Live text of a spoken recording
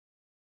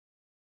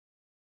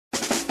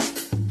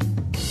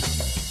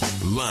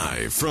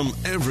Live from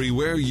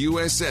everywhere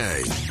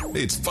USA,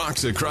 it's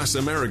Fox Across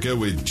America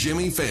with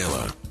Jimmy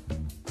Fallon.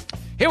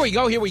 Here we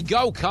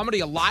go. Coming to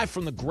you live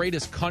from the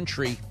greatest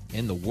country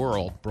in the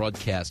world,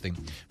 broadcasting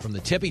from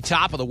the tippy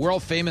top of the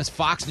world-famous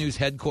Fox News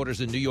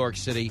headquarters in New York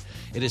City.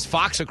 It is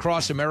Fox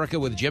Across America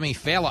with Jimmy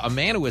Fallon, a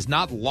man who is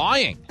not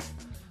lying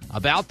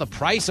about the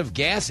price of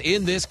gas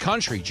in this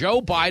country.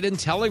 Joe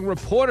Biden telling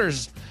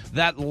reporters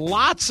that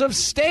lots of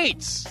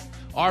states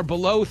are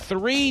below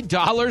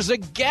 $3 a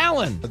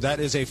gallon. That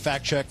is a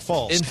fact check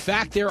false. In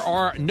fact, there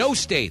are no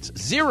states,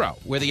 zero,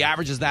 where the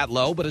average is that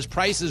low, but as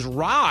prices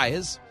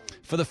rise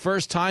for the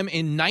first time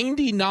in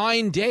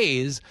 99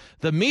 days,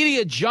 the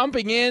media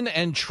jumping in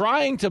and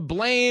trying to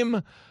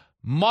blame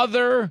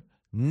Mother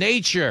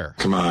Nature.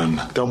 Come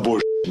on, don't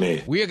bullshit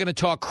me. We are going to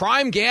talk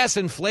crime, gas,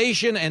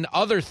 inflation, and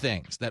other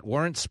things that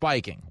weren't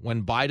spiking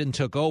when Biden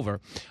took over.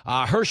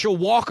 Herschel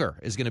Walker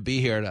is going to be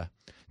here to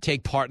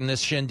take part in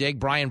this shindig.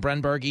 Brian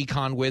Brenberg,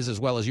 Econ Wiz,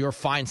 as well as your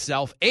fine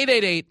self.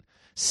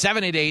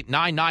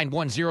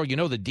 888-788-9910. You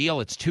know the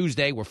deal. It's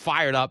Tuesday. We're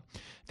fired up.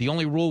 The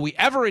only rule we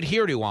ever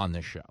adhere to on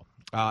this show.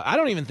 I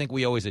don't even think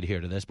we always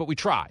adhere to this, but we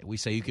try. We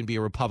say you can be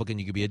a Republican,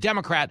 you can be a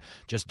Democrat,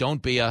 just don't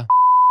be a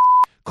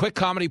quick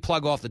comedy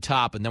plug off the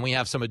top, and then we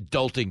have some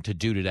adulting to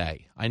do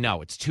today. I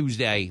know, it's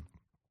Tuesday.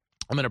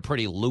 I'm in a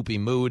pretty loopy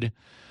mood.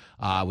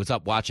 Was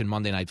up watching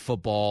Monday Night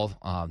Football,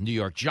 New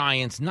York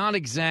Giants. Not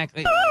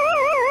exactly,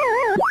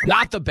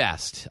 not the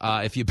best.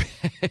 If you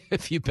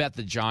bet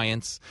the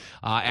Giants.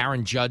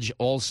 Aaron Judge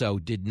also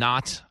did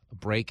not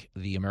break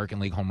the American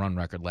League home run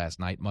record last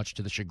night, much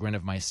to the chagrin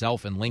of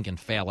myself and Lincoln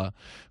Fala,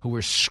 who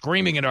were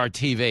screaming at our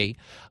TV.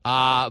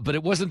 But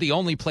it wasn't the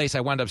only place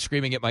I wound up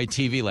screaming at my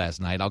TV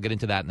last night. I'll get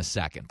into that in a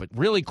second. But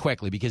really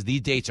quickly, because these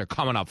dates are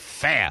coming up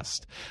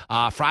fast.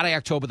 Friday,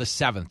 October the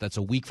 7th, that's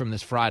a week from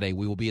this Friday,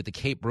 we will be at the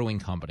Cape Brewing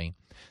Company.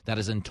 That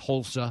is in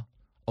Tulsa,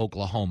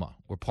 Oklahoma.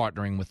 We're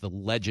partnering with the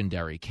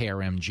legendary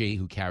KRMG,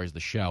 who carries the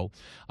show.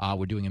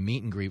 We're doing a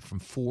meet and greet from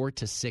 4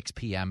 to 6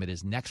 p.m. It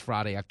is next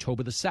Friday,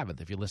 October the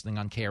 7th. If you're listening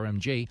on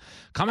KRMG,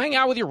 come hang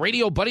out with your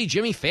radio buddy,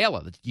 Jimmy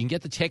Fallon. You can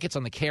get the tickets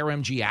on the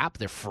KRMG app.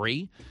 They're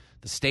free.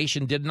 The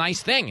station did a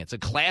nice thing. It's a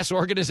class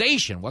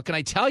organization. What can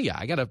I tell you?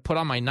 I got to put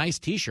on my nice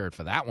T-shirt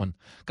for that one.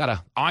 Got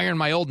to iron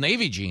my old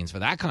Navy jeans for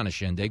that kind of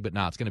shindig. But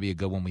no, it's going to be a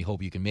good one. We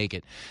hope you can make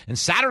it. And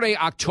Saturday,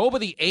 October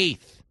the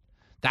 8th,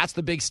 that's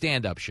the big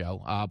stand-up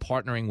show,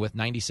 partnering with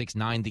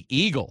 96.9 The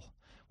Eagle.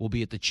 Will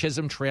be at the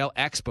Chisholm Trail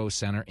Expo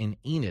Center in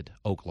Enid,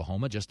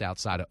 Oklahoma, just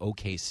outside of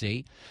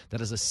OKC. That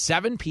is a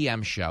 7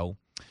 p.m. show.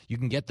 You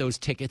can get those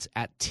tickets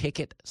at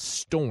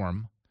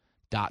Ticketstorm.com.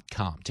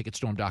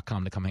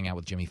 Ticketstorm.com to come hang out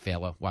with Jimmy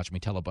Fallon. Watch me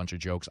tell a bunch of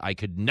jokes I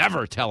could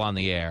never tell on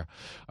the air,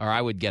 or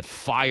I would get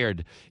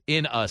fired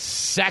in a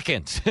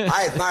second.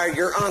 I admire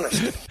your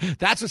honesty.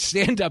 That's what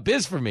stand-up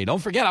is for me.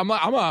 Don't forget, I'm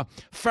a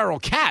feral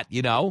cat,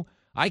 you know.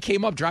 I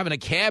came up driving a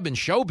cab in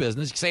show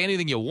business. You can say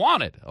anything you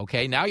wanted,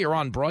 okay? Now you're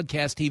on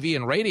broadcast TV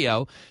and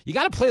radio. You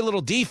got to play a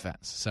little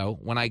defense. So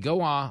when I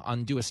go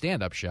on do a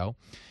stand-up show,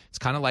 it's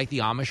kind of like the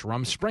Amish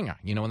Rum Springer.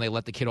 You know, when they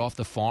let the kid off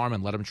the farm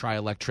and let him try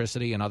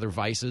electricity and other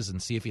vices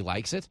and see if he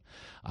likes it?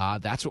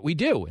 That's what we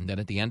do. And then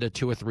at the end of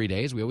 2 or 3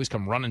 days, we always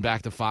come running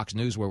back to Fox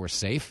News where we're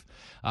safe,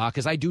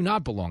 because I do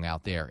not belong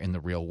out there in the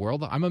real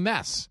world. I'm a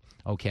mess.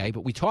 Okay,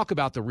 but we talk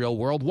about the real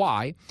world.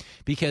 Why?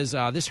 Because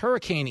this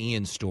Hurricane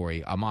Ian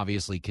story, I'm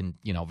obviously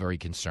very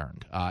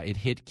concerned. It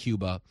hit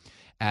Cuba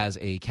as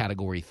a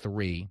Category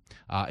 3.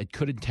 It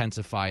could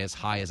intensify as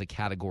high as a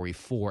Category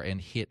 4 and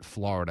hit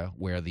Florida,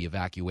 where the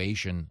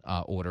evacuation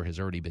order has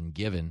already been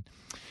given.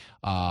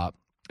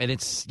 And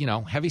it's,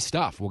 heavy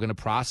stuff. We're going to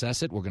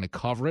process it. We're going to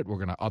cover it. We're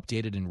going to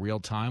update it in real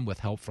time with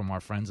help from our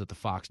friends at the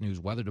Fox News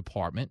Weather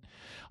Department.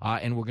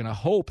 And we're going to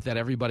hope that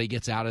everybody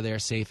gets out of there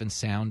safe and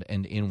sound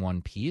and in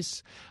one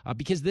piece,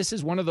 because this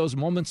is one of those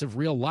moments of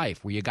real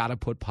life where you got to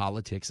put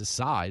politics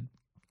aside.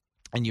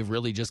 And you've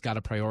really just got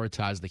to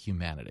prioritize the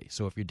humanity.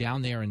 So if you're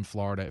down there in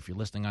Florida, if you're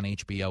listening on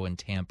HBO in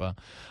Tampa,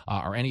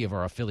 or any of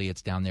our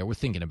affiliates down there, we're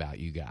thinking about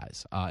you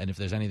guys. And if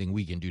there's anything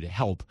we can do to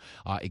help,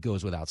 it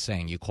goes without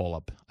saying. You call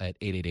up at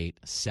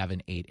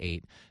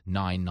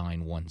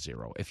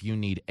 888-788-9910. If you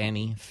need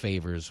any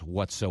favors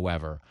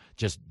whatsoever,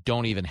 just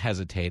don't even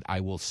hesitate.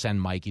 I will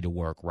send Mikey to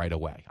work right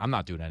away. I'm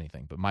not doing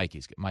anything, but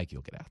Mikey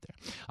will get out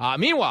there.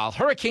 Meanwhile,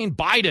 Hurricane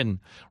Biden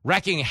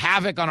wreaking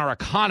havoc on our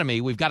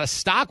economy. We've got a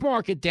stock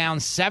market down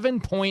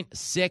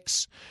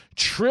 $7.6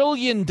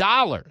 trillion.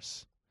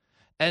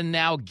 And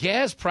now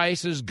gas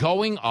prices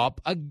going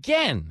up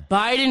again.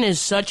 Biden is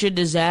such a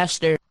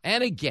disaster.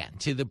 And again,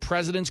 to the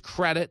president's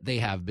credit, they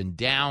have been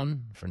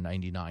down for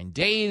 99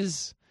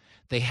 days.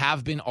 They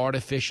have been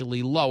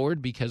artificially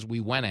lowered because we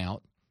went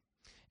out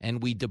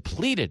and we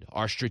depleted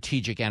our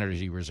strategic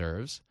energy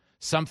reserves,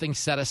 something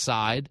set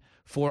aside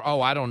for,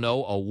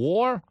 a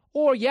war,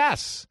 or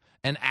yes,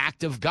 an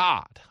act of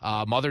God,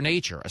 Mother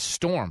Nature, a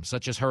storm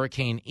such as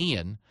Hurricane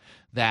Ian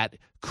that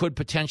could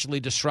potentially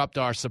disrupt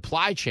our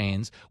supply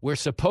chains. We're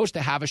supposed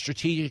to have a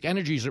strategic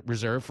energy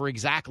reserve for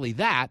exactly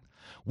that.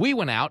 We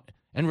went out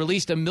and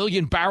released 1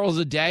 million barrels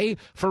a day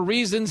for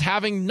reasons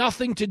having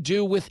nothing to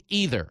do with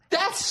either.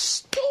 That's That's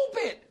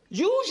stupid.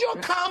 Use your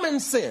common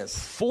sense.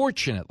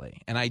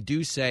 Fortunately, and I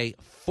do say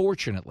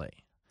fortunately,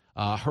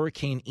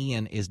 Hurricane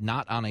Ian is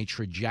not on a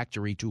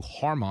trajectory to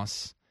harm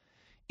us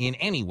in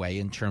any way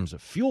in terms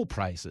of fuel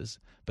prices,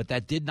 but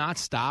that did not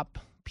stop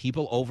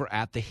people over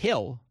at the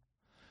Hill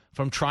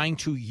from trying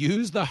to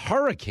use the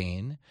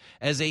hurricane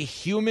as a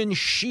human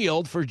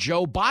shield for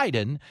Joe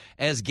Biden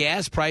as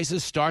gas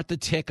prices start to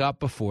tick up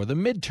before the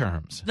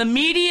midterms. The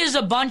media is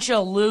a bunch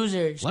of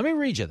losers. Let me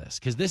read you this,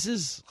 because this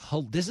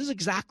is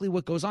exactly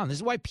what goes on. This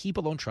is why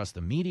people don't trust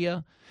the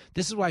media.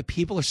 This is why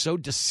people are so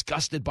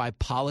disgusted by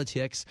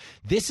politics.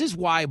 This is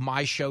why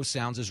my show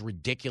sounds as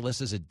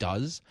ridiculous as it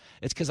does.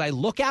 It's because I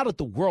look out at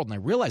the world and I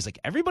realize, like,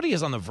 everybody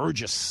is on the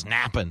verge of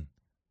snapping.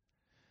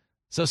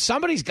 So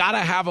somebody's got to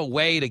have a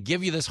way to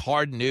give you this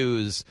hard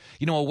news,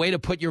 a way to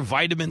put your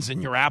vitamins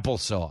in your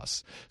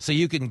applesauce so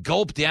you can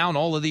gulp down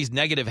all of these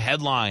negative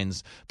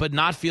headlines but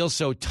not feel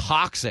so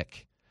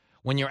toxic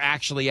when you're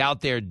actually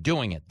out there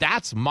doing it.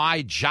 That's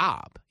my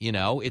job.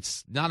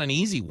 It's not an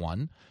easy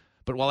one.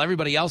 But while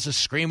everybody else is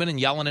screaming and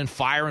yelling and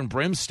fire and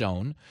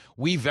brimstone,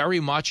 we very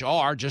much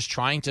are just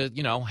trying to,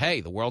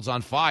 hey, the world's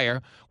on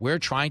fire. We're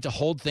trying to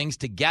hold things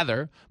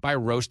together by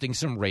roasting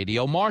some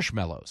radio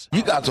marshmallows.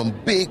 You got some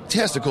big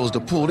testicles to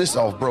pull this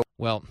off, bro.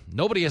 Well,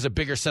 nobody has a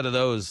bigger set of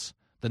those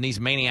than these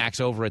maniacs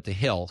over at the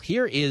Hill.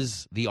 Here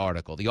is the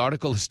article. The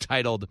article is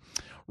titled,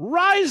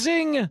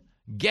 Rising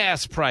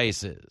Gas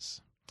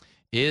Prices.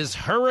 Is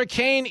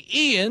Hurricane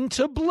Ian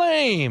to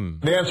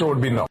blame? The answer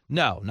would be no.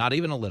 No, not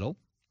even a little.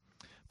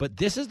 But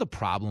this is the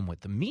problem with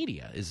the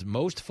media, is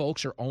most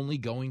folks are only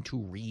going to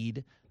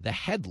read the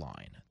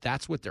headline.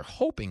 That's what they're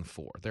hoping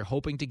for. They're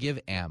hoping to give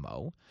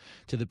ammo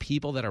to the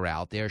people that are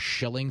out there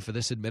shilling for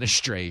this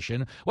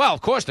administration. Well,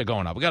 of course they're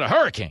going up. We got a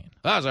hurricane.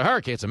 Oh, it's a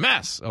hurricane. It's a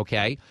mess,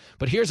 okay?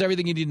 But here's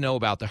everything you need to know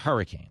about the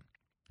hurricane,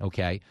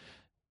 okay?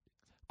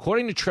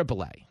 According to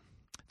AAA,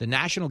 the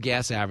national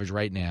gas average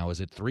right now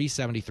is at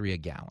 $3.73 a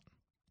gallon,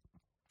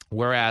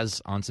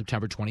 whereas on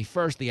September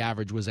 21st, the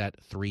average was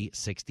at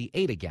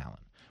 $3.68 a gallon,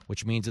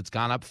 which means it's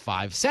gone up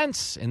 5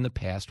 cents in the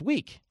past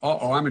week.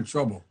 Uh-oh, I'm in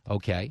trouble.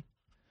 Okay,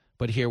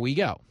 but here we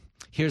go.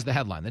 Here's the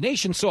headline. The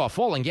nation saw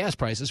falling gas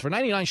prices for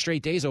 99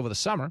 straight days over the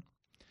summer,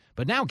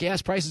 but now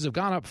gas prices have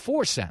gone up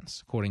 4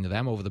 cents, according to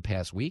them, over the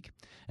past week,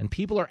 and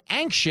people are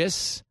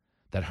anxious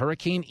that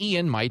Hurricane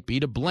Ian might be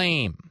to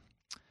blame.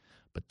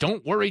 But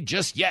don't worry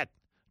just yet.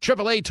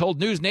 AAA told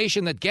News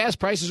Nation that gas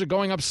prices are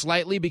going up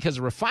slightly because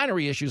of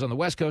refinery issues on the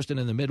West Coast and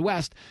in the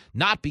Midwest,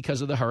 not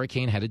because of the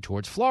hurricane headed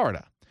towards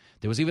Florida.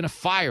 There was even a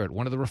fire at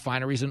one of the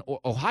refineries in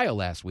Ohio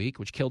last week,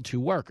 which killed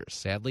 2 workers,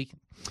 sadly.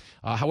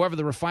 However,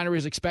 the refinery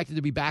is expected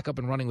to be back up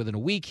and running within a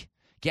week.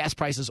 Gas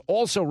prices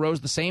also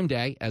rose the same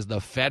day as the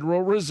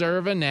Federal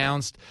Reserve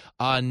announced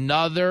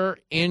another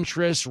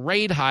interest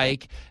rate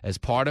hike as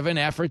part of an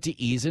effort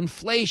to ease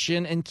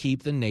inflation and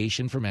keep the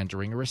nation from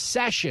entering a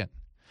recession.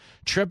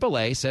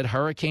 AAA said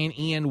Hurricane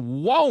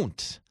Ian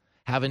won't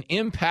have an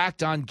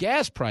impact on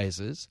gas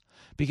prices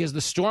because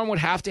the storm would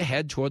have to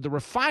head toward the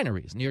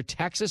refineries near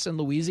Texas and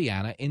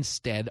Louisiana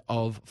instead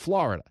of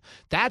Florida.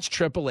 That's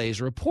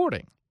AAA's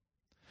reporting.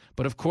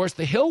 But, of course,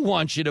 the Hill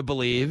wants you to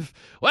believe,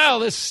 well,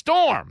 this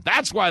storm,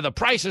 that's why the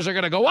prices are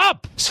going to go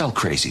up. Sell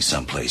crazy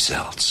someplace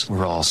else.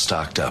 We're all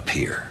stocked up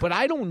here. But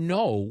I don't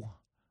know,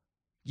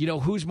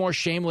 who's more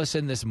shameless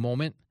in this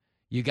moment.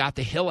 You got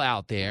the Hill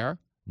out there,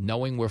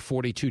 knowing we're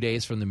 42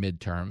 days from the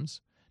midterms,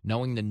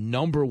 knowing the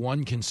number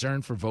one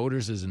concern for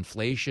voters is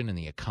inflation and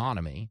the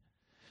economy.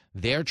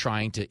 They're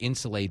trying to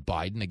insulate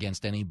Biden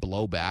against any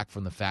blowback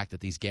from the fact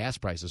that these gas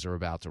prices are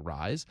about to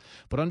rise.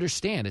 But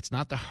understand, it's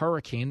not the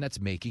hurricane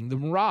that's making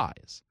them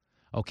rise.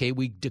 Okay,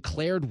 we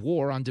declared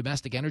war on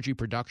domestic energy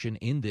production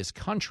in this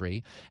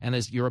country. And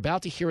as you're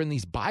about to hear in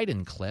these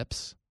Biden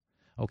clips,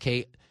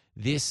 okay,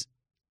 this,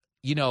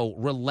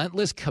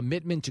 relentless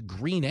commitment to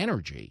green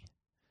energy,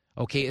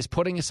 okay, is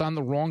putting us on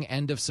the wrong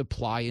end of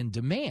supply and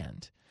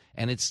demand.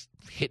 And it's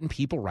hitting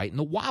people right in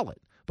the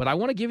wallet. But I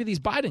want to give you these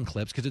Biden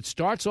clips because it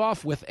starts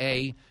off with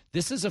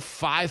this is a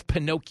 5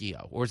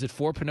 Pinocchio, or is it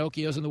 4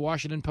 Pinocchios in the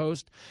Washington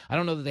Post? I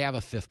don't know that they have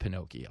a 5th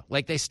Pinocchio.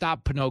 Like, they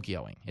stopped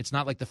Pinocchioing. It's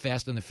not like the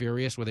Fast and the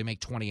Furious where they make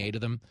 28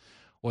 of them,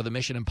 or the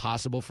Mission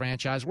Impossible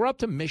franchise. We're up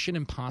to Mission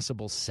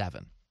Impossible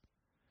 7.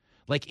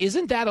 Like,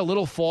 isn't that a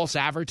little false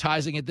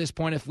advertising at this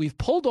point? If we've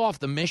pulled off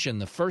the mission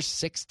the first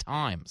 6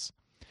 times,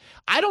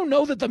 I don't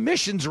know that the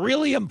mission's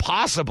really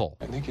impossible.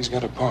 I think he's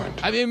got a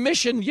point. I mean,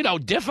 mission,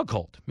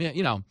 difficult.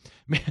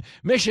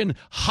 Mission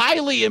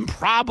highly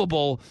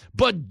improbable,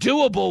 but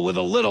doable with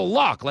a little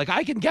luck. Like,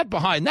 I can get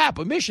behind that,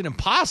 but mission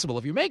impossible.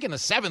 If you're making a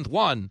 7th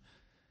one,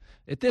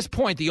 at this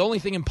point, the only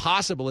thing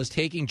impossible is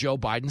taking Joe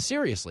Biden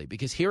seriously,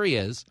 because here he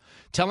is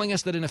telling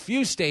us that in a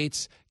few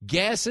states,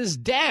 gas is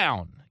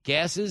down.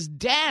 Gas is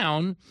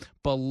down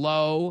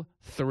below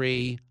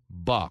 $3.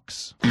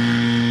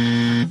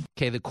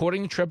 Okay,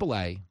 according to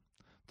AAA,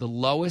 the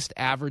lowest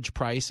average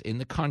price in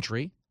the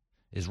country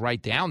is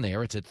right down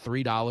there. It's at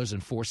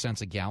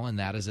 $3.04 a gallon.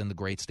 That is in the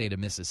great state of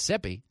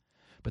Mississippi.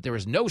 But there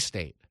is no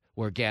state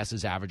where gas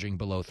is averaging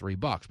below $3.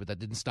 But that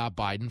didn't stop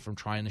Biden from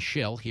trying to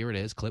shill. Here it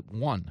is, clip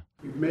 1.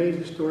 We've made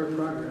historic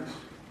progress.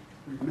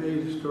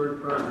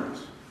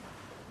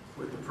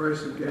 With the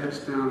price of gas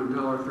down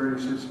 $1.30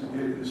 since the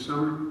beginning of the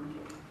summer.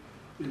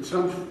 In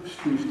some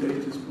few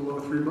states, it's below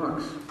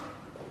 $3.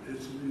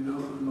 It's, in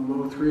the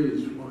low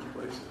threes most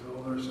places.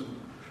 Although there's some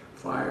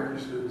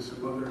fires and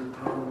some other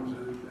problems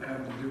that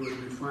have to do with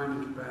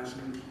refining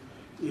capacity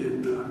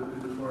in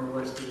the far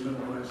west and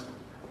middle west.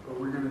 But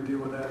we're going to deal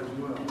with that as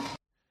well.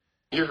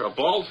 You're a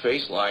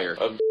bald-faced liar.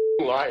 A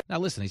liar. Now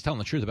listen, he's telling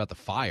the truth about the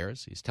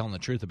fires. He's telling the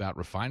truth about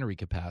refinery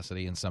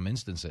capacity in some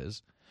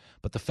instances.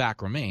 But the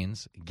fact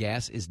remains,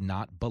 gas is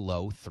not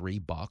below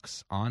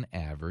 $3 on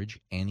average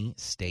any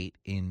state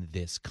in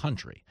this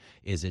country.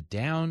 Is it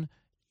down?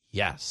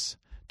 Yes.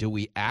 Do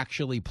we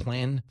actually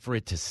plan for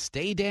it to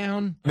stay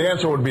down? The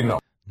answer would be no.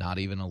 Not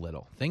even a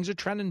little. Things are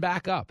trending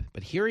back up.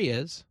 But here he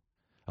is,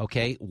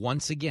 okay,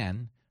 once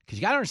again, because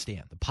you got to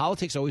understand, the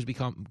politics always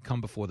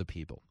come before the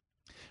people.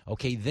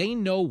 Okay, they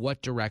know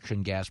what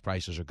direction gas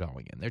prices are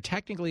going in. They're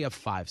technically up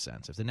 5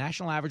 cents. If the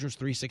national average was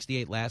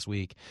 $3.68 last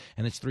week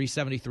and it's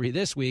 $3.73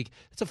 this week,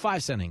 it's a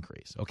 5-cent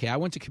increase. Okay, I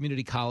went to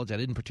community college. I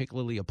didn't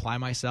particularly apply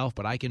myself,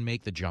 but I can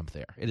make the jump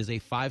there. It is a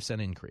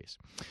 5-cent increase.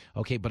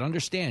 Okay, but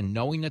understand,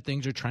 knowing that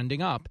things are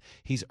trending up,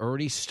 he's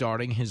already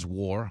starting his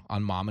war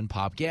on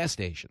mom-and-pop gas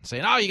stations,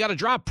 saying, oh, you got to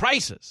drop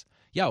prices.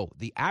 Yo,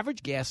 the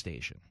average gas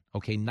station,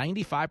 okay,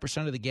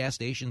 95% of the gas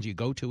stations you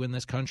go to in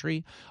this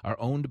country are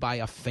owned by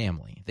a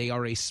family. They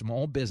are a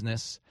small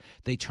business.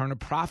 They turn a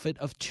profit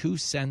of 2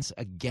 cents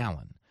a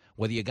gallon.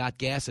 Whether you got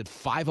gas at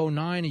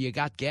 $5.09 or you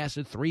got gas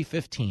at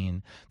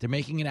 $3.15, they're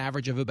making an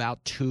average of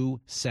about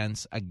 2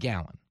 cents a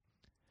gallon.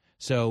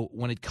 So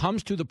when it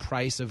comes to the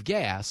price of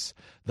gas,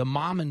 the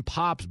mom and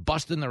pops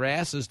busting their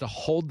asses to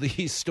hold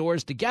these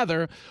stores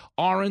together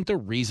aren't the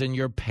reason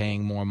you're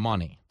paying more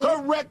money.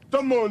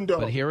 Correctamundo.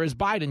 But here is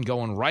Biden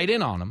going right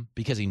in on them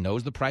because he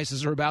knows the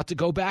prices are about to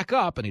go back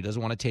up and he doesn't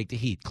want to take the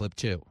heat. Clip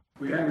 2.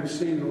 We haven't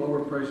seen the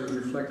lower prices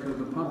reflected at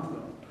the pump,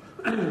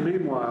 though.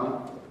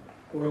 Meanwhile,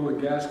 oil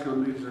and gas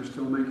companies are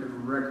still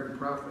making record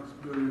profits,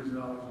 billions of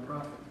dollars in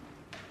profit.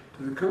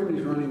 So the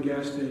companies running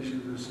gas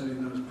stations and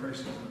setting those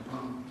prices at the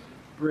pump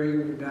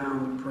bring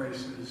down the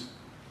prices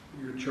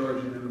you're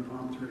charging at the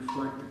pump to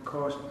reflect the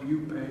cost you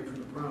pay for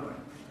the product.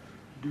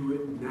 Do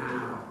it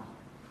now.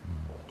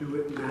 Do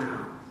it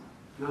now.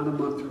 Not a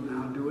month from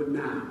now. Do it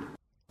now.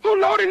 Oh,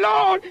 Lordy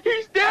Lord,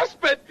 he's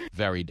desperate.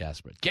 Very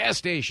desperate. Gas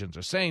stations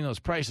are saying those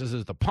prices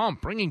at the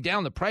pump, bringing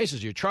down the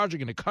prices you're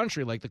charging in a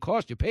country like the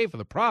cost you pay for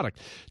the product.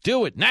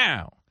 Do it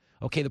now.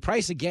 Okay, the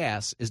price of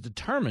gas is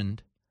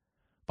determined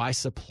by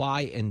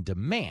supply and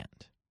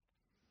demand.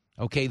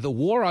 Okay, the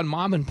war on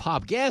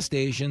mom-and-pop gas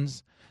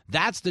stations,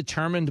 that's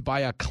determined by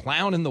a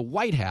clown in the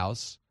White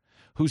House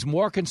who's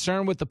more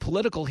concerned with the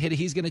political hit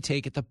he's going to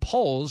take at the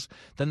polls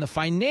than the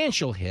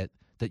financial hit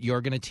that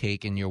you're going to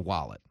take in your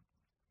wallet.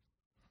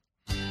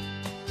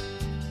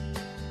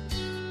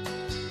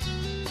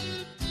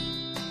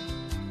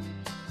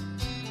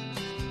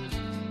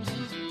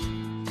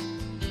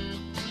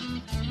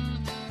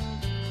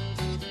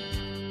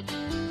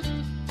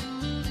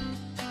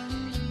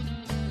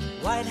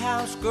 White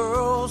House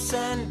girls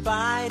send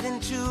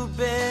Biden to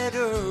bed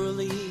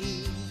early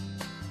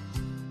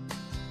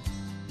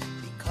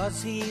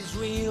because he's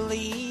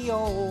really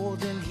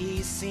old and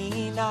he's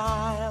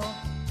senile.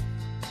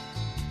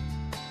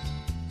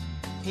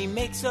 He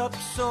makes up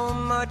so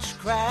much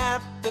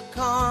crap, the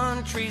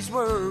country's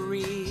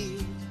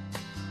worried.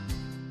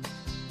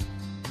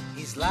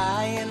 He's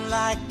lying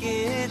like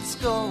it's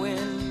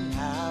going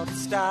out of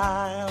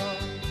style.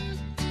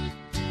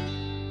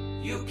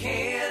 You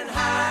can't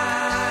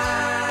hide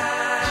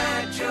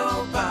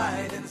Joe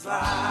Biden's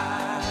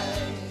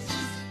lies.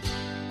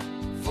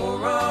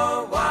 For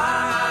a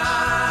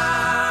while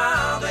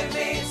they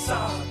made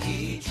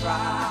Saki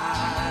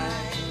try.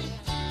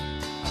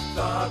 I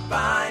thought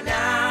by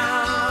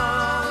now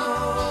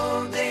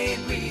they'd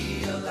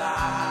realize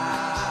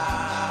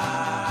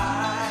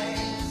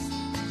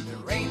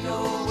there ain't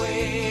no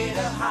way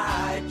to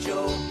hide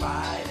Joe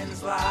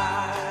Biden's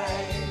lies.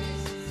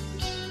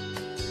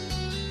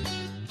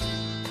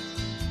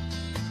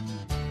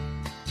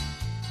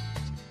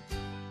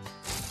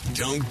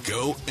 Don't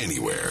go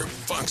anywhere.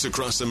 Fox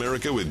Across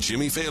America with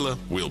Jimmy Fallon.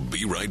 We'll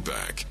be right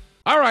back.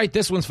 All right,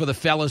 this one's for the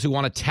fellas who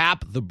want to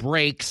tap the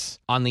brakes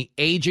on the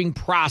aging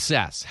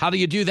process. How do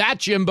you do that,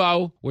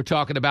 Jimbo? We're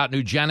talking about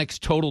Nugenix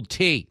Total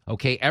T.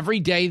 Okay, every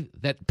day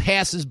that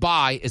passes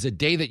by is a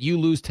day that you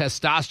lose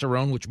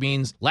testosterone, which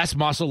means less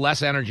muscle,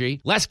 less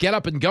energy, less get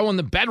up and go in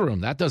the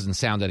bedroom. That doesn't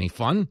sound any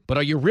fun. But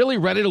are you really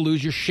ready to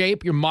lose your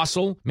shape, your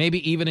muscle,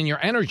 maybe even in your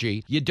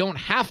energy? You don't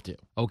have to.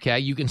 Okay,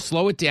 you can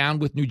slow it down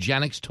with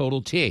Nugenix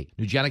Total T.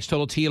 Nugenix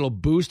Total T, it'll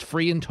boost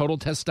free and total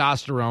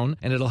testosterone,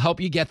 and it'll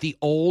help you get the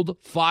old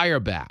fire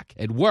back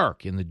at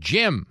work, in the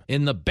gym,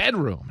 in the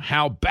bedroom.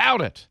 How about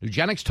it?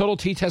 Nugenix Total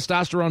T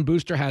Testosterone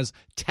Booster has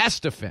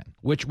Testofen,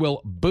 which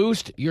will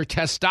boost your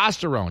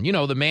testosterone. You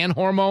know, the man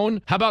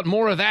hormone. How about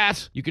more of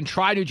that? You can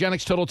try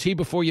Nugenix Total T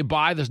before you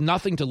buy. There's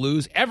nothing to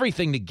lose,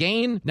 everything to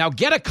gain. Now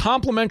get a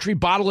complimentary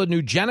bottle of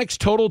Nugenix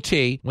Total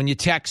T when you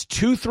text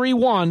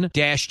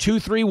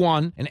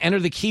 231-231 and enter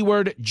the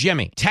keyword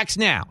Jimmy. Text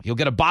now. You'll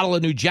get a bottle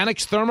of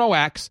Nugenix Thermo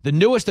X, the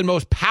newest and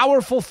most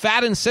powerful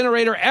fat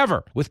incinerator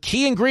ever, with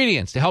key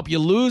ingredients to help you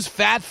lose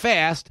fat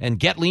fast and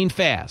get lean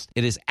fast.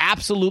 It is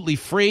absolutely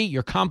free.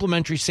 Your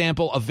complimentary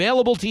sample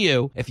available to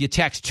you if you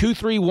text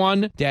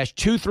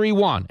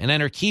 231-231 and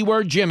enter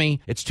keyword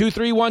Jimmy. It's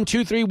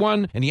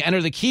 231-231 and you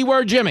enter the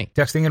keyword Jimmy.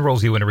 Texting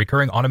enrolls you in a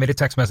recurring automated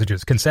text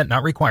messages. Consent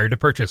not required to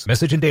purchase.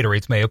 Message and data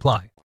rates may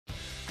apply.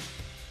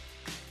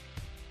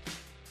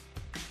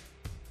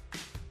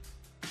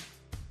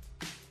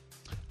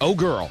 Oh,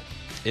 girl.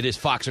 It is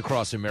Fox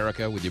Across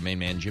America with your main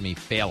man, Jimmy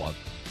Fallon.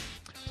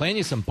 Playing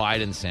you some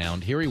Biden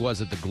sound. Here he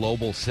was at the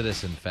Global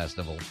Citizen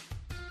Festival.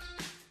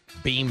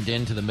 Beamed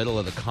into the middle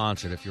of the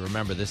concert. If you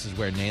remember, this is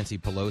where Nancy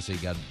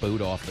Pelosi got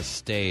booed off the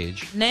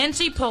stage.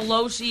 Nancy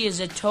Pelosi is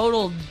a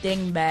total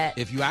dingbat.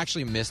 If you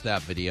actually missed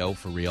that video,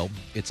 for real,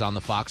 it's on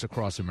the Fox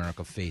Across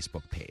America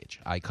Facebook page.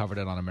 I covered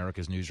it on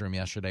America's Newsroom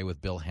yesterday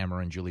with Bill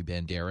Hemmer and Julie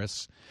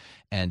Banderas.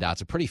 And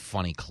it's a pretty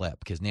funny clip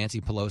because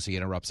Nancy Pelosi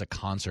interrupts a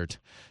concert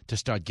to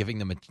start giving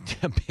them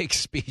a big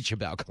speech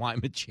about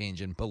climate change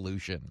and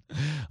pollution.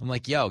 I'm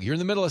like, yo, you're in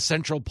the middle of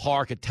Central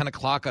Park at 10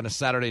 o'clock on a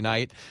Saturday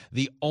night.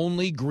 The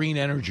only green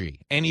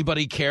energy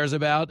anybody cares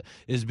about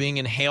is being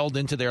inhaled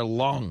into their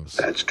lungs.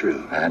 That's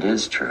true. That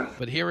is true.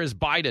 But here is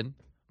Biden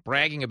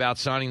bragging about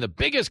signing the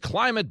biggest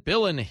climate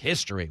bill in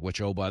history, which,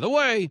 oh, by the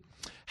way,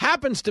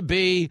 happens to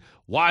be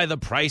why the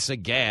price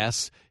of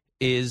gas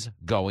is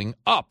going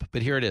up.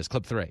 But here it is,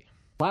 clip 3.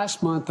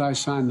 Last month, I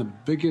signed the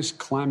biggest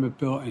climate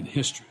bill in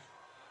history,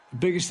 the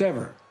biggest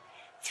ever,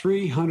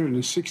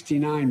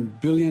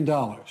 $369 billion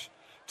to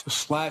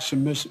slash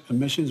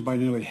emissions by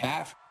nearly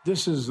half.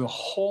 This is a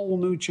whole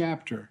new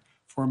chapter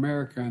for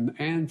America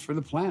and for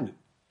the planet.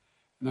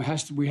 And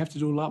we have to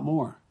do a lot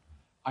more.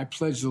 I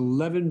pledged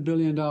 $11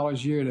 billion a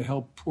year to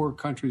help poor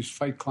countries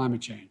fight climate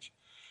change.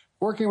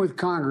 Working with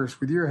Congress,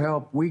 with your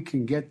help, we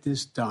can get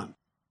this done.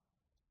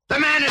 The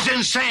man is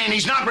insane.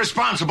 He's not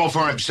responsible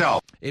for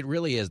himself. It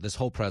really is. This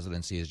whole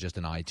presidency is just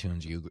an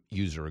iTunes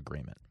user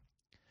agreement.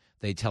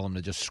 They tell him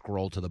to just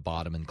scroll to the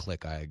bottom and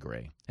click, I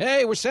agree.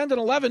 Hey, we're sending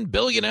 $11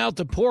 billion out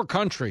to poor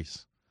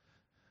countries.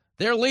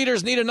 Their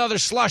leaders need another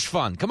slush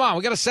fund. Come on,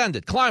 we got to send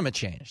it. Climate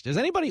change. Does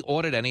anybody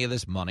audit any of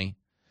this money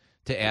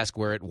to ask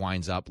where it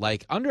winds up?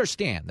 Like,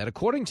 understand that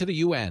according to the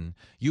UN,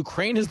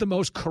 Ukraine is the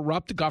most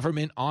corrupt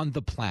government on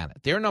the planet.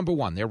 They're number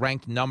one. They're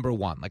ranked number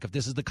one. Like, if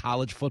this is the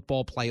college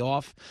football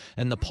playoff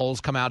and the polls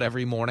come out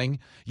every morning,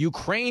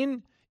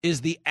 Ukraine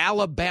is the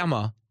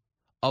Alabama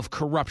of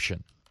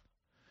corruption.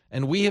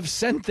 And we have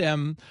sent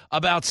them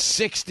about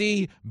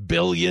 $60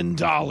 billion.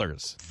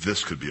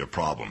 This could be a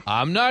problem.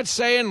 I'm not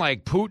saying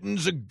like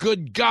Putin's a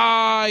good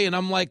guy and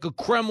I'm like a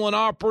Kremlin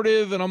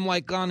operative and I'm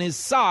like on his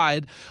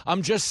side.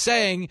 I'm just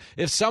saying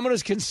if someone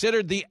is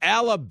considered the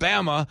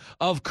Alabama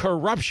of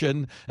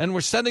corruption and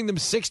we're sending them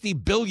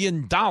 $60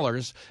 billion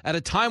at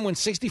a time when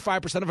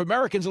 65% of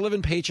Americans are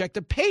living paycheck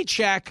to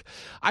paycheck,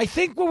 I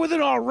think we're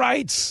within our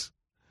rights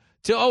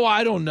to,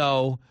 I don't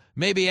know,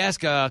 maybe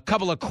ask a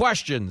couple of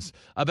questions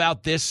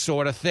about this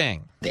sort of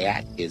thing.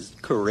 That is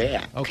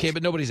correct. Okay,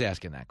 but nobody's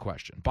asking that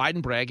question.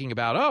 Biden bragging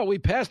about, we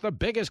passed the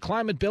biggest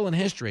climate bill in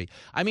history.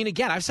 I mean,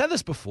 again, I've said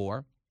this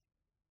before,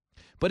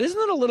 but isn't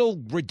it a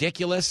little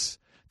ridiculous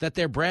that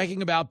they're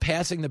bragging about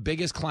passing the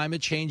biggest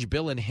climate change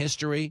bill in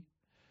history,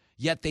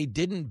 yet they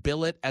didn't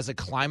bill it as a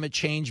climate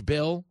change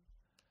bill?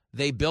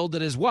 They billed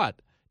it as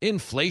what?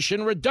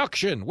 Inflation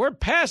reduction. We're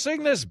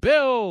passing this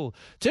bill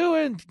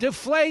to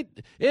deflate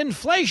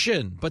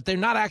inflation. But they're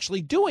not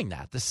actually doing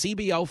that. The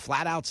CBO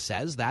flat out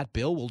says that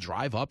bill will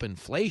drive up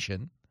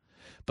inflation,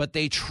 but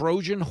they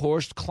Trojan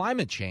horsed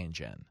climate change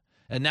in.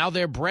 And now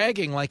they're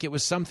bragging like it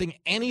was something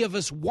any of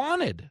us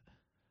wanted.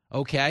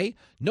 Okay?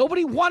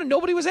 Nobody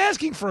was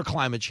asking for a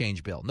climate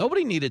change bill.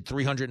 Nobody needed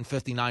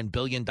 $359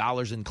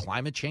 billion in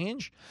climate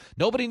change.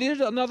 Nobody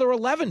needed another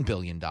 $11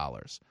 billion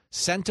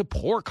sent to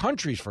poor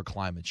countries for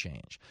climate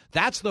change.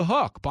 That's the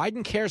hook.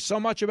 Biden cares so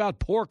much about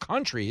poor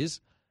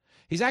countries,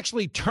 he's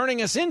actually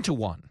turning us into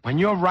one. When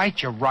you're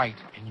right, you're right,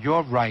 and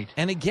you're right.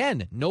 And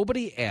again,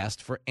 nobody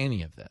asked for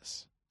any of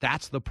this.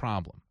 That's the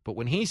problem. But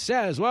when he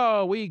says,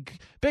 well,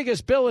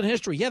 biggest bill in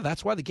history, yeah,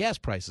 that's why the gas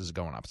prices are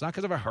going up. It's not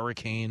because of a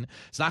hurricane.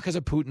 It's not because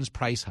of Putin's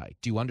price hike.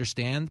 Do you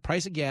understand? The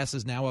price of gas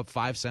is now up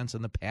 5 cents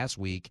in the past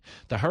week.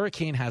 The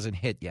hurricane hasn't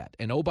hit yet.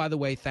 And oh, by the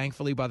way,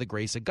 thankfully, by the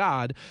grace of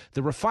God,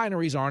 the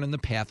refineries aren't in the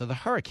path of the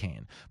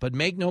hurricane. But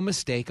make no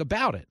mistake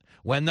about it.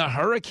 When the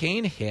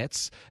hurricane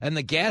hits and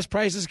the gas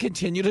prices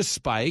continue to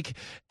spike,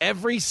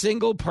 every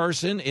single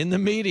person in the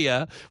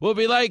media will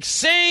be like,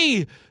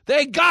 see,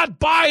 they got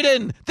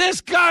Biden.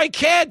 This guy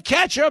can't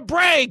catch a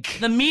break.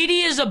 The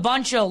media is a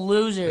bunch of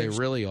losers.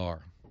 They really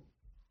are.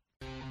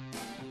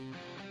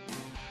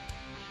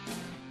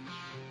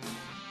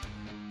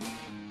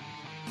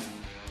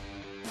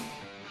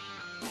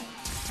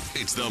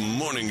 It's the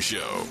morning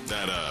show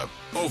that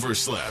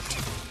overslept.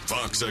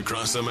 Fox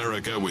Across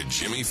America with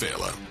Jimmy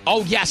Fallon.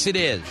 Oh, yes, it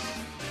is.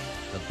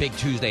 The big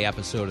Tuesday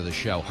episode of the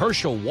show.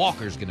 Herschel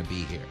Walker's going to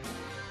be here.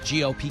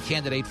 GOP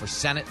candidate for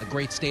Senate, the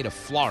great state of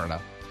Florida.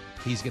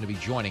 He's going to be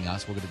joining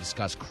us. We're going to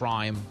discuss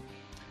crime.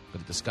 We're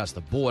going to discuss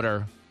the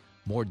border.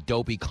 More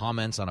dopey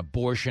comments on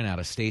abortion out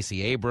of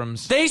Stacey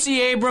Abrams.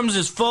 Stacey Abrams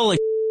is full of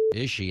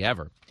Is she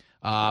ever?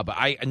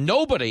 But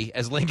nobody,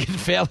 as Lincoln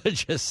Fallon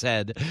just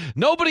said,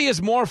 nobody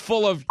is more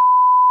full of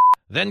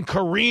than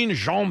Karine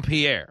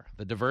Jean-Pierre,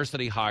 the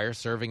diversity hire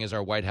serving as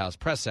our White House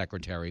press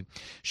secretary.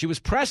 She was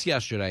pressed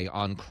yesterday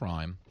on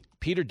crime.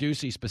 Peter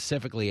Doocy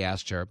specifically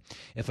asked her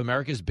if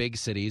America's big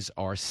cities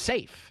are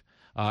safe.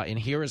 And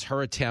here is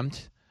her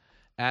attempt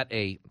at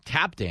a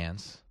tap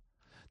dance.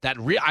 I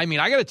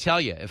got to tell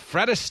you, if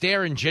Fred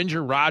Astaire and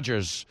Ginger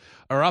Rogers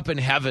are up in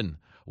heaven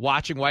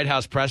watching White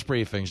House press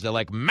briefings, they're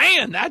like,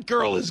 man, that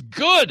girl is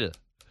good.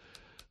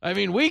 I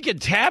mean, we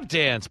could tap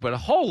dance, but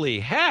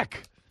holy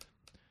heck.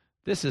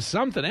 This is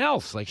something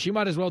else. Like, she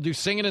might as well do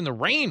Singing in the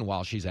Rain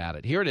while she's at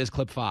it. Here it is,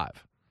 clip 5.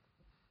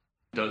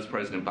 Does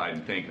President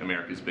Biden think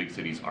America's big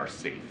cities are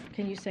safe?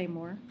 Can you say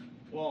more?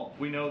 Well,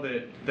 we know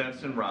that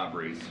thefts and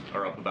robberies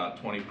are up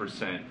about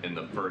 20% in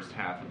the first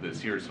half of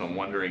this year, so I'm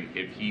wondering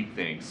if he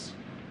thinks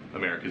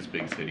America's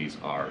big cities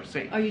are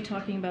safe. Are you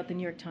talking about the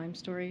New York Times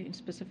story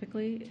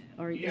specifically?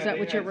 Or is that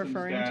what you're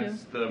referring to?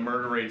 The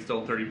murder rate's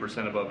still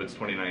 30% above its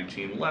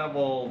 2019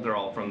 level. They're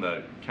all from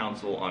the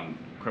Council on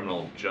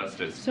Criminal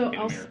Justice. So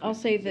I'll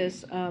say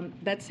this.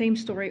 That same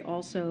story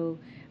also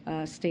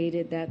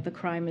stated that the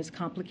crime is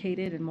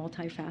complicated and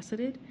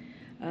multifaceted.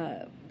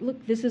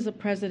 Look, this is a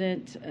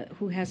president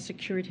who has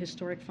secured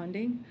historic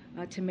funding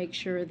to make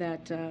sure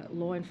that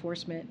law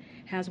enforcement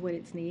has what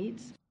it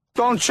needs.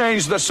 Don't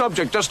change the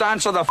subject. Just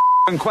answer the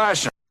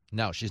question.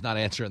 No, she's not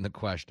answering the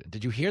question.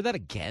 Did you hear that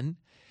again?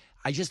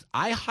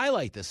 I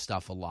highlight this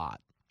stuff a lot.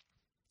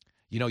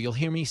 You know, you'll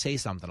hear me say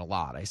something a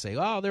lot. I say,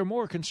 oh, they're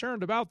more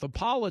concerned about the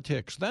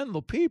politics than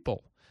the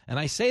people. And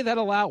I say that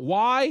a lot.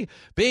 Why?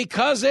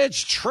 Because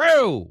it's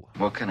true.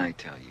 What can I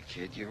tell you,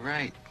 kid? You're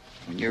right.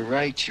 When you're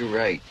right, you're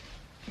right.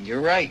 You're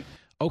right.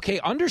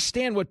 Okay,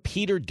 understand what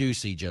Peter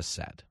Doocy just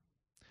said.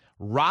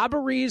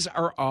 Robberies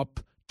are up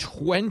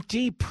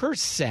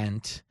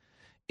 20%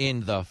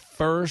 in the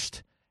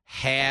first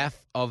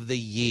half of the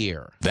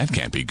year. That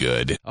can't be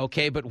good.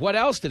 Okay, but what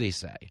else did he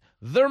say?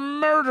 The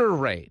murder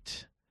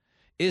rate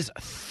is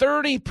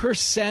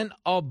 30%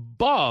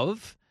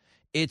 above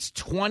its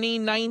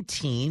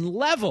 2019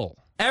 level.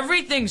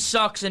 Everything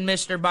sucks in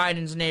Mr.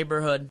 Biden's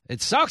neighborhood.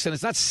 It sucks, and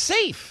it's not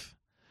safe.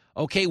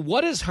 Okay,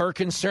 what is her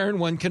concern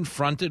when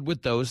confronted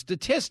with those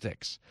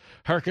statistics?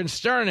 Her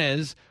concern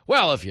is,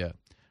 well, if you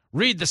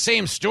read the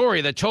same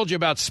story that told you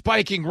about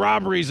spiking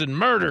robberies and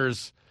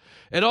murders,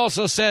 it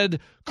also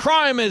said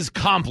crime is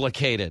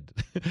complicated.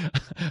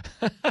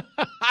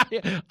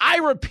 I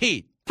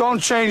repeat. Don't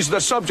change the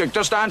subject.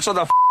 Just answer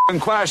the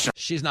question.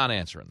 She's not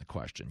answering the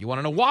question. You want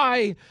to know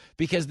why?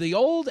 Because the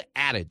old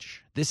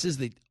adage, this is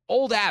the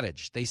old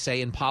adage they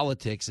say in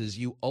politics, is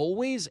you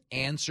always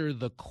answer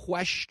the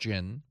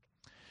question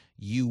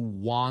you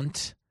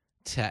want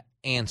to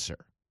answer.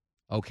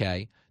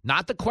 Okay?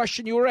 Not the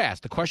question you were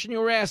asked. The question you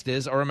were asked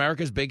is, are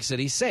America's big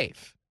cities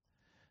safe?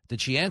 Did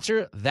she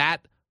answer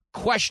that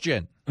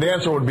question? The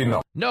answer would be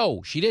no.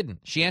 No, she didn't.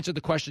 She answered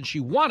the question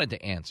she wanted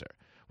to answer,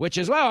 which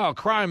is, well,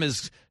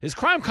 is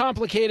crime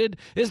complicated?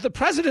 Is the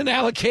president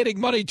allocating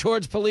money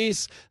towards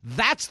police?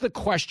 That's the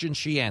question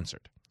she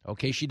answered.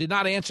 Okay, she did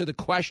not answer the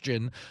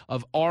question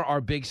of, are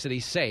our big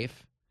cities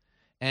safe?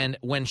 And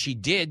when she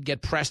did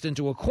get pressed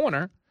into a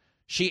corner,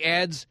 she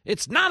adds,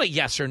 it's not a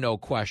yes or no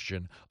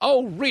question.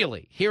 Oh,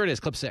 really? Here it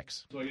is, clip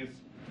 6. So I guess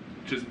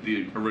just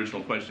the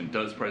original question,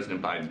 does President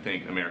Biden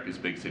think America's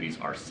big cities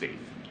are safe?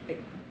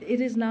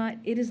 It is not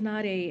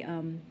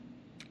a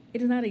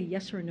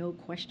yes or no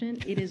question.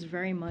 It is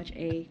very much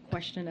a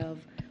question of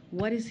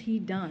what has he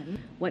done?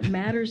 What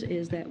matters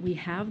is that we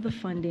have the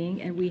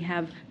funding and we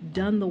have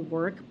done the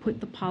work, put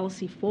the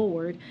policy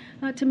forward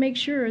to make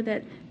sure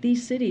that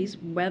these cities,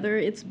 whether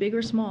it's big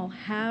or small,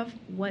 have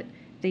what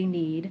they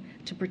need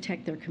to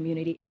protect their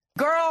community.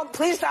 Girl,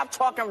 please stop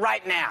talking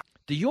right now.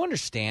 Do you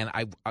understand?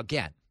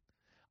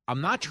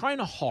 I'm not trying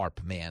to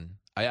harp, man.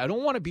 I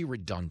don't want to be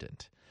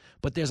redundant.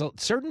 But there's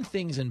certain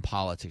things in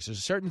politics,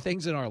 there's certain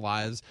things in our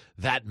lives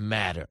that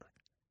matter.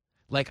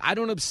 Like, I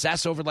don't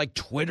obsess over, like,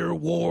 Twitter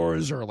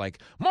wars or, like,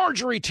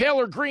 Marjorie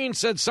Taylor Greene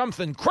said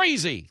something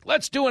crazy.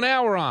 Let's do an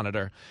hour on it.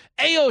 Or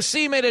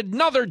AOC made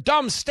another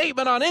dumb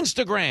statement on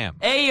Instagram.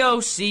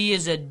 AOC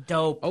is a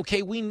dope.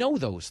 Okay, we know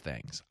those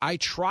things. I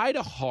try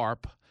to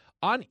harp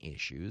on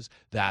issues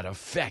that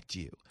affect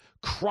you.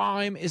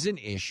 Crime is an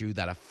issue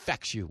that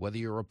affects you, whether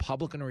you're a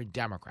Republican or a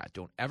Democrat.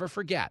 Don't ever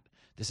forget,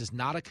 this is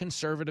not a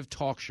conservative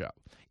talk show.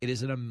 It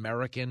is an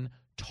American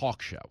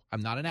talk show.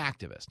 I'm not an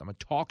activist. I'm a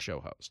talk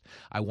show host.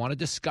 I want to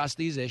discuss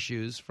these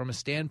issues from a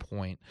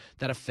standpoint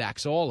that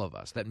affects all of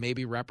us, that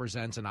maybe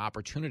represents an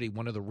opportunity,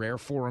 one of the rare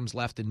forums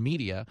left in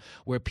media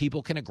where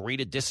people can agree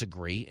to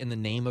disagree in the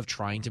name of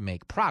trying to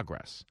make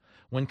progress.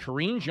 When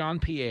Karine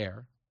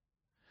Jean-Pierre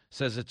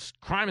says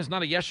crime is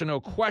not a yes or no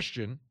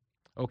question,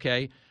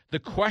 okay, the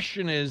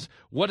question is,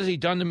 what has he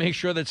done to make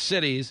sure that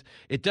cities,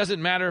 it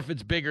doesn't matter if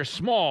it's big or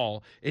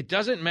small, it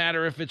doesn't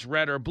matter if it's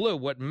red or blue.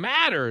 What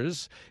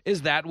matters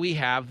is that we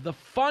have the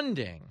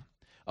funding.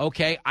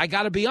 Okay, I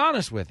got to be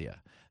honest with you.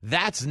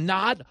 That's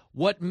not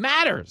what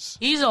matters.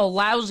 He's a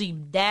lousy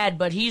dad,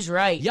 but he's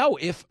right. Yo,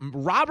 if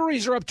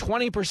robberies are up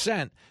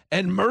 20%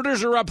 and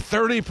murders are up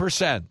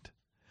 30%,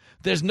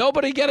 there's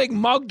nobody getting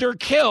mugged or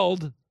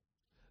killed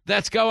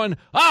that's going,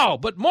 oh,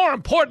 but more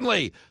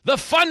importantly, the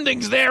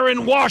funding's there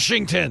in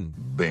Washington.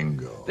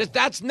 Bingo.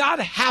 That's not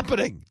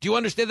happening. Do you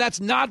understand? That's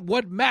not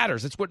what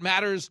matters. It's what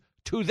matters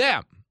to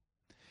them,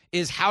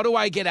 is how do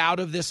I get out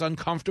of this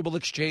uncomfortable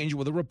exchange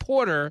with a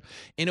reporter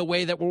in a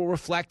way that will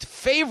reflect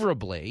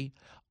favorably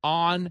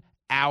on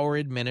our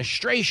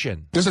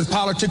administration. This is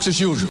politics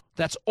as usual.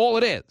 That's all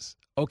it is.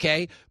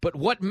 Okay, but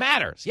what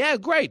matters? Yeah,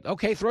 great.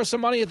 Okay, throw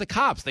some money at the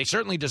cops. They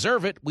certainly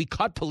deserve it. We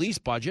cut police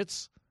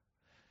budgets.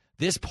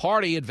 This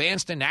party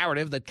advanced a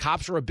narrative that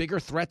cops are a bigger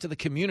threat to the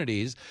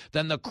communities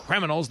than the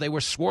criminals they were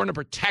sworn to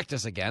protect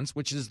us against,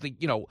 which is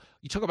you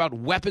talk about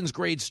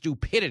weapons-grade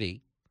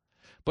stupidity.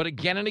 But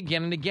again and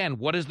again and again,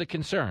 what is the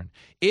concern?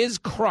 Is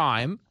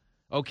crime,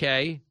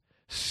 okay,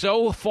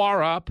 so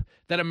far up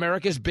that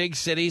America's big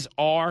cities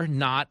are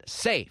not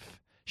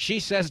safe? She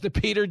says to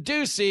Peter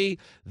Doocy,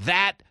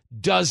 that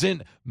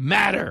doesn't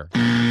matter.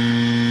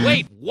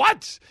 Wait,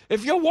 what?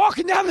 If you're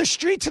walking down the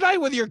street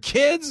tonight with your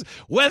kids,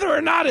 whether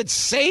or not it's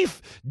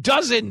safe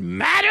doesn't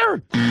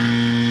matter?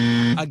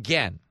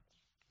 Again,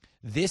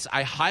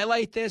 I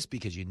highlight this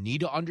because you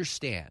need to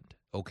understand,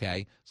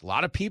 okay? There's a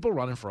lot of people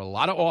running for a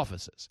lot of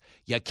offices.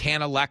 You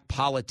can't elect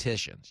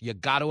politicians. You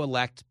got to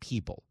elect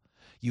people.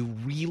 You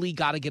really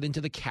got to get into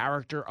the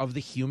character of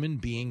the human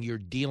being you're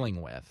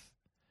dealing with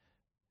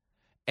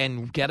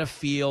and get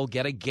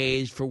a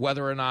gauge for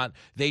whether or not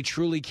they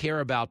truly care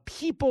about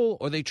people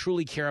or they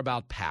truly care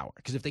about power.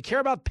 Because if they care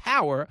about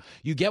power,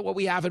 you get what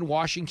we have in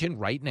Washington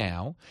right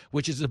now,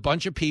 which is a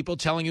bunch of people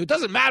telling you it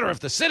doesn't matter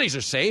if the cities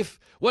are safe.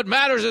 What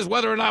matters is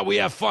whether or not we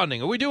have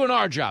funding. Are we doing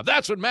our job?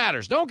 That's what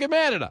matters. Don't get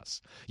mad at us.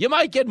 You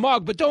might get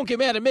mugged, but don't get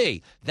mad at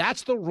me.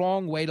 That's the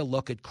wrong way to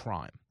look at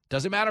crime.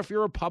 Doesn't matter if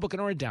you're a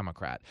Republican or a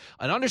Democrat.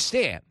 And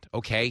understand,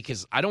 okay,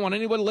 because I don't want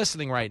anyone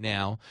listening right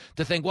now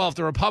to think, well, if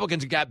the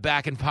Republicans got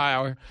back in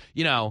power,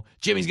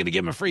 Jimmy's going to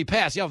give them a free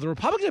pass. If the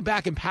Republicans are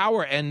back in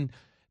power and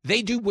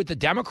they do what the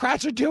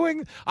Democrats are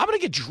doing, I'm going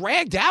to get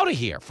dragged out of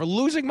here for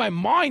losing my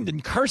mind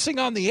and cursing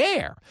on the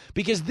air,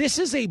 because this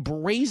is a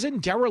brazen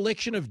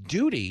dereliction of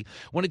duty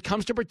when it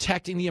comes to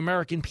protecting the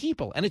American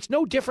people. And it's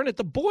no different at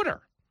the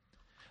border.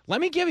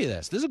 Let me give you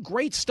this. This is a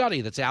great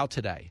study that's out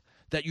today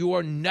that you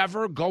are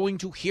never going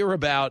to hear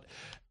about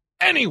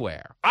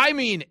anywhere. I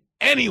mean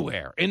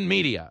anywhere in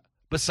media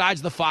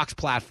besides the Fox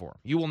platform.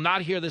 You will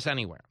not hear this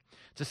anywhere.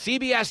 It's a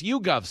CBS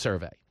YouGov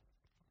survey.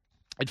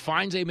 It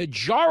finds a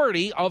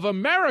majority of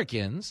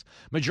Americans,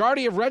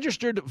 majority of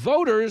registered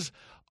voters,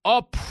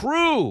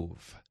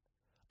 approve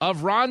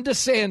of Ron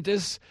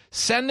DeSantis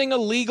sending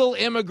illegal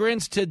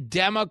immigrants to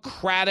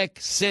Democratic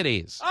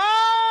cities.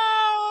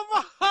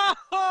 Oh,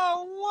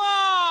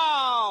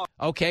 wow!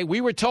 Okay, we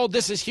were told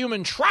this is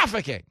human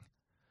trafficking.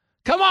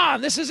 Come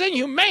on, this is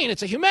inhumane.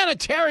 It's a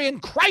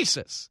humanitarian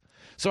crisis.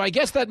 So I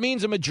guess that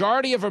means a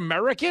majority of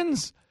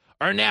Americans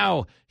are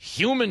now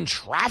human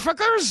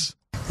traffickers?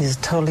 This is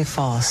totally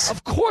false.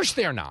 Of course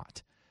they're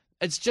not.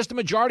 It's just a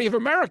majority of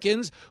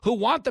Americans who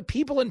want the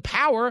people in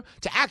power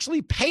to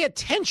actually pay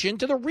attention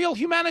to the real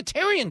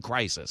humanitarian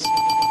crisis.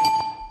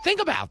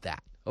 Think about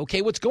that.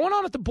 Okay, what's going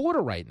on at the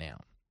border right now?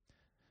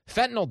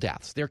 Fentanyl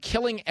deaths. They're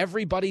killing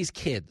everybody's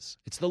kids.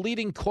 It's the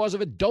leading cause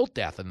of adult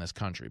death in this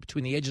country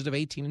between the ages of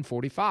 18 and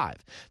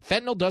 45.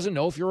 Fentanyl doesn't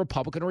know if you're a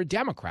Republican or a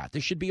Democrat.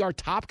 This should be our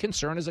top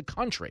concern as a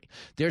country.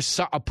 There's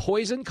a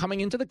poison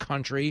coming into the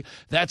country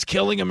that's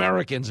killing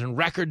Americans in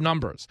record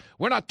numbers.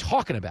 We're not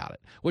talking about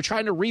it. We're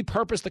trying to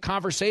repurpose the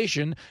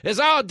conversation as,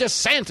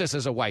 DeSantis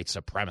is a white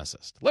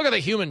supremacist. Look at the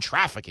human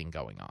trafficking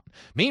going on.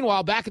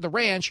 Meanwhile, back at the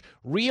ranch,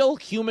 real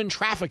human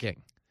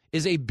trafficking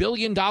is a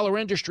billion-dollar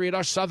industry at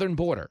our southern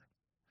border,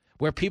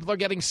 where people are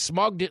getting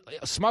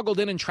smuggled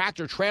in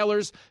tractor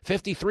trailers,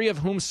 53 of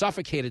whom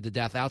suffocated to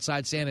death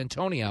outside San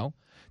Antonio,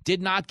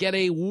 Did not get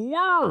a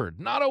word,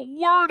 not a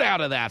word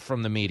out of that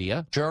from the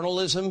media.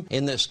 Journalism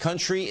in this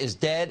country is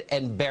dead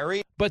and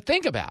buried. But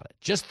think about it.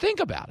 Just think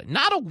about it.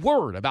 Not a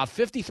word about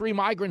 53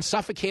 migrants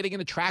suffocating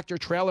in a tractor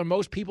trailer.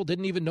 Most people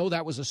didn't even know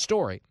that was a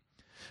story.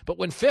 But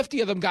when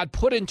 50 of them got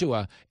put into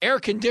a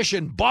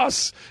air-conditioned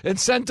bus and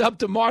sent up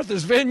to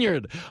Martha's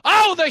Vineyard,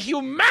 oh, the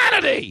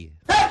humanity!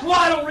 That's why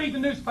I don't read the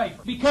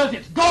newspaper, because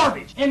it's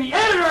garbage. And the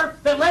editor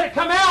that let it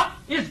come out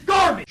is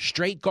garbage.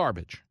 Straight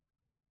garbage.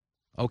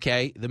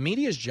 Okay? The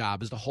media's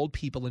job is to hold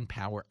people in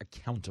power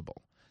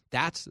accountable.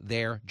 That's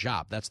their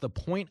job. That's the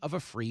point of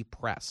a free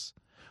press.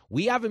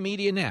 We have a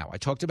media now, I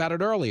talked about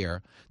it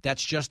earlier,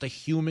 that's just a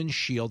human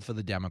shield for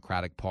the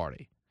Democratic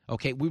Party.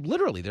 Okay?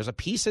 There's a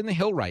piece in The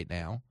Hill right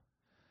now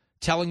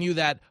telling you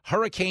that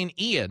Hurricane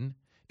Ian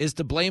is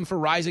to blame for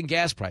rising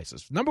gas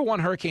prices. Number one,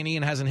 Hurricane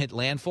Ian hasn't hit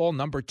landfall.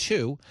 Number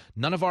two,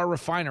 none of our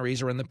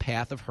refineries are in the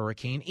path of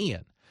Hurricane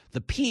Ian. The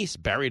piece,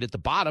 buried at the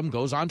bottom,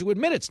 goes on to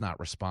admit it's not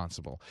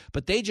responsible.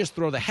 But they just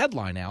throw the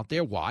headline out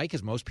there. Why?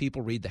 Because most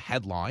people read the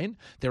headline.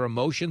 Their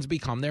emotions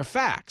become their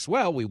facts.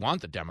 Well, we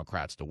want the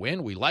Democrats to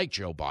win. We like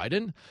Joe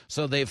Biden.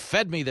 So they've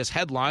fed me this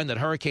headline that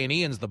Hurricane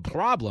Ian's the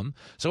problem.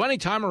 So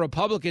anytime a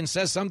Republican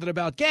says something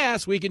about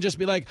gas, we can just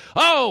be like,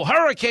 oh,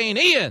 Hurricane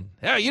Ian.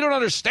 Yeah, you don't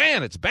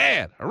understand. It's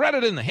bad. I read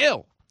it in The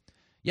Hill.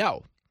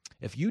 Yo.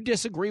 If you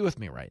disagree with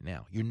me right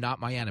now, you're not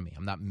my enemy.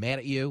 I'm not mad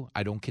at you.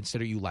 I don't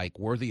consider you like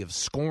worthy of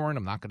scorn.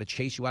 I'm not going to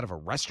chase you out of a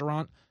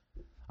restaurant.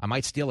 I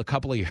might steal a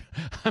couple of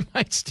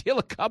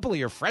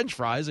your French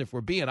fries if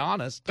we're being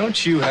honest.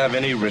 Don't you have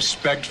any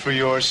respect for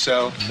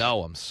yourself?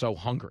 No, I'm so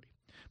hungry.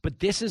 But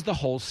this is the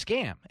whole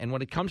scam. And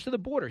when it comes to the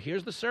border,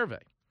 here's the survey.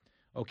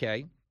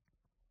 Okay.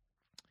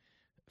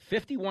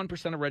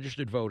 51% of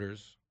registered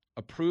voters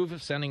approve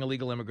of sending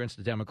illegal immigrants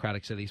to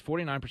Democratic cities.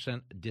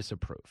 49%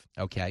 disapprove.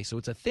 Okay, so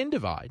it's a thin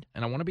divide,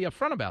 and I want to be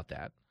upfront about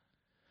that.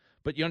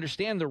 But you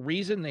understand the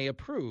reason they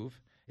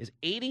approve is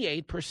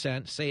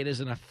 88% say it is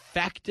an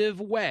effective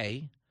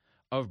way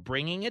of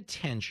bringing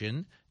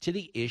attention to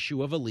the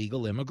issue of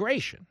illegal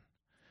immigration.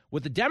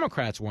 What the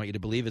Democrats want you to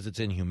believe is it's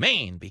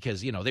inhumane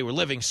because, they were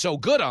living so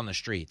good on the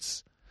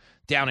streets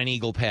down in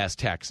Eagle Pass,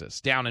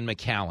 Texas, down in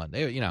McAllen.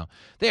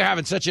 They're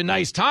having such a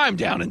nice time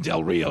down in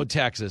Del Rio,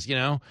 Texas.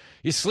 You're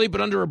sleeping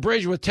under a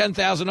bridge with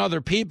 10,000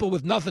 other people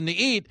with nothing to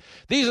eat.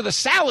 These are the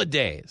salad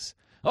days.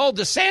 Oh,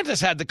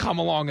 DeSantis had to come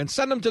along and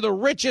send them to the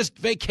richest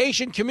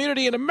vacation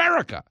community in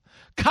America.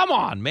 Come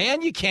on,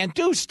 man. You can't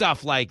do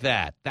stuff like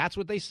that. That's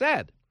what they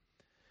said.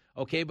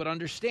 Okay, but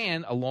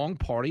understand, along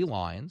party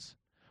lines,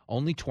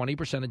 only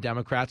 20% of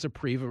Democrats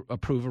approve of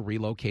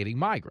relocating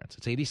migrants.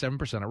 It's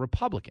 87% of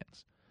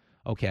Republicans.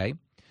 Okay,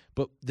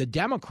 but the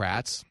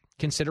Democrats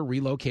consider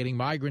relocating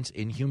migrants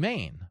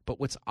inhumane. But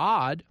what's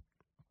odd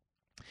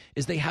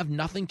is they have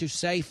nothing to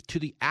say to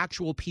the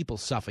actual people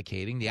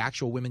suffocating, the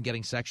actual women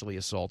getting sexually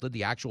assaulted,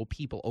 the actual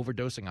people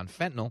overdosing on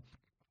fentanyl.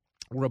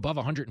 We're above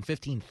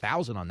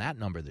 115,000 on that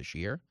number this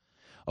year.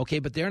 Okay,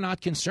 but they're not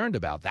concerned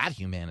about that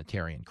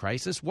humanitarian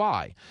crisis.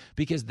 Why?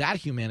 Because that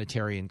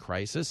humanitarian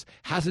crisis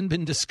hasn't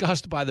been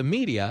discussed by the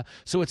media,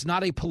 so it's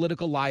not a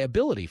political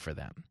liability for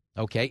them.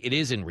 Okay, it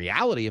is in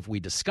reality if we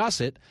discuss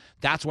it.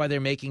 That's why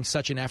they're making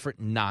such an effort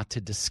not to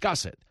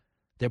discuss it.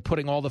 They're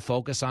putting all the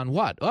focus on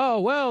what? Oh,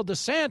 well,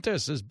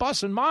 DeSantis is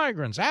bussing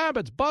migrants.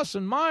 Abbott's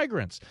bussing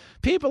migrants.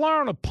 People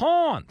aren't a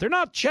pawn. They're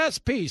not chess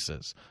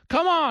pieces.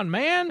 Come on,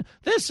 man.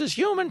 This is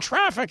human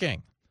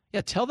trafficking.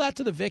 Yeah, tell that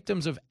to the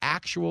victims of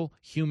actual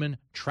human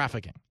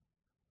trafficking.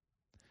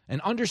 And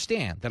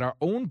understand that our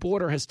own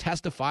border has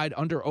testified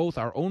under oath,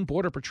 our own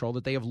Border Patrol,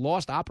 that they have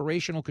lost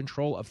operational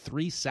control of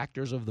 3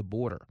 sectors of the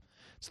border.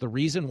 It's the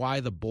reason why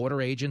the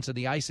border agents and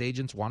the ICE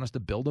agents want us to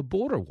build a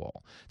border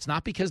wall. It's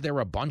not because they're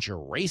a bunch of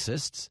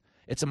racists.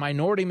 It's a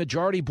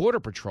minority-majority Border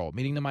Patrol,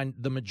 meaning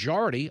the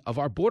majority of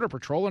our Border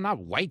Patrol are not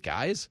white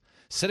guys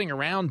sitting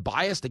around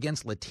biased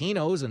against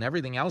Latinos and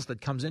everything else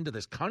that comes into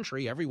this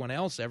country, everyone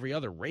else, every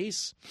other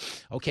race.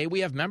 Okay,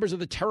 we have members of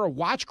the terror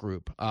watch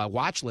group,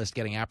 watch list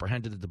getting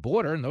apprehended at the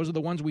border, and those are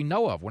the ones we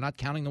know of. We're not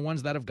counting the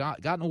ones that have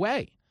gotten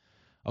away.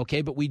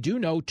 Okay, but we do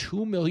know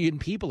 2 million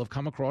people have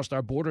come across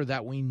our border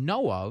that we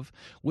know of,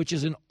 which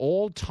is an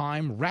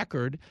all-time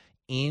record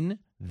in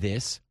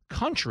this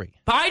country.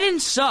 Biden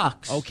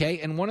sucks.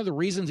 Okay, and one of the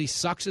reasons he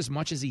sucks as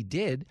much as he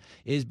did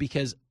is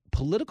because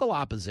political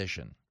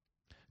opposition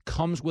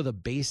comes with a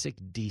basic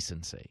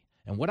decency.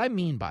 And what I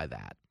mean by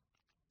that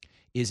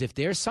is if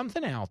there's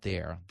something out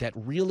there that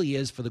really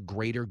is for the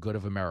greater good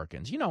of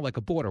Americans, like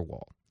a border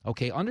wall,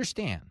 okay,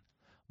 understand,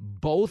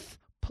 both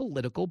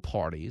political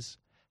parties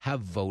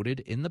have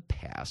voted in the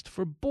past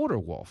for border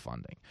wall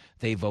funding.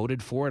 They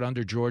voted for it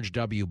under George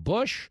W.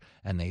 Bush,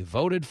 and they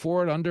voted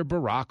for it under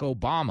Barack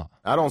Obama.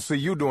 I don't see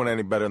you doing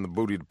any better in the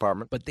booty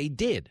department. But they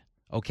did,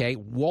 okay?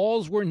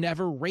 Walls were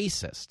never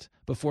racist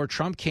before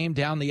Trump came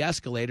down the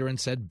escalator and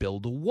said,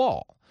 build a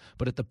wall.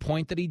 But at the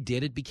point that he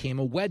did, it became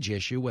a wedge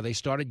issue where they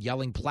started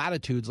yelling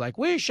platitudes like,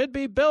 we should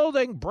be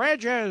building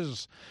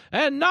bridges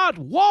and not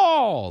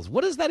walls.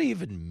 What does that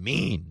even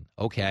mean,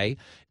 okay?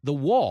 The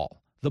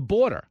wall, the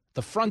border,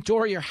 The front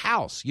door of your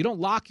house. You don't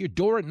lock your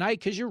door at night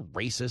because you're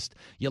racist.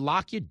 You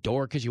lock your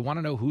door because you want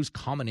to know who's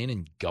coming in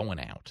and going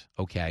out,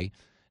 okay?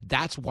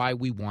 That's why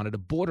we wanted a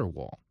border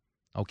wall,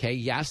 okay?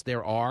 Yes,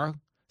 there are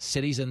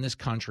cities in this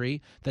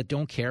country that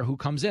don't care who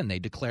comes in. They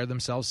declare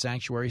themselves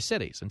sanctuary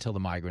cities until the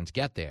migrants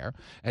get there,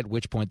 at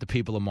which point the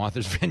people of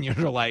Martha's Vineyard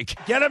are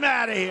like, get them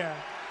out of here.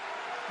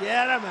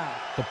 Get them out.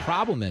 The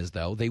problem is,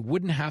 though, they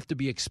wouldn't have to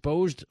be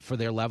exposed for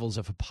their levels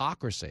of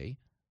hypocrisy.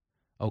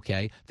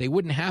 Okay, they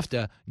wouldn't have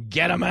to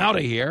get them out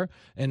of here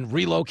and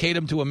relocate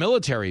them to a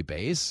military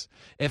base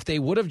if they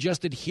would have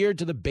just adhered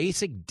to the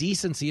basic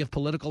decency of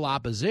political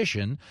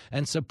opposition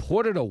and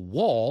supported a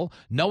wall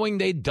knowing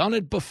they'd done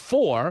it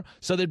before,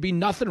 so there'd be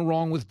nothing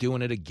wrong with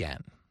doing it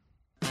again.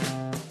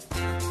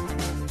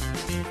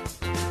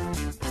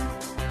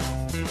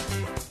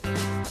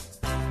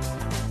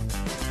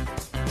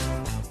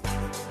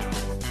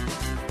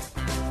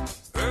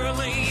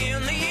 Early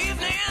in the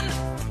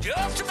evening,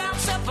 just about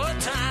supper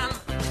time.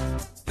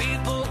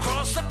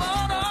 The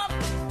border,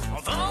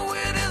 although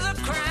it is a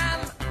crime,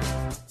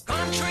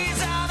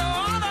 country's out of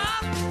order.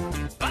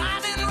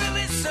 Biden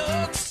really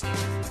sucks.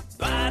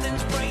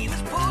 Biden's brain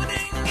is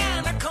pudding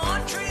and the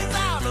country's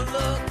out of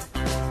luck.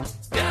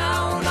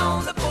 Down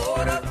on the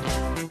border,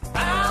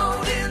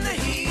 out in the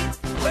heat,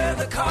 where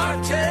the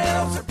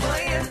cartels are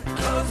playing,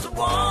 'cause the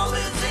wall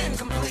is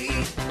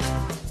incomplete.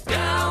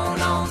 Down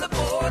on the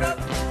border,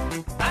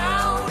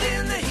 out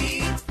in the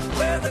heat,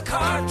 where the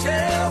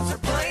cartels are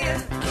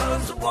playing,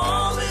 'cause the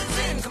wall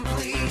is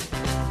incomplete.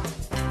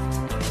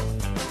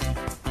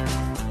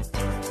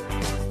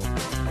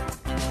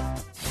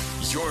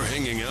 You're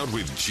hanging out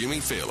with Jimmy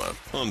Fallon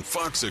on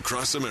Fox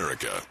Across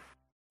America.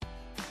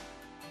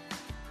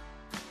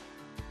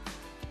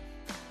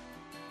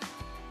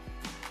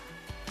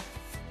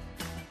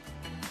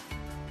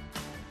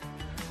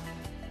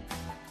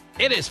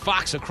 It is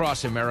Fox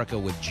Across America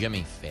with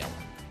Jimmy Fallon.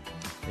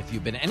 If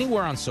you've been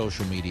anywhere on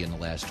social media in the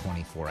last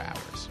 24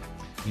 hours,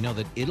 you know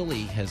that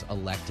Italy has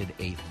elected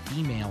a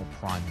female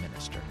prime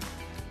minister.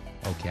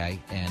 Okay,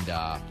 and,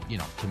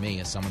 to me,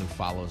 as someone who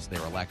follows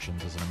their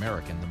elections as an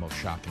American, the most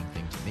shocking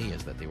thing to me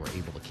is that they were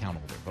able to count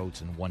all their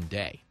votes in one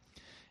day.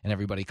 And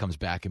everybody comes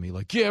back at me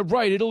like, yeah,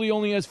 right, Italy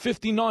only has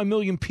 59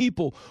 million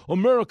people.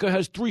 America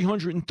has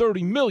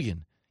 330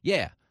 million.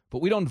 Yeah,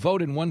 but we don't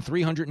vote in one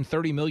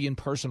 330 million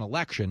person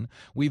election.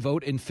 We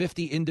vote in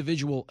 50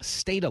 individual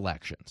state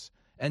elections.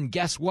 And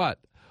guess what?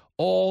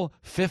 All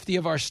 50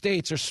 of our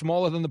states are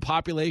smaller than the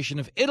population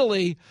of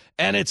Italy,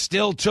 and it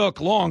still took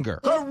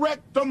longer.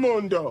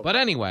 Correctamundo. But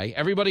anyway,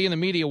 everybody in the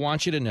media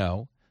wants you to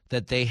know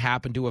that they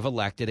happen to have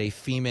elected a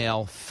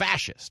female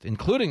fascist,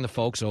 including the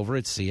folks over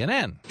at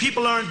CNN.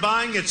 People aren't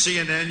buying at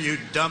CNN, you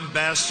dumb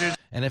bastards.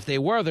 And if they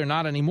were, they're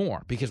not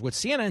anymore, because what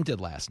CNN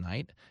did last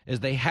night is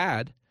they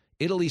had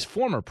Italy's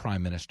former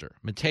prime minister,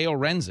 Matteo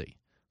Renzi,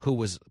 who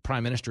was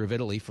prime minister of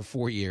Italy for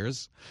 4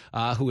 years,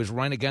 who was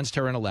run against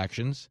her in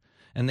elections.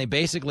 And they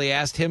basically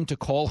asked him to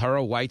call her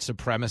a white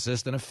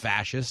supremacist and a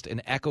fascist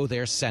and echo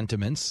their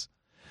sentiments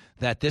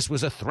that this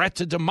was a threat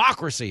to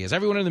democracy, as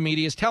everyone in the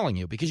media is telling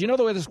you. Because you know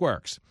the way this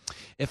works.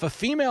 If a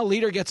female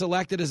leader gets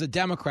elected as a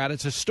Democrat,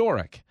 it's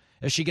historic.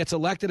 If she gets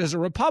elected as a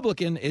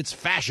Republican, it's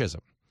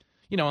fascism.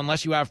 You know,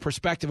 unless you have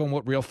perspective on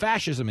what real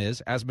fascism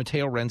is, as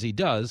Matteo Renzi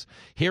does,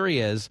 here he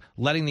is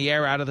letting the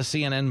air out of the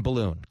CNN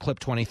balloon. Clip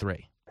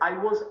 23. I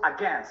was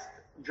against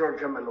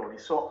Giorgia Meloni.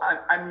 So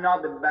I'm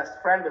not the best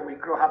friend, and we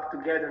grew up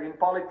together in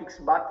politics,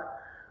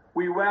 but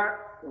we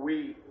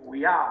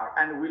are,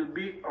 and will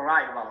be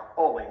rival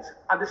always.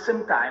 At the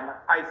same time,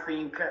 I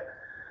think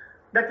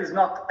that is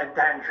not a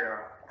danger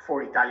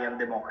for Italian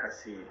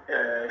democracy.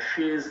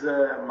 She's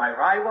my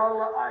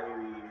rival,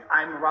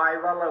 I'm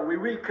rival. We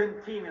will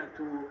continue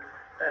to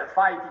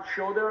fight each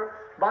other,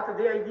 but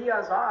the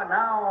ideas are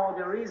now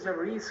there is a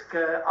risk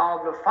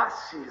of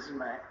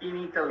fascism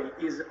in Italy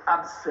is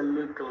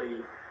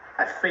absolutely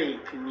a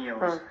fake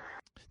news.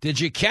 Did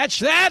you catch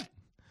that?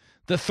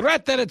 The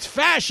threat that it's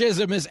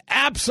fascism is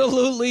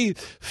absolutely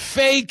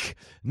fake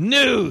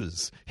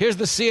news. Here's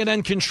the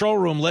CNN control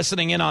room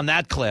listening in on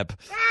that clip.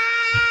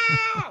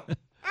 No!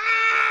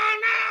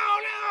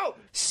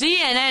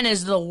 CNN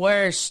is the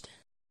worst.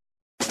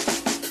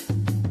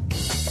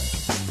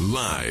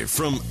 Live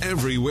from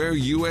everywhere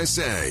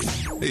USA,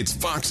 it's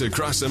Fox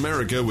Across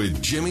America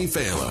with Jimmy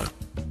Fallon.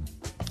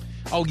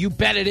 Oh, you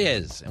bet it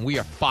is. And we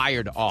are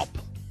fired up.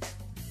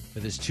 For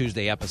this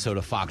Tuesday episode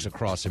of Fox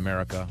Across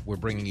America, we're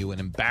bringing you an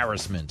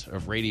embarrassment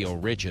of radio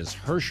riches.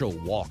 Herschel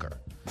Walker,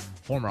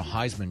 former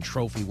Heisman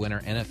Trophy winner,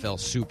 NFL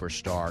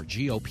superstar,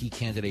 GOP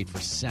candidate for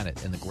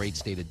Senate in the great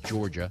state of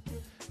Georgia,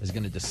 is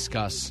going to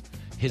discuss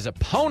his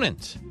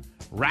opponent,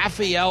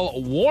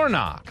 Raphael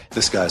Warnock.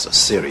 This guy's a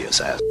serious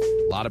ass.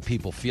 A lot of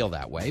people feel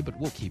that way, but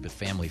we'll keep it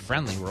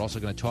family-friendly. We're also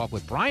going to talk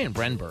with Brian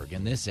Brenberg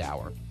in this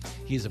hour.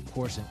 He is, of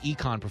course, an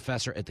econ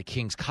professor at the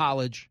King's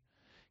College.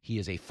 He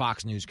is a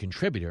Fox News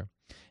contributor,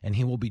 and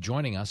he will be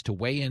joining us to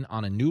weigh in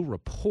on a new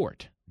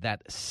report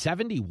that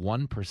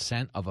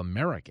 71% of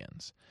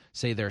Americans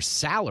say their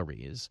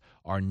salaries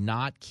are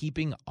not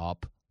keeping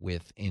up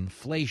with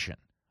inflation.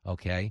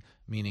 okay?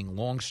 Meaning,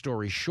 long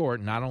story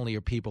short, not only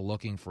are people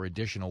looking for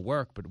additional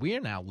work, but we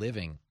are now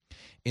living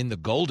in the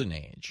golden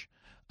age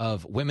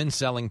of women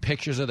selling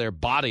pictures of their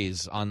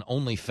bodies on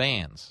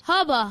OnlyFans.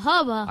 Hubba,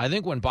 hubba. I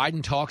think when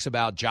Biden talks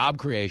about job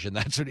creation,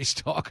 that's what he's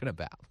talking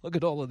about. Look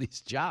at all of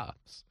these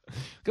jobs.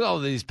 Look at all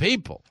of these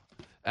people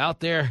out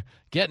there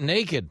getting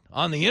naked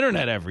on the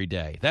internet every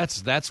day.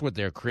 That's what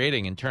they're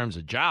creating in terms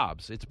of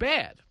jobs. It's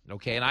bad,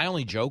 okay? And I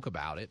only joke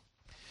about it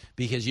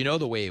because you know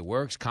the way it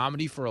works.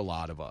 Comedy for a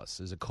lot of us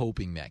is a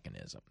coping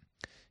mechanism.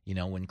 You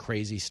know, when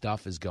crazy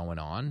stuff is going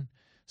on,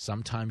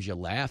 sometimes you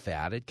laugh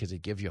at it because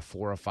it gives you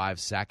 4 or 5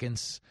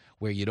 seconds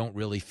where you don't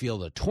really feel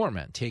the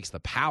torment, takes the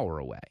power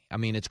away. I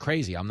mean, it's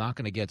crazy. I'm not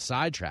going to get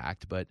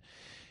sidetracked, but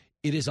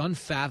it is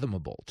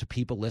unfathomable to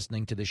people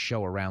listening to this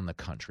show around the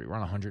country. We're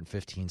on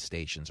 115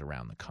 stations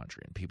around the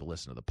country, and people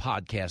listen to the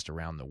podcast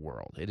around the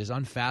world. It is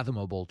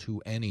unfathomable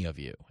to any of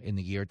you in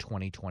the year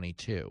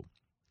 2022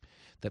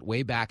 that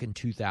way back in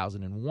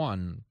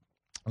 2001,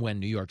 when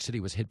New York City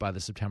was hit by the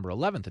September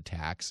 11th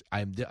attacks,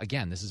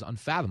 again, this is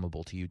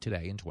unfathomable to you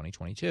today in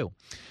 2022.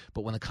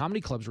 But when the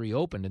comedy clubs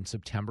reopened in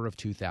September of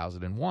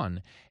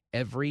 2001,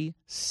 every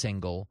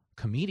single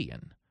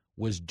comedian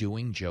was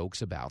doing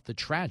jokes about the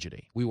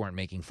tragedy. We weren't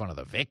making fun of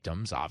the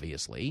victims,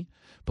 obviously,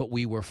 but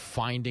we were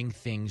finding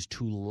things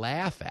to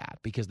laugh at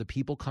because the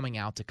people coming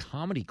out to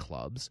comedy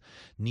clubs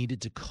needed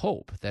to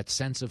cope. That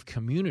sense of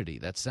community,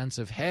 that sense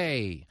of,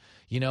 hey,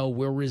 you know,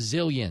 we're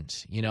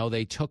resilient. You know,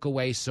 they took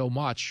away so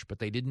much, but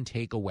they didn't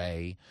take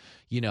away,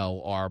 you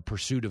know, our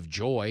pursuit of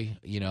joy,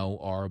 you know,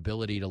 our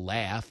ability to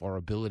laugh, our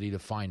ability to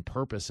find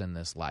purpose in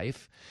this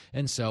life.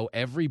 And so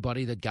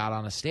everybody that got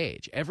on a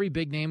stage, every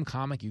big name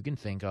comic you can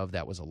think of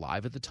that was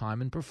alive at the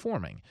time and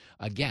performing,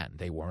 again,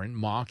 they weren't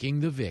mocking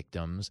the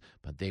victims,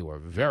 but they were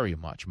very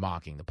much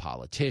mocking the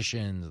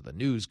politicians, the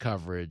news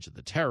coverage,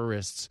 the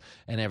terrorists,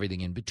 and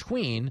everything in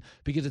between,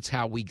 because it's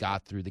how we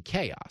got through the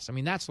chaos. I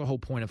mean, that's the whole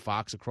point of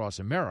Fox Across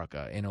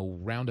America in a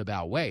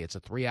roundabout way. It's a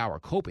 3-hour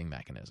coping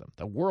mechanism.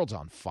 The world's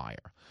on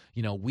fire.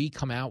 You know, we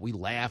come out, we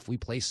laugh, we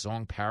play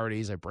song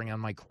parodies. I bring on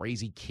my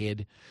crazy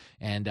kid,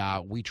 and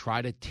we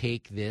try to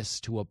take this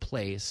to a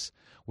place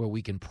where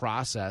we can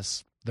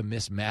process the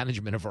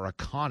mismanagement of our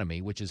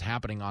economy, which is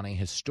happening on a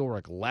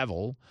historic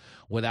level,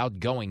 without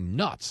going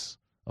nuts,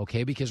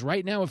 okay? Because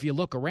right now, if you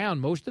look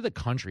around, most of the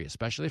country,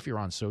 especially if you're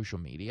on social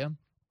media,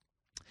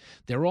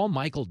 they're all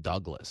Michael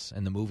Douglas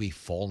in the movie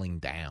Falling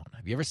Down.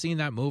 Have you ever seen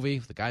that movie?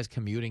 The guy's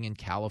commuting in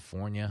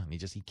California, and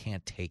he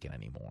can't take it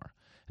anymore.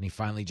 And he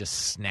finally just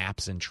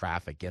snaps in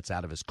traffic, gets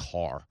out of his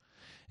car,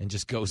 and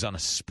just goes on a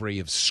spree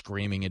of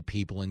screaming at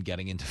people and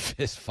getting into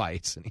fist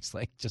fights. And he's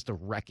like just a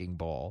wrecking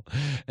ball.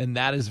 And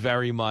that is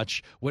very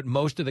much what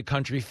most of the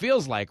country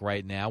feels like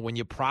right now when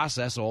you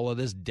process all of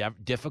this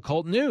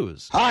difficult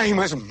news. I'm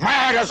as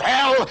mad as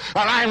hell, and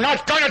I'm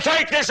not going to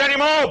take this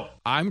anymore.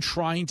 I'm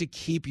trying to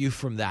keep you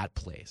from that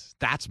place.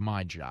 That's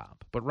my job.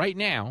 But right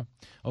now,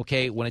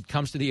 okay, when it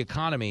comes to the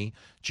economy,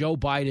 Joe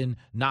Biden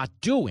not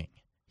doing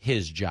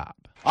his job.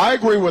 I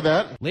agree with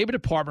that. Labor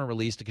Department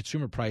released a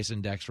Consumer Price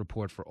Index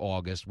report for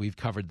August. We've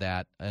covered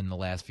that in the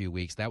last few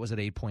weeks. That was at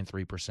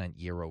 8.3%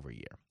 year over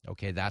year.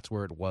 Okay, that's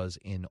where it was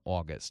in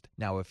August.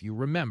 Now, if you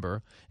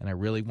remember, and I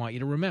really want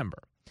you to remember,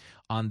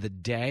 on the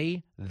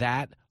day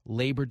that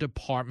Labor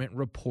Department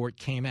report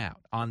came out,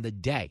 on the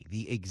day,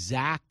 the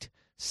exact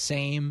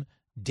same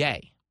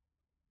day,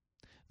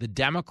 the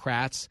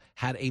Democrats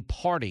had a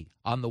party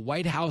on the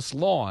White House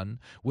lawn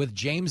with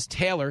James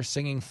Taylor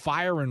singing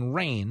Fire and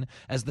Rain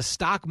as the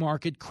stock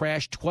market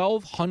crashed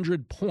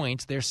 1,200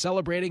 points. They're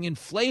celebrating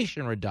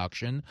inflation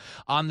reduction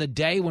on the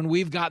day when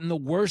we've gotten the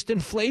worst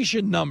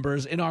inflation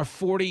numbers in our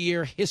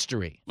 40-year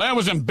history. That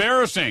was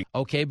embarrassing.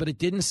 Okay, but it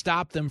didn't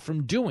stop them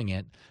from doing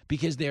it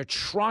because they're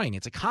trying.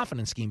 It's a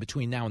confidence scheme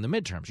between now and the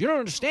midterms. You don't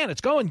understand.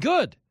 It's going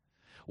good.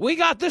 We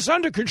got this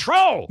under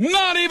control.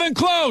 Not even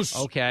close.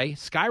 Okay.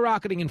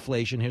 Skyrocketing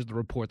inflation, here's the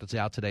report that's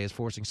out today, is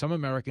forcing some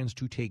Americans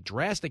to take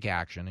drastic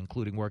action,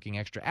 including working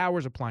extra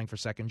hours, applying for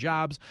second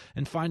jobs,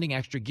 and finding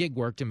extra gig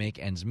work to make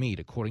ends meet,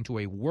 according to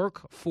a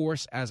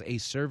workforce as a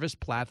service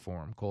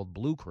platform called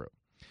Blue Crew.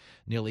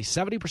 Nearly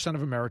 70%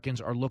 of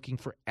Americans are looking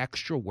for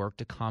extra work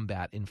to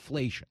combat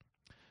inflation.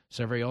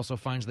 Survey also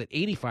finds that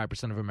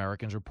 85% of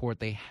Americans report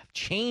they have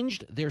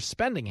changed their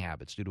spending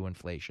habits due to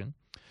inflation,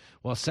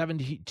 while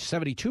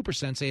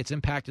 72% say it's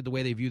impacted the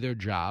way they view their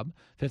job.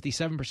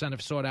 57%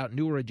 have sought out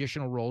new or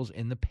additional roles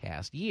in the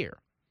past year.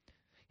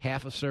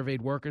 Half of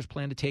surveyed workers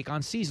plan to take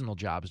on seasonal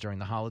jobs during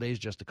the holidays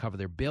just to cover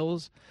their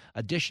bills.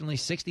 Additionally,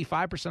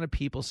 65% of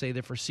people say they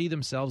foresee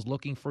themselves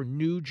looking for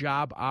new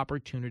job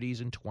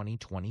opportunities in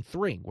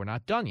 2023. We're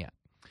not done yet.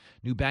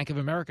 New Bank of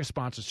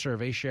America-sponsored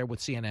survey shared with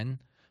CNN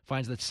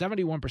finds that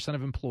 71%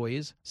 of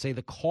employees say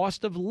the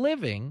cost of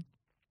living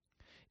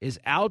is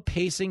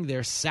outpacing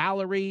their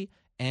salary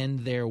and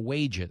their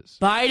wages.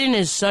 Biden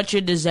is such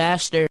a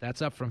disaster.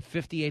 That's up from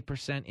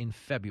 58% in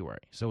February.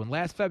 So in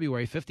last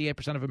February,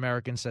 58% of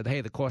Americans said,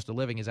 hey, the cost of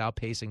living is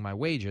outpacing my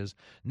wages.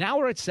 Now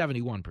we're at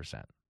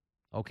 71%.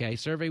 Okay,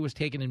 survey was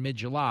taken in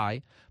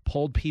mid-July,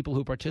 polled people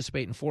who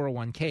participate in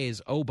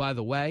 401ks. Oh, by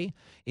the way,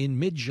 in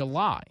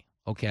mid-July,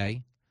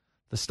 okay,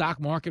 the stock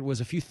market was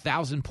a few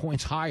thousand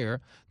points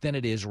higher than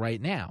it is right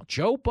now.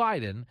 Joe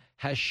Biden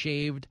has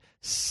shaved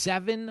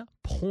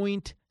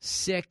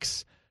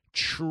 $7.6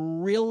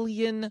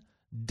 trillion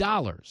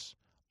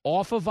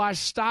off of our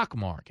stock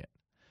market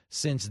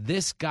since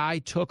this guy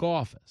took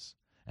office.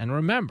 And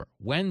remember,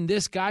 when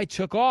this guy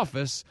took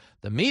office,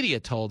 the media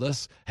told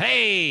us,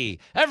 hey,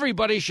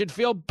 everybody should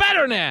feel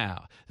better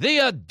now. The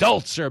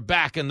adults are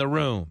back in the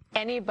room.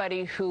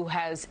 Anybody who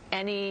has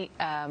any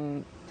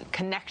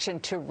connection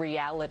to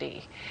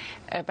reality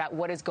about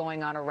what is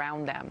going on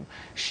around them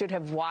should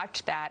have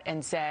watched that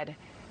and said,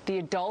 the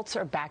adults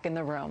are back in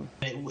the room.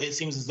 It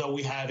seems as though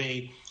we have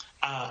a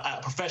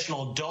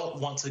professional adult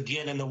once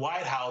again in the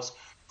White House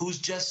who's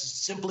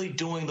just simply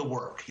doing the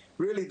work.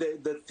 Really,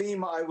 the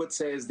theme, I would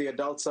say, is the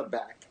adults are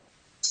back.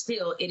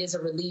 Still, it is a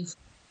relief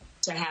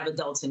to have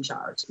adults in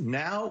charge.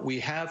 Now we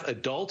have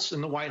adults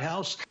in the White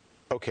House.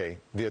 Okay,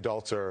 the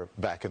adults are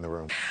back in the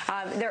room.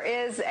 There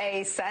is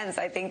a sense,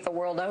 I think, the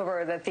world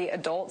over that the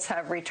adults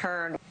have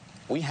returned.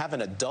 We have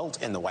an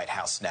adult in the White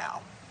House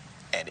now,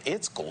 and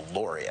it's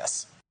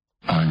glorious.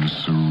 I'm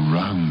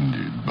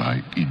surrounded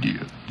by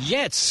idiots.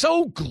 Yeah, it's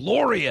so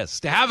glorious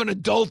to have an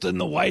adult in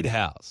the White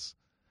House,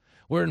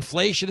 where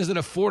inflation is at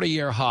a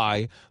 40-year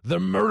high, the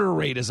murder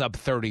rate is up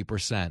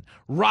 30%,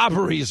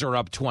 robberies are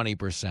up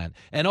 20%,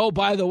 and oh,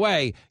 by the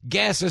way,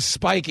 gas is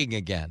spiking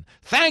again.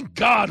 Thank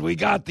God we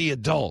got the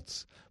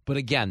adults. But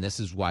again, this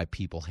is why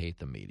people hate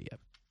the media.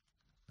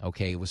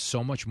 Okay, it was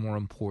so much more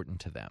important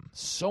to them,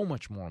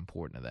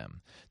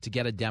 to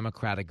get a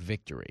Democratic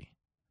victory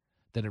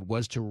than it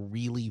was to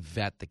really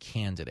vet the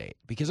candidate.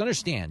 Because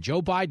understand,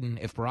 Joe Biden,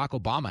 if Barack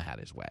Obama had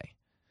his way,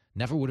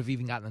 never would have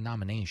even gotten the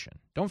nomination.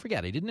 Don't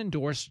forget, he didn't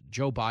endorse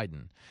Joe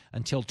Biden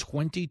until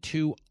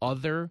 22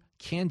 other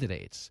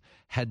candidates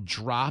had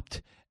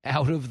dropped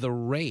out of the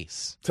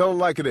race. Tell it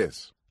like it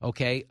is.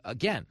 Okay,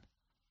 again,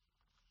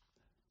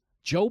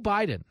 Joe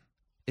Biden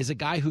is a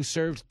guy who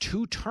served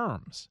 2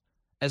 terms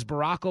as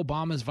Barack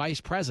Obama's vice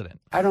president.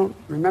 I don't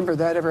remember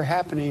that ever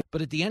happening.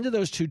 But at the end of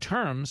those 2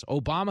 terms,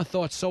 Obama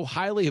thought so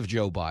highly of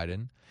Joe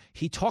Biden,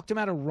 he talked him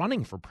out of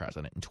running for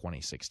president in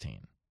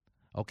 2016.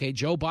 Okay,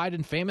 Joe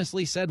Biden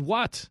famously said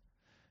what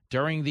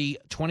during the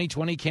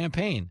 2020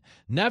 campaign?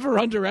 Never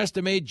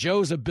underestimate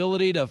Joe's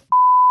ability to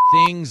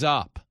things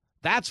up.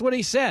 That's what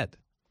he said.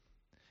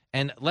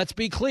 And let's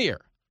be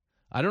clear.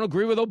 I don't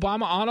agree with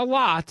Obama on a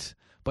lot,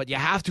 but you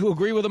have to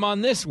agree with him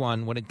on this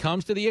one. When it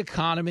comes to the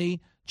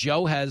economy,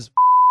 Joe has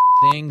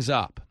things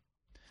up.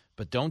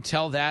 But don't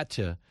tell that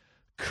to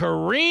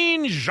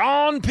Karine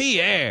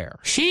Jean-Pierre.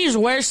 She's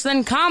worse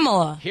than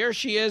Kamala. Here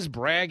she is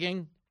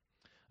bragging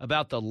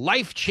about the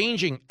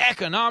life-changing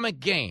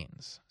economic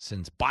gains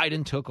since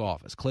Biden took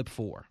office. Clip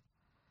 4.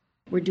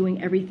 We're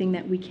doing everything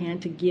that we can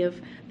to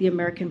give the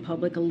American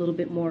public a little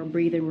bit more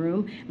breathing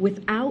room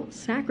without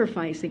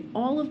sacrificing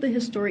all of the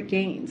historic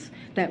gains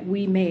that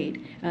we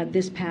made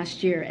this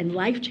past year and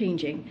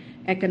life-changing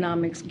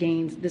economics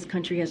gains this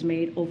country has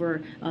made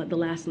over the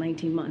last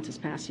 19 months, this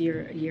past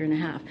year and a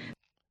half.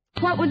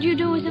 What would you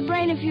do with a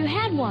brain if you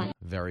had one?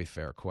 Very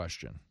fair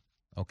question.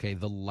 Okay,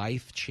 the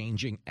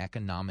life-changing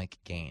economic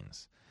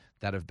gains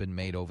that have been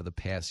made over the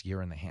past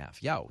year and a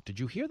half. Yo, did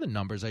you hear the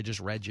numbers I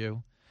just read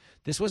you?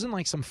 This wasn't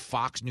like some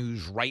Fox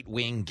News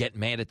right-wing get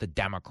mad at the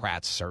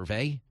Democrats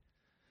survey.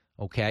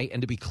 Okay,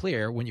 and to be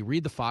clear, when you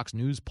read the Fox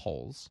News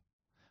polls,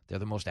 they're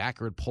the most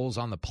accurate polls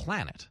on the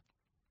planet.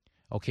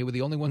 Okay, we're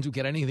the only ones who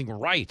get anything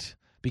right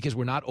because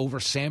we're not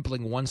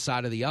oversampling one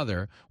side or the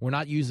other. We're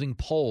not using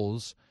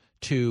polls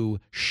to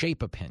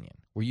shape opinion.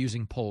 We're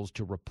using polls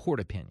to report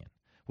opinion.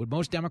 What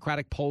most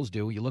Democratic polls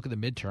do, you look at the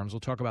midterms,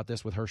 we'll talk about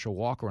this with Herschel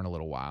Walker in a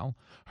little while.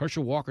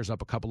 Herschel Walker's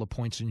up a couple of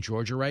points in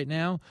Georgia right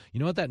now. You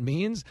know what that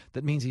means?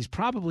 That means he's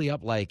probably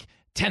up like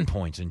 10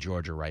 points in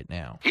Georgia right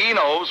now. He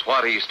knows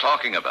what he's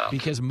talking about.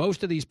 Because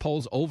most of these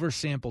polls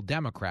oversample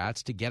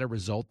Democrats to get a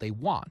result they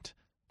want.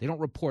 They don't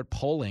report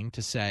polling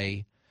to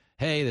say,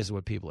 hey, this is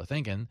what people are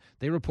thinking.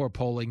 They report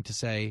polling to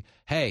say,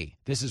 hey,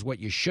 this is what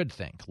you should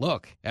think.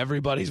 Look,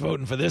 everybody's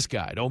voting for this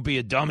guy. Don't be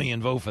a dummy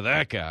and vote for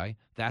that guy.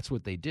 That's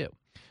what they do.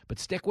 But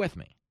stick with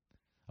me.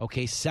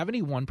 Okay,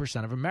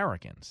 71% of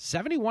Americans,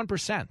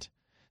 71%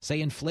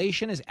 say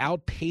inflation is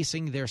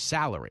outpacing their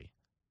salary.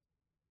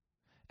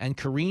 And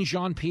Karine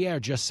Jean-Pierre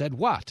just said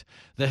what?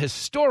 The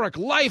historic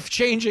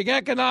life-changing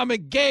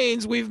economic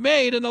gains we've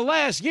made in the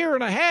last year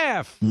and a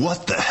half.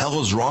 What the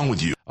hell is wrong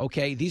with you?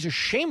 Okay, these are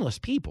shameless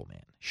people,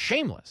 man.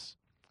 Shameless.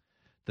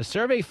 The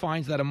survey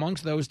finds that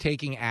amongst those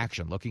taking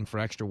action, looking for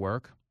extra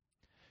work,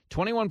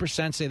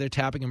 21% say they're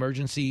tapping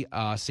emergency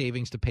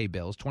savings to pay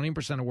bills.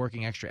 20% are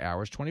working extra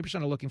hours.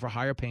 20% are looking for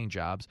higher paying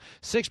jobs.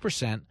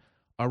 6%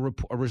 are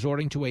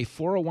resorting to a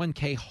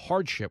 401k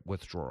hardship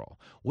withdrawal.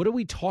 What are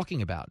we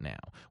talking about now?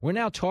 We're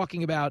now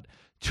talking about,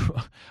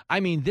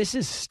 I mean, this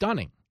is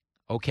stunning,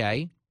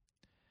 okay?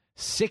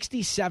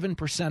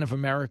 67% of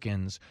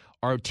Americans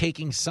are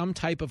taking some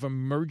type of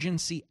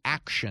emergency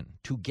action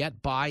to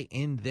get by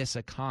in this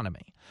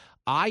economy.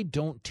 I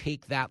don't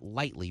take that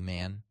lightly,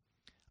 man.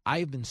 I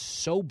have been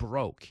so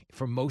broke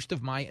for most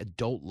of my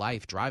adult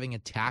life. Driving a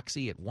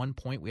taxi, at one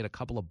point we had a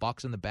couple of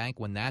bucks in the bank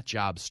when that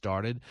job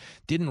started.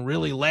 Didn't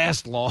really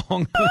last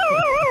long.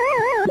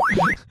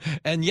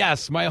 And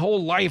yes, my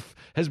whole life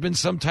has been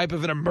some type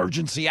of an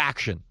emergency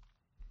action.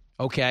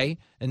 Okay?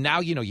 And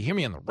now, you hear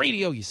me on the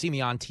radio, you see me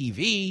on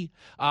TV,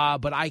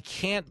 but I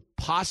can't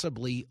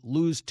possibly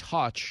lose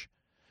touch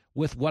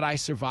with what I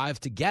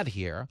survived to get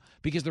here,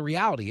 because the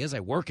reality is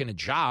I work in a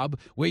job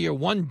where you're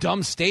one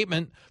dumb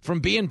statement from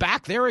being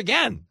back there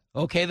again.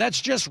 Okay?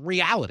 That's just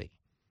reality.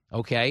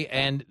 Okay?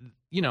 And,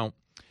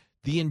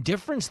 the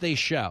indifference they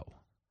show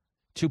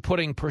to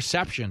putting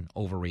perception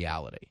over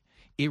reality,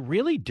 it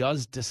really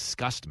does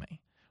disgust me.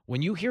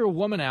 When you hear a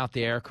woman out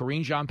there,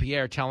 Karine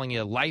Jean-Pierre, telling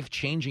you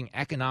life-changing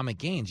economic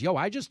gains,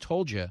 I just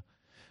told you,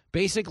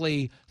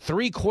 basically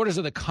 3/4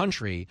 of the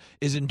country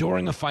is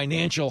enduring a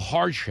financial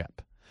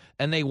hardship.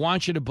 And they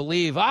want you to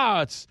believe,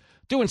 it's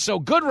doing so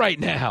good right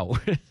now.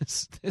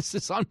 This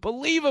is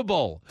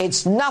unbelievable.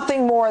 It's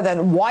nothing more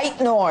than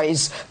white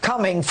noise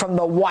coming from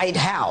the White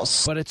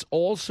House. But it's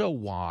also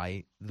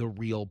why the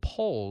real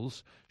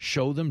polls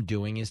show them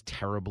doing as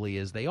terribly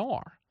as they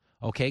are.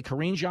 Okay,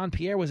 Karine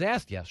Jean-Pierre was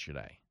asked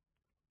yesterday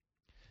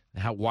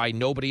why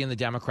nobody in the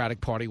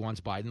Democratic Party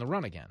wants Biden to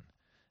run again.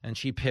 And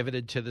she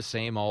pivoted to the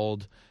same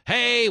old,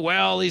 hey,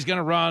 well, he's going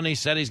to run. He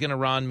said he's going to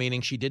run,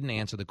 meaning she didn't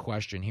answer the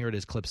question. Here it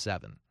is, clip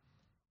 7.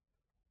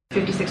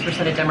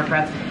 56% of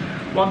Democrats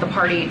want the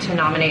party to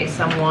nominate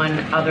someone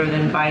other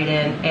than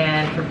Biden,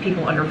 and for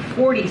people under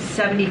 40,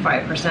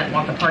 75%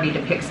 want the party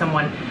to pick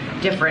someone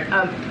different.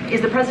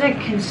 Is the president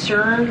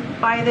concerned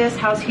by this?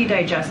 How's he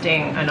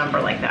digesting a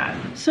number like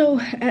that? So,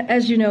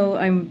 as you know,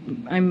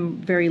 I'm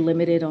very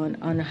limited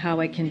on how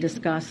I can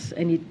discuss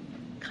any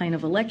kind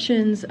of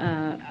elections.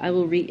 I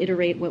will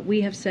reiterate what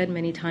we have said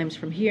many times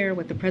from here,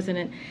 what the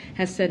president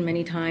has said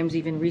many times,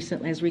 even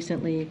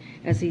recently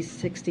as his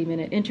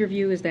 60-minute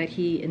interview, is that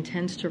he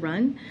intends to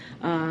run.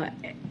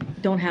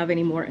 Don't have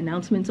any more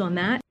announcements on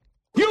that.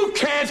 You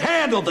can't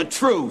handle the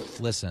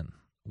truth. Listen,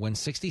 when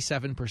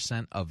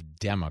 67% of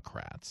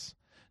Democrats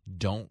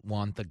don't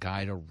want the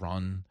guy to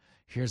run,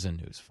 here's a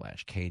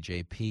newsflash,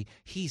 KJP,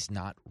 he's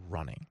not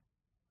running.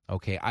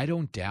 Okay, I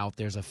don't doubt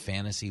there's a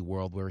fantasy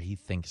world where he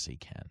thinks he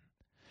can.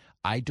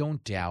 I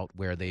don't doubt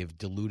where they've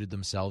deluded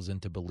themselves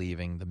into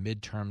believing the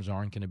midterms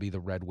aren't going to be the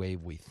red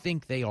wave we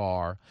think they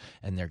are,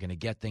 and they're going to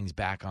get things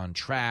back on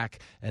track,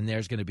 and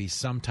there's going to be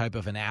some type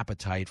of an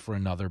appetite for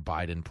another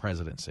Biden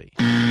presidency.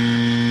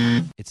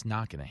 It's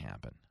not going to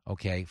happen,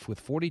 okay?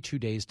 With 42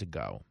 days to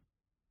go,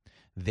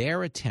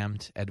 their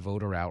attempt at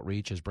voter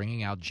outreach is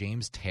bringing out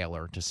James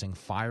Taylor to sing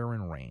Fire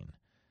and Rain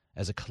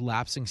as a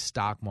collapsing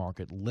stock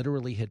market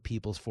literally hit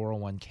people's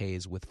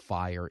 401ks with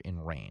fire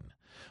and rain.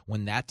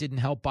 When that didn't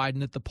help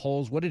Biden at the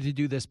polls, what did he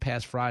do this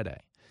past Friday?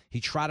 He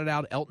trotted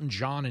out Elton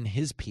John and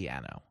his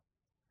piano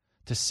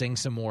to sing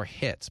some more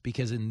hits,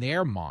 because in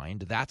their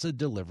mind, that's a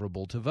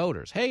deliverable to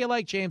voters. Hey, you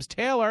like James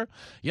Taylor?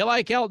 You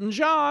like Elton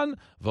John?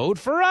 Vote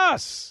for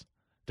us.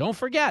 Don't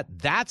forget,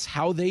 that's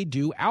how they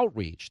do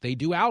outreach. They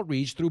do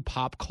outreach through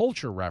pop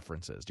culture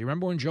references. Do you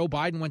remember when Joe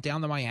Biden went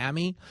down to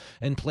Miami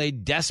and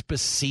played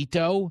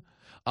Despacito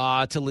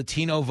to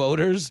Latino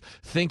voters,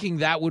 thinking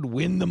that would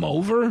win them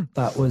over?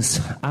 That was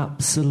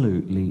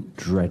absolutely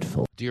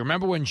dreadful. Do you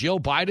remember when Jill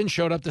Biden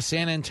showed up to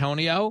San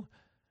Antonio,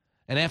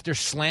 and after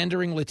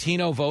slandering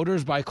Latino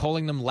voters by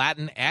calling them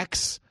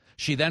Latinx,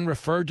 she then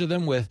referred to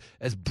them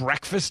as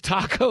breakfast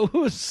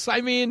tacos? I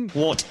mean,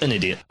 what an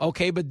idiot.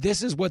 Okay, but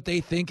this is what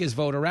they think is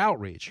voter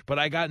outreach. But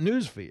I got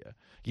news for you.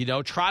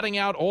 Trotting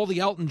out all the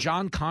Elton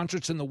John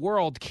concerts in the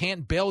world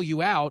can't bail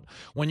you out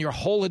when your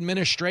whole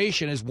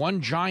administration is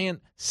one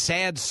giant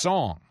sad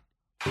song.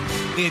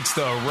 It's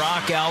the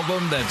rock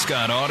album that's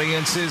got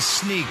audiences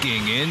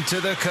sneaking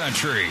into the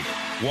country.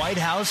 White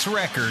House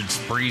Records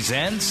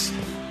presents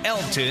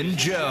Elton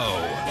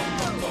Joe.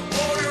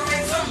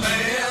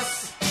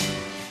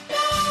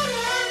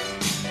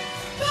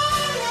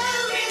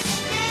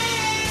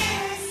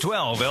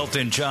 12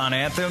 Elton John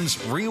anthems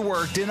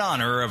reworked in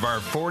honor of our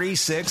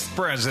 46th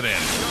president.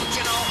 Don't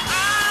you know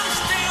I'm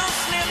still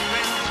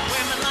sniffing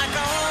women like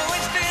I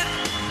always did.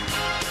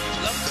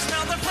 Love to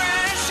smell the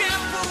fresh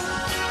shampoo.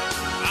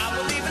 I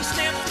will even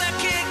sniff their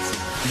kicks.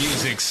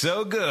 Music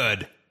so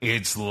good,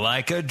 it's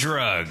like a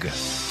drug.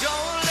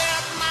 Don't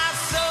let my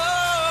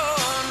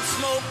son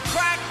smoke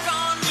crack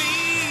on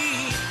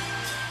me.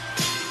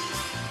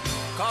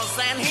 'Cause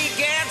then he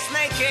gets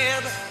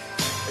naked.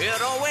 It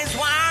always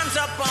winds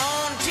up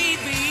on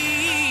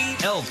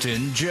TV.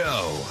 Elton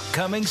Joe,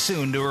 coming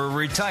soon to a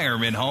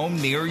retirement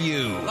home near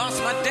you.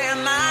 Lost my damn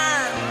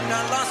mind,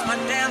 I lost my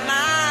damn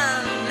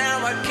mind.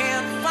 Now I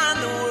can't find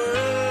the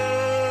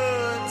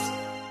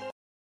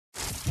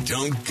words.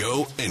 Don't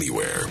go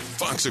anywhere.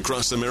 Fox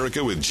Across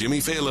America with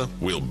Jimmy Fallon.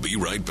 We'll be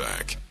right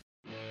back.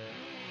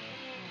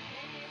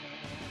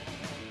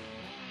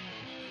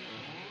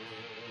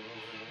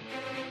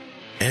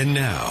 And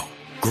now,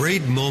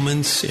 great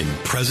moments in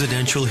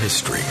presidential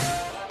history.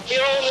 The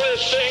only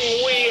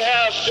thing we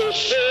have to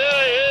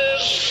fear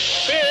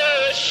is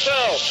fear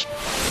itself.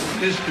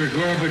 Mr.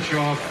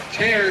 Gorbachev,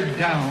 tear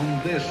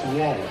down this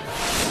wall.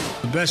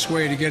 The best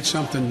way to get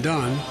something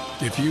done,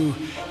 if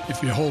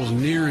it holds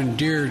near and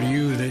dear to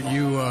you that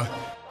you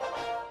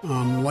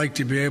like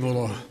to be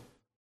able to,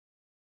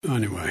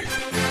 anyway.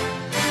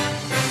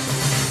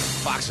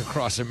 Fox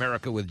Across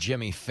America with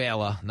Jimmy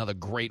Fallon. Another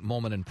great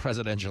moment in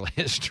presidential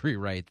history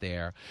right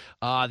there.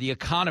 The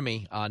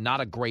economy,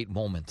 not a great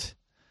moment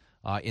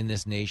in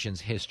this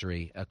nation's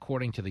history.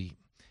 According to the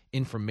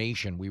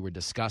information we were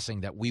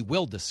discussing that we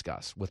will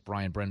discuss with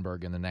Brian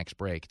Brenberg in the next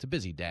break. It's a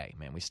busy day,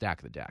 man. We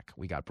stack the deck.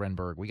 We got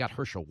Brenberg. We got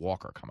Herschel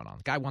Walker coming on.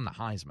 The guy won the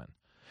Heisman.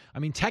 I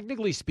mean,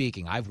 technically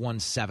speaking, I've won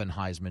 7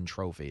 Heisman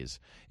trophies.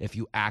 If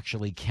you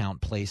actually count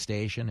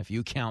PlayStation, if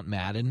you count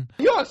Madden.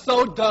 You are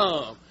so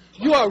dumb.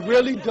 You are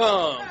really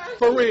dumb.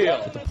 For real.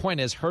 But the point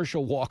is,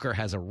 Herschel Walker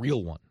has a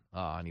real one.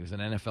 And he was an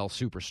NFL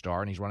superstar,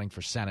 and he's running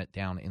for Senate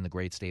down in the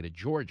great state of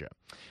Georgia.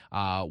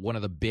 One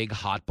of the big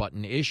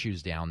hot-button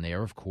issues down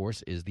there, of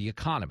course, is the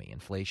economy.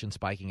 Inflation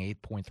spiking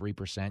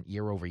 8.3%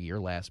 year-over-year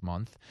last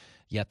month,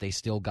 yet they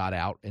still got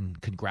out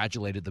and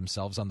congratulated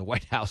themselves on the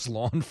White House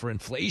lawn for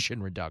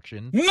inflation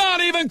reduction.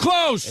 Not even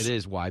close! It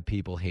is why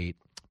people hate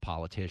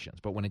politicians.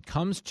 But when it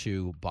comes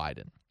to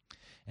Biden,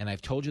 and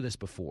I've told you this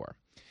before,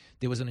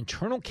 there was an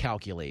internal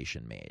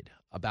calculation made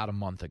about a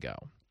month ago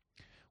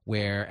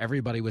where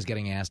everybody was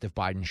getting asked if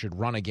Biden should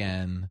run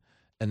again,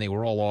 and they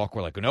were all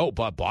awkward, like, no,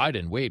 but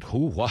Biden, wait,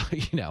 who, what?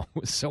 You know,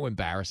 it was so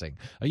embarrassing.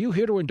 Are you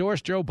here to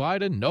endorse Joe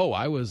Biden? No,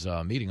 I was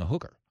meeting a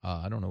hooker.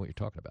 I don't know what you're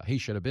talking about. He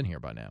should have been here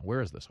by now.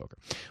 Where is this hooker?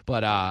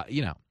 But,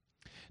 you know,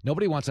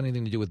 nobody wants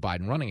anything to do with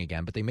Biden running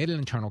again, but they made an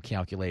internal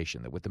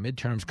calculation that with the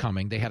midterms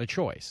coming, they had a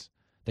choice.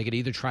 They could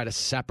either try to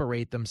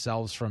separate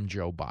themselves from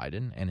Joe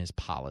Biden and his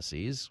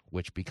policies,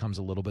 which becomes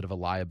a little bit of a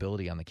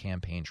liability on the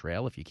campaign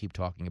trail if you keep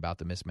talking about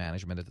the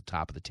mismanagement at the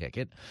top of the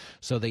ticket.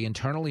 So they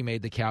internally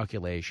made the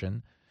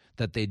calculation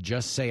that they'd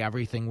just say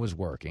everything was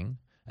working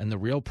and the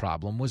real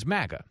problem was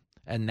MAGA.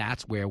 And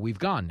that's where we've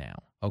gone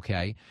now,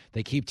 okay?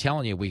 They keep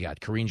telling you we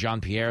got Karine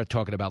Jean-Pierre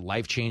talking about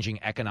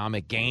life-changing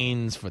economic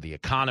gains for the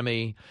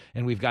economy,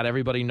 and we've got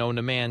everybody known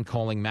to man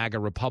calling MAGA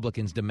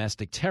Republicans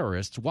domestic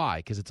terrorists. Why?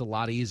 Because it's a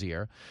lot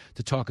easier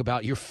to talk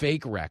about your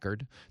fake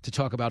record, to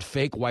talk about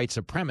fake white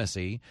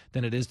supremacy,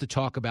 than it is to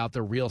talk about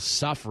the real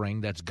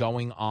suffering that's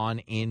going on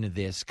in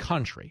this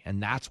country.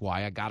 And that's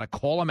why I got to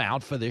call them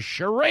out for this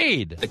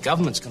charade. The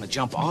government's going to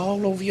jump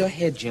all over your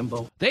head,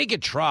 Jimbo. They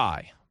could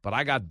try. But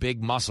I got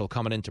big muscle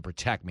coming in to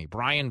protect me.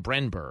 Brian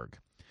Brenberg.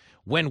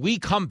 When we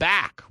come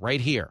back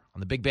right here on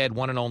the big bad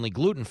one and only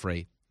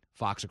gluten-free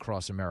Fox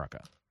Across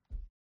America.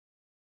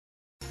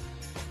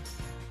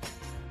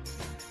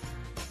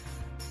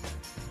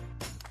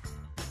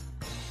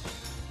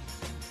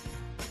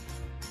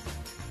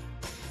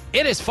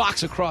 It is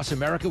Fox Across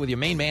America with your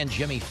main man,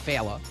 Jimmy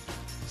Fallon.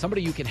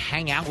 Somebody you can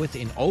hang out with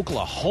in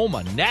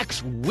Oklahoma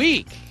next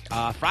week.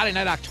 Friday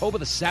night, October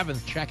the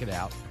 7th. Check it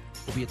out.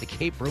 We'll be at the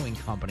Cape Brewing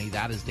Company.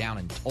 That is down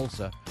in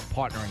Tulsa,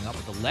 partnering up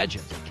with the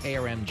legends at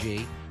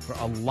KRMG for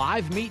a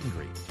live meet and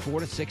greet,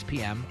 4 to 6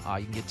 p.m.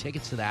 You can get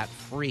tickets to that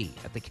free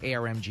at the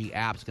KRMG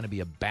app. It's going to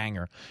be a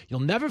banger. You'll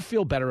never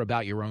feel better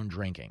about your own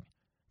drinking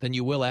than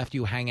you will after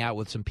you hang out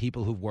with some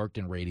people who've worked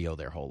in radio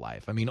their whole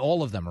life. I mean,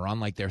 all of them are on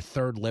like their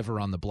third liver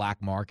on the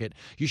black market.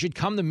 You should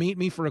come to meet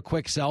me for a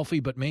quick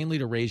selfie, but mainly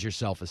to raise your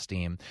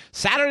self-esteem.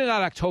 Saturday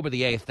night, October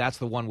the 8th, that's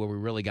the one where we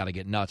really got to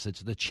get nuts.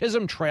 It's the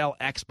Chisholm Trail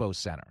Expo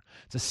Center.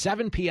 It's a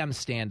 7 p.m.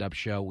 stand-up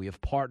show. We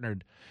have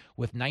partnered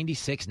with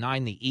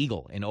 96.9 The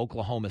Eagle in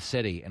Oklahoma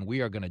City, and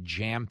we are going to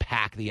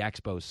jam-pack the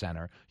Expo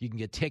Center. You can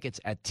get tickets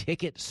at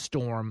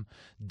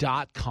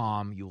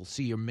ticketstorm.com. You will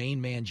see your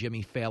main man,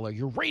 Jimmy Fallon,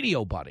 your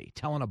radio buddy,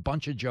 telling a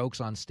bunch of jokes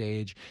on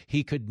stage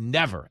he could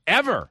never,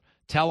 ever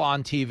tell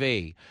on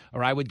TV,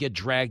 or I would get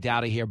dragged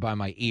out of here by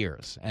my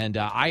ears. And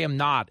I am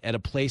not at a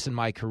place in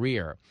my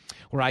career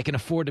where I can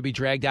afford to be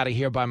dragged out of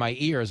here by my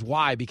ears.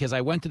 Why? Because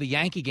I went to the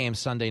Yankee game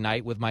Sunday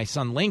night with my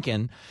son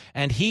Lincoln,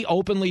 and he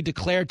openly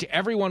declared to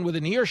everyone with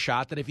an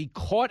earshot that if he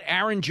caught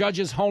Aaron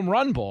Judge's home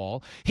run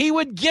ball, he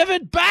would give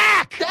it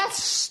back.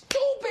 That's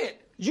stupid.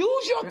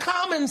 Use your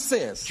common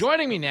sense.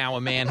 Joining me now,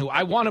 a man who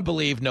I want to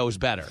believe knows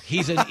better.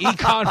 He's an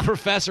econ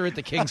professor at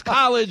the King's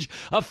College,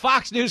 a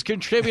Fox News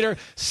contributor.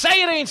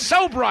 Say it ain't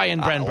so, Brian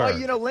Brenberg. Well,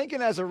 you know,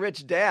 Lincoln has a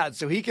rich dad,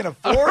 so he can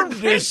afford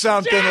to do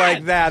something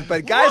like that.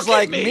 But guys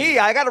like me,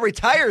 I got to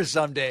retire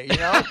someday, you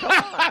know?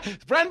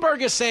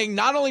 Brenberg is saying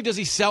not only does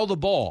he sell the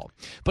ball,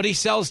 but he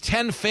sells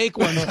 10 fake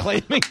ones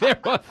claiming they're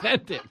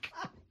authentic.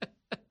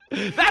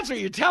 That's what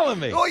you're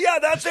telling me. Oh, yeah,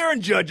 that's Aaron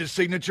Judge's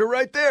signature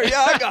right there.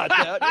 Yeah, I got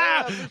that.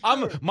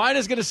 Yeah. Mine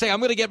is going to say, I'm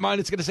going to get mine.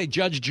 It's going to say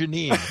Judge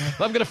Janine.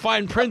 I'm going to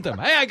fine print them.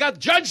 Hey, I got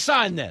Judge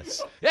sign this.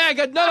 Yeah, I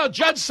got, no,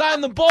 Judge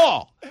signed the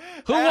ball.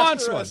 Who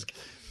wants one?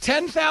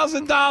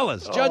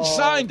 $10,000. Judge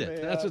signed it.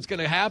 Man. That's what's going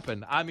to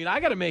happen. I mean, I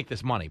got to make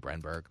this money,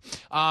 Brenberg.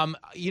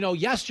 You know,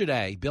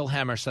 yesterday, Bill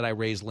Hemmer said I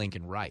raised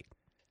Lincoln right.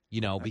 You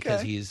know,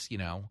 because he's, you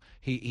know,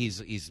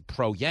 he's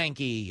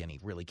pro-Yankee, and he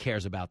really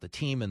cares about the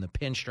team and the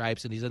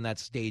pinstripes, and he's in that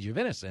stage of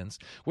innocence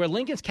where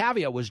Lincoln's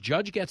caveat was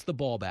Judge gets the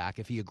ball back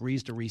if he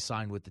agrees to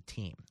re-sign with the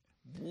team.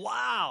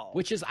 Wow.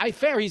 Which is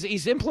fair.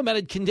 He's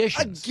implemented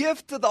conditions. A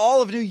gift to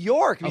all of New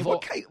York. I mean,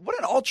 what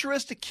an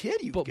altruistic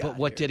kid you've got. But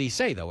what did he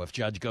say, though? If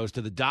Judge goes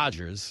to the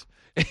Dodgers,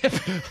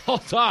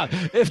 hold on.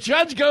 If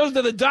Judge goes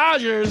to the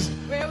Dodgers,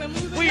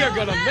 we are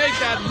going to make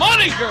that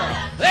money, girl.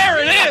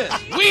 There it is.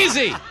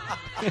 Wheezy.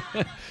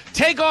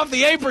 Take off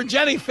the apron,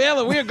 Jenny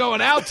Phelan. We are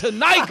going out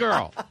tonight,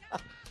 girl.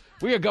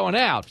 We are going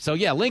out. So,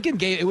 yeah, Lincoln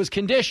it was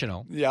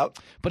conditional. Yep.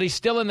 But he's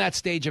still in that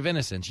stage of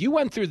innocence. You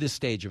went through this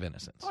stage of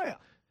innocence. Oh, yeah.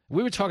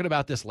 We were talking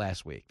about this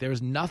last week. There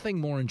is nothing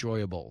more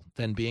enjoyable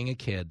than being a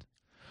kid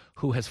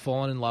who has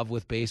fallen in love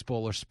with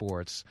baseball or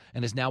sports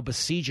and is now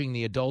besieging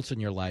the adults in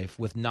your life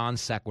with non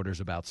sequiturs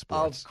about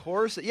sports. Of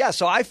course. Yeah,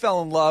 so I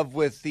fell in love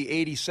with the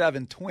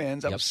 87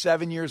 Twins. I was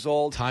 7 years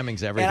old.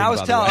 Timing's everything, and I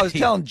was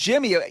telling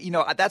Jimmy,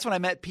 that's when I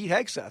met Pete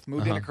Hegseth.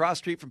 Moved in across the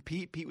street from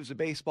Pete. Pete was a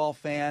baseball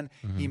fan.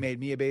 He made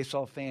me a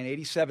baseball fan.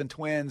 87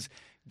 Twins.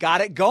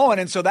 Got it going.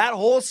 And so that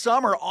whole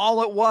summer,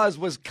 all it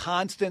was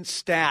constant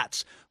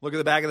stats. Look at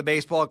the back of the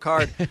baseball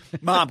card.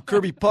 Mom,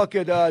 Kirby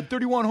Puckett,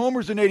 31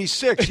 homers in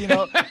 86,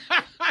 And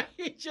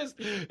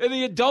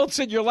the adults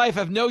in your life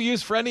have no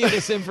use for any of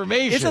this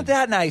information. Isn't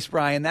that nice,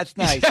 Brian? That's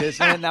nice,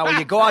 isn't it? Now, when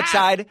you go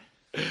outside.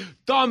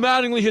 Don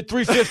Mattingly hit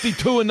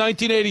 352 in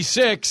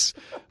 1986.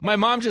 My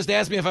mom just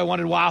asked me if I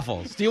wanted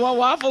waffles. Do you want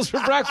waffles for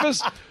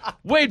breakfast?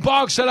 Wade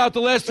Boggs set out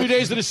the last 3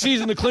 days of the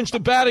season to clinch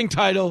the batting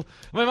title.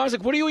 My mom's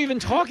like, what are you even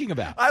talking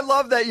about? I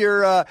love that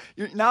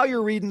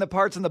you're reading the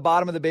parts on the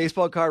bottom of the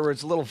baseball card where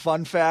it's a little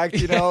fun fact,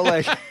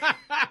 like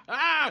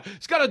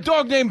it's got a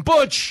dog named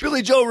Butch.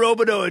 Billy Joe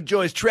Robideau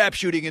enjoys trap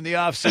shooting in the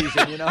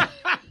offseason,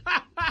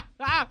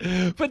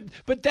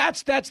 But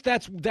that's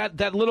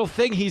that little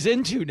thing he's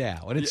into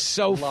now, and it's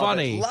so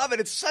funny. Love it.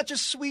 It's such a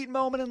sweet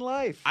moment in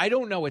life. I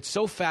don't know. It's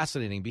so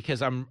fascinating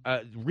because I'm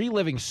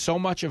reliving so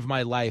much of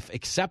my life,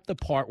 except the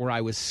part where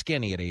I was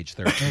skinny at age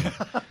 13.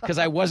 Because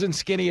I wasn't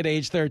skinny at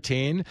age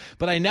 13,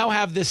 but I now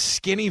have this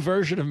skinny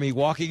version of me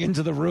walking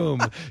into the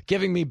room,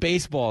 giving me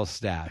baseball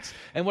stats.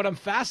 And what I'm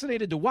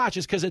fascinated to watch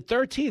is because at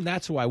 13,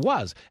 that's who I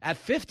was. At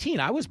 15,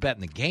 I was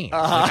betting the games.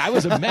 Like, I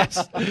was a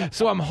mess.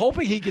 So I'm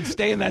hoping he can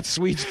stay in that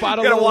sweet spot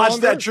a little longer.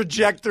 Watch that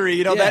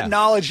trajectory. That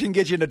knowledge can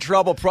get you into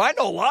trouble. I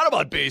know a lot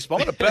about baseball.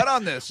 I'm going to bet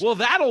on this. Well,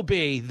 that'll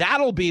be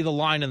the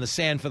line in the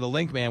sand for the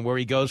Link Man, where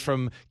he goes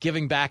from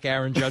giving back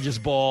Aaron Judge's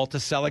ball to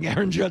selling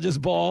Aaron Judge's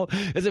ball.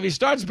 Is if he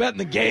starts betting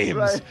the games.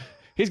 Right.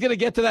 He's going to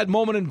get to that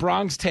moment in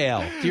Bronx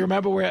Tale. Do you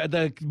remember where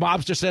the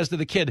mobster says to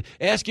the kid,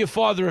 ask your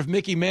father if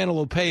Mickey Mantle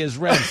will pay his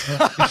rent?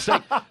 It's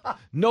like,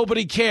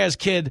 nobody cares,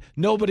 kid.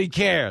 Nobody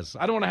cares.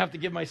 I don't want to have to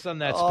give my son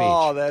that speech.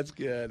 Oh, that's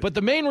good. But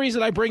the main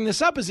reason I bring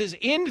this up is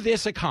in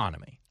this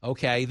economy,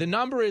 okay, the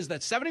number is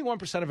that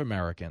 71% of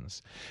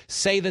Americans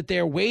say that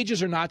their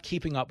wages are not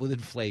keeping up with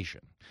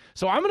inflation.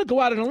 So I'm going to go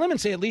out on a limb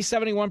and say at least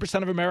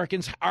 71% of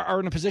Americans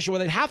are in a position where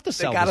they'd have to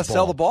sell. They got to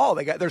sell the ball.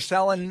 They're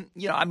selling.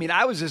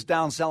 I was just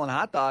down selling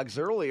hot dogs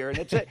earlier, and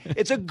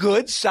it's a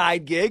good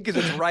side gig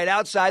because it's right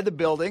outside the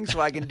building, so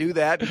I can do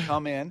that and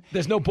come in.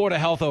 There's no Board of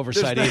Health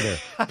oversight either.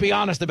 Be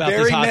honest about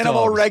very these hot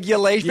minimal dogs.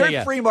 regulation.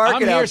 Very free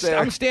market out there.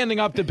 I'm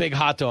standing up to Big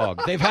Hot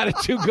Dog. They've had it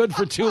too good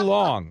for too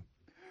long.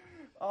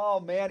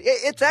 Oh man,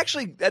 that's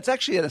actually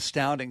an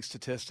astounding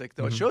statistic,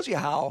 though. It shows you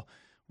how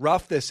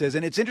rough this is.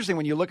 And it's interesting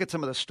when you look at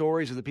some of the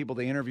stories of the people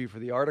they interview for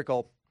the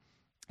article.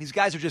 These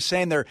guys are just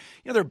saying they're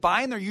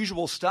buying their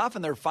usual stuff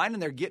and they're finding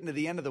they're getting to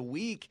the end of the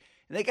week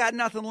and they got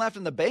nothing left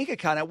in the bank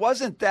account. It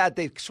wasn't that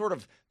they sort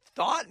of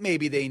thought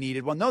maybe they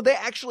needed one. No, they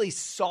actually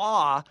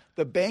saw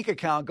the bank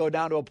account go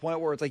down to a point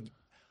where it's like,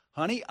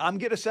 honey, I'm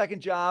getting a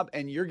second job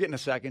and you're getting a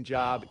second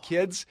job.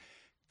 Kids,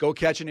 go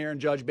catch an Aaron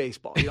Judge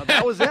baseball.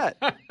 That was it.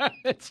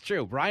 It's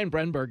true. Brian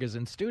Brenberg is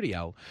in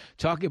studio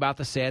talking about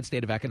the sad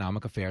state of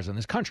economic affairs in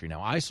this country.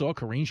 Now, I saw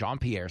Karine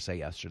Jean-Pierre say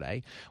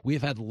yesterday, we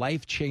have had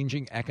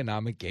life-changing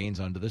economic gains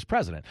under this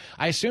president.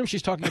 I assume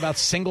she's talking about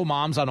single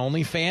moms on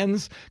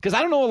OnlyFans, because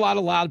I don't know a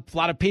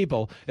lot of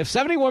people. If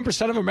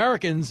 71% of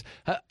Americans,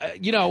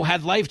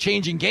 had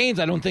life-changing gains,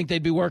 I don't think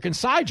they'd be working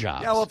side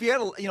jobs. Yeah, well, if you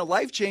had,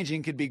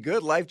 life-changing can be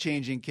good,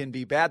 life-changing can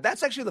be bad.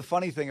 That's actually the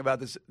funny thing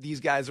about these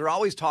guys. They're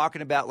always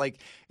talking about,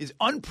 is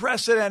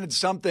unprecedented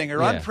something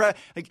or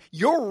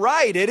you're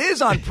right, it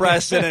is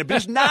unprecedented, but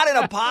it's not in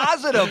a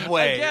positive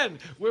way. Again,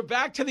 we're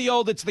back to the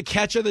old, it's the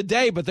catch of the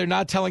day, but they're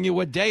not telling you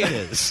what day it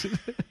is.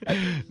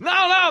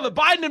 No, the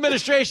Biden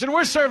administration,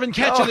 we're serving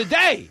catch of the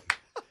day.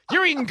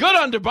 You're eating good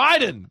under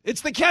Biden.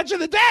 It's the catch of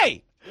the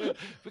day.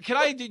 But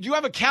do you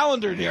have a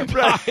calendar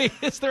nearby? Right.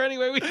 Is there any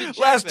way we can check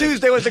Last this?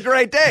 Tuesday was a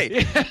great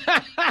day.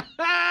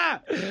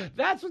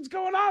 That's what's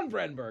going on,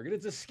 Brenberg. And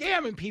it's a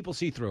scam and people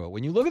see through it.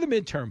 When you look at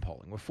the midterm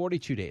polling, we're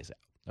 42 days out.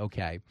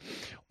 Okay.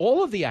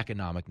 All of the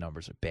economic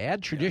numbers are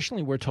bad.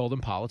 Traditionally, we're told in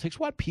politics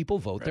what people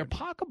vote their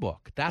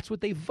pocketbook. That's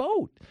what they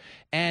vote.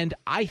 And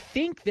I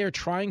think they're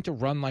trying to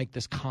run like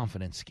this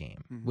confidence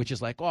scheme, which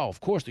is like, oh,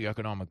 of course the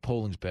economic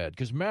polling's bad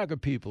because MAGA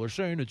people are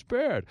saying it's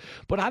bad.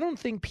 But I don't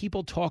think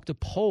people talk to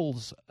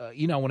polls,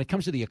 when it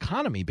comes to the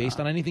economy based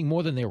on anything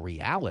more than their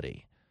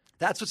reality.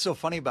 That's what's so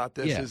funny about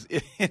this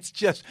is it's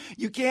just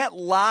you can't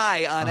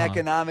lie on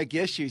economic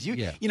issues.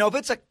 If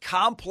it's a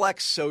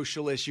complex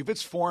social issue, if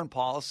it's foreign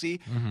policy,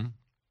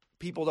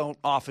 people don't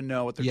often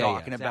know what they're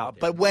talking about.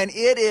 But when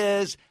it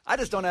is, I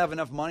just don't have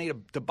enough money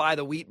to buy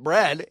the wheat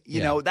bread,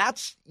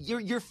 that's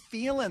you're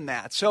feeling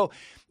that. So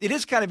it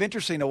is kind of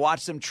interesting to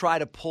watch them try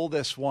to pull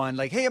this one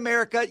like, hey,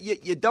 America,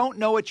 you don't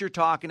know what you're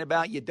talking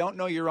about. You don't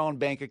know your own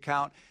bank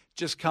account.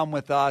 Just come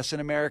with us.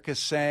 And America's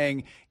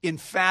saying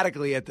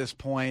emphatically at this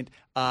point,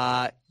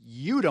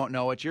 you don't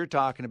know what you're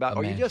talking about,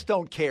 or you just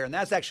don't care. And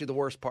that's actually the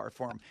worst part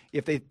for them.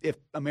 If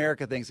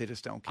America thinks they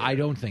just don't care. I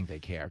don't think they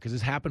care because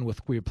this happened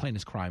we were playing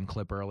this crime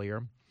clip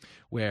earlier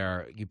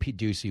where Pete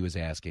Ducey was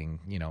asking,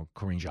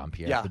 Karine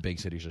Jean-Pierre if the big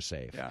cities are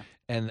safe. Yeah.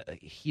 And,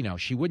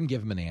 she wouldn't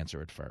give him an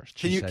answer at first.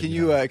 Can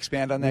you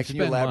expand on that? Can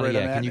you elaborate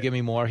on that? Can you give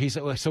me more?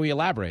 So he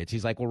elaborates.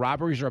 He's like, well,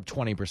 robberies are up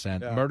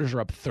 20%. Murders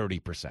are up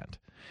 30%.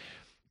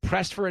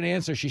 Pressed for an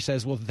answer, she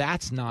says, well,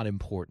 that's not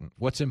important.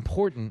 What's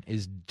important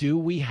is, do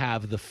we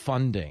have the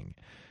funding?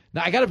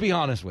 Now, I got to be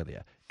honest with you.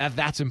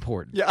 That's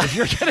important. Yeah. If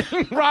you're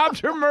getting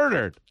robbed or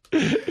murdered,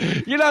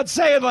 you're not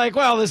saying like,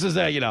 well, this is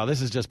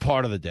this is just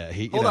part of the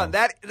day. Hold on.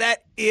 That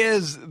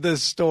is the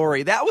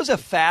story. That was a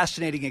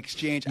fascinating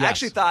exchange. Yes. I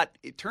actually thought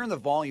turn the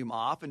volume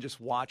off and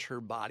just watch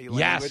her body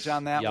language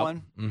on that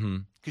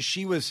one.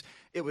 Because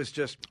it was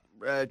just...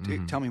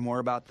 Tell me more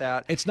about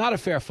that. It's not a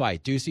fair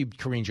fight. Ducey,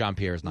 Karine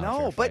Jean-Pierre is not a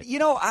fair fight.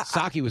 No, but,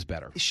 Psaki was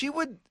better.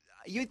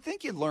 You'd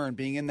think you'd learn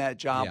being in that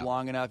job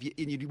long enough.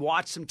 And you'd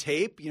watch some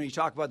tape. You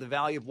talk about the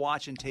value of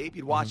watching tape.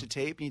 You'd watch the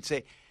tape and you'd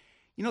say,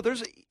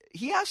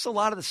 he asks a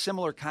lot of the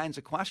similar kinds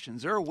of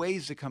questions. There are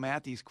ways to come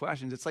at these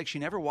questions. It's like she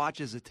never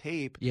watches a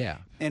tape. Yeah.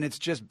 And it's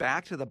just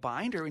back to the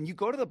binder. And you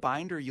go to the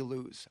binder, you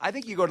lose. I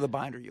think you go to the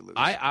binder, you lose.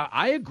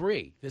 I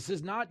agree. This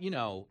is not,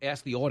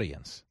 ask the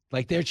audience.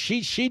 Like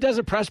she does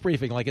a press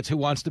briefing like it's Who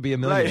Wants to Be a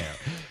Millionaire.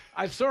 Right.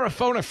 I saw her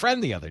phone a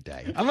friend the other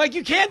day. I'm like,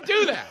 you can't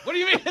do that. What do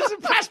you mean it's a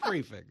press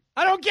briefing?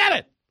 I don't get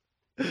it.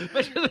 I'm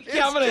going to ask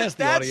the audience.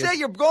 That's it.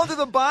 You're going through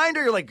the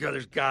binder. You're like,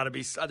 there's got to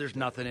be. There's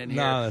nothing in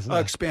here. No,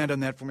 expand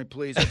on that for me,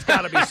 please. There's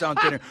got to be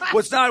something here.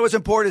 What's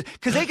important?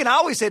 Because they can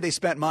always say they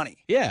spent money.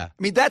 Yeah.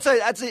 I mean, that's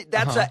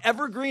an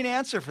evergreen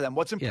answer for them.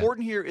 What's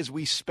important here is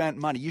we spent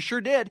money. You sure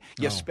did.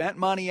 You spent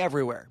money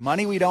everywhere.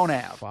 Money we don't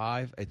have.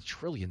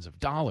 Trillions of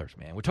dollars,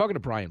 man. We're talking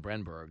to Brian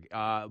Brenberg.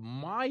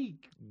 My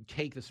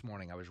take this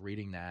morning, I was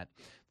reading that.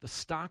 The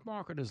stock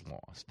market has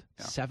lost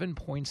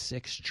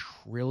 $7.6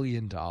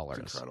 trillion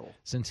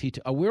since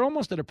we're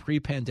almost at a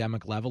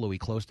pre-pandemic level. Are we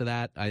close to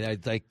that?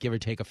 I give or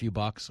take a few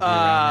bucks.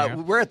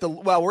 We're at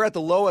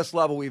the lowest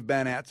level we've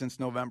been at since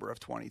November of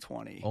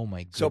 2020. Oh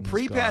my goodness! So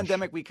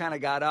pre-pandemic, we kind of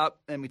got up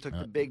and we took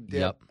the big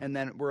dip, and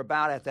then we're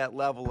about at that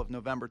level of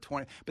November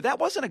 20. But that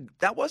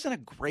wasn't a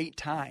great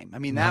time. I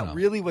mean,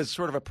 really was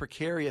sort of a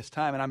precarious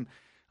time, and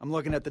I'm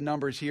looking at the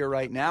numbers here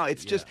right now.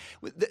 It's just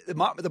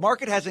the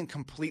market hasn't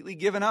completely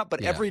given up,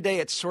 but every day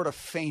it's sort of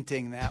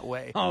fainting that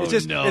way.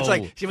 It's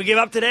like, should we give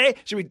up today?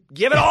 Should we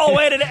give it all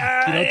away today?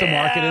 Do you know what the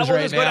market is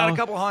right now? Go down a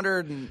couple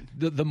hundred.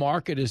 The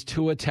market is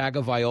Tua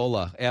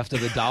Tagovailoa after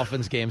the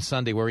Dolphins game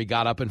Sunday, where he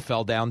got up and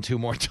fell down 2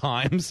 more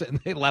times,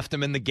 and they left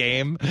him in the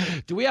game.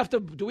 Do we have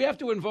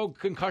to invoke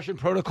concussion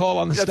protocol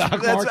on the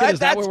stock market? Is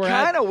that where we're at?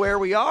 That's kind of where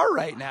we are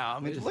right now. I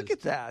mean, look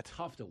at that.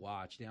 Tough to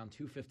watch. Down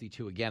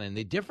 252 again, and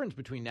the difference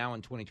between now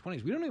and 2020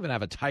 is we don't even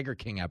have a Tiger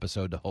King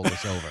episode to hold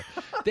us over.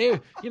 They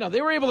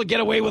were able to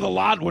get away with a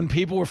lot when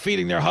people were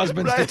feeding their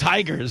husbands to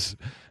tigers.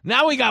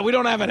 Now we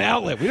don't have an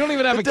outlet. We don't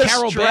even have a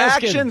Carol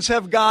Baskin. Distractions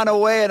have gone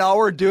away, and all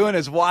we're doing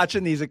is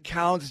watching these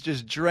accounts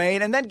just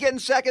drain and then getting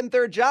second,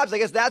 third jobs. I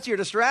guess that's your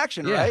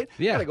distraction, right?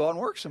 Yeah. You got to go out and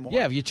work some more.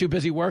 Yeah, if you're too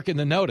busy working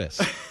the notice.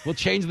 We'll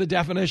change the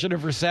definition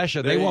of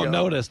recession. They won't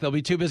notice. They'll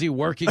be too busy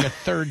working a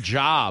third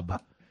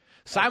job.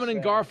 Simon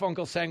and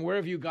Garfunkel sang, "Where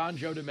have you gone,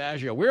 Joe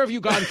DiMaggio? Where have you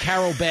gone,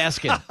 Carol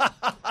Baskin?"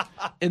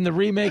 In the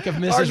remake of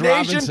Mrs. Robinson.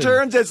 Our nation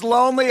turns its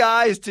lonely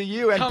eyes to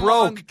you and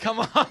broke. Come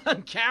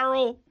on,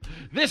 Carol.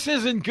 This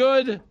isn't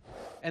good.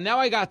 And now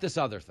I got this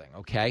other thing,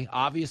 okay?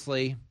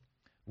 Obviously,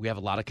 we have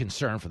a lot of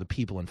concern for the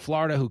people in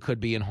Florida who could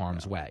be in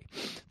harm's way.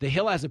 The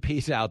Hill has a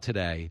piece out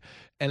today,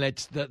 and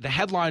it's the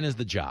headline is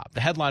the job.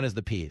 The headline is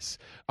the piece.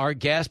 Are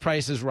gas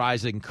prices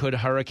rising? Could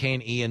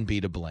Hurricane Ian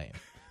be to blame?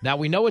 Now,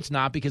 we know it's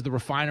not because the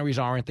refineries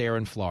aren't there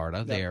in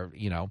Florida. They're,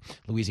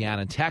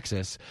 Louisiana and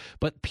Texas.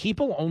 But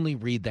people only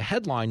read the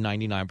headline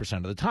 99%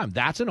 of the time.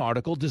 That's an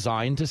article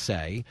designed to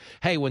say,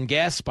 hey, when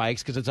gas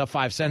spikes because it's up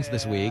 5 cents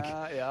this week,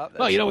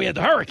 we had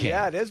the hurricane.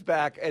 Yeah, it is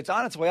back. It's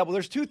on its way up. Well,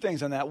 there's two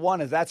things on that.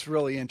 One is that's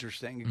really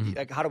interesting. Mm-hmm.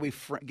 Like, how do we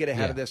get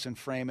ahead of this and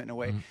frame it in a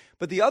way? Mm-hmm.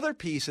 But the other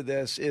piece of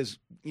this is,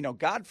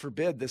 God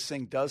forbid this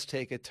thing does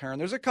take a turn.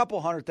 There's a couple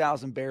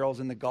 100,000 barrels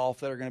in the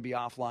Gulf that are going to be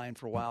offline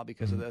for a while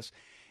because of this.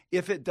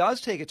 if it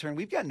does take a turn,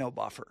 we've got no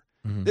buffer.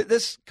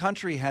 This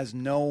country has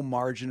no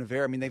margin of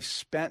error. I mean, they've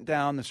spent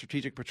down the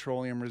Strategic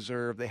Petroleum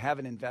Reserve. They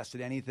haven't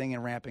invested anything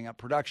in ramping up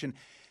production.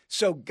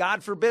 So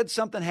God forbid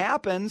something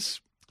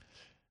happens.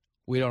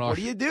 What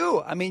do you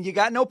do? I mean, you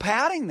got no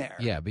padding there.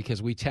 Yeah,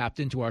 because we tapped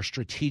into our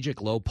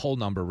strategic low pull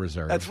number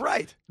reserve. That's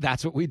right.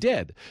 That's what we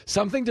did.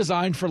 Something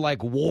designed for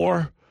like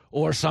war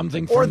or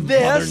something or from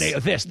this. Mother Nature.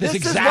 This is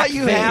exact what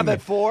you thing. have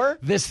it for.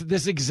 This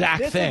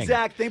exact thing.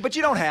 But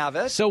you don't have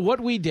it. So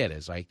what we did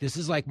is this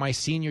is like my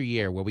senior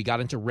year where we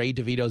got into Ray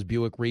DeVito's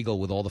Buick Regal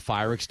with all the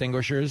fire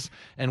extinguishers,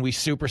 and we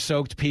super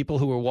soaked people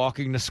who were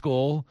walking to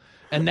school.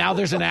 And now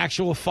there's an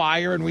actual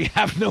fire and we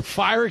have no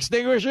fire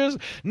extinguishers.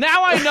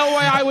 Now I know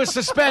why I was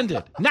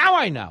suspended. Now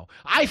I know.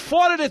 I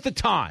fought it at the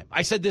time.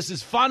 I said, this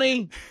is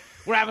funny.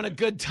 We're having a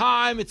good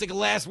time. It's like the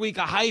last week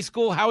of high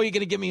school. How are you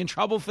going to get me in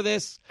trouble for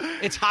this?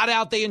 It's hot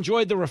out. They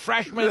enjoyed the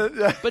refreshment.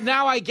 But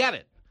now I get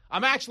it.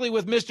 I'm actually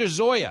with Mr.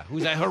 Zoya,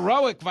 who's a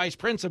heroic vice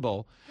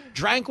principal,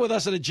 drank with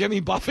us at a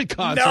Jimmy Buffett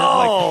concert.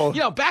 No!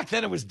 Like, back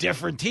then it was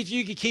different. Teacher,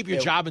 you could keep your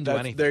job and do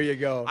anything. There you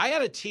go. I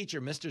had a teacher,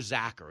 Mr.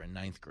 Zacher, in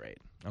 9th grade.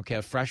 Okay,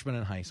 a freshman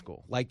in high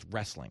school, liked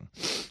wrestling,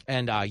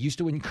 and used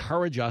to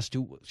encourage us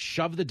to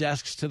shove the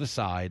desks to the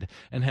side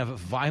and have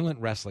violent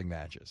wrestling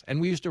matches.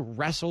 And we used to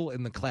wrestle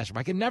in the classroom.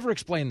 I can never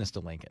explain this to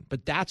Lincoln,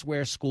 but that's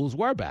where schools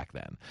were back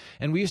then.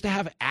 And we used to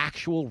have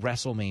actual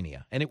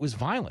WrestleMania, and it was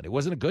violent. It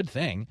wasn't a good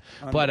thing,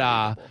 but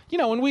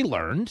and we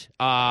learned.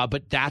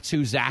 But that's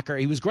who Zacher.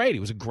 He was great. He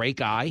was a great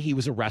guy. He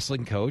was a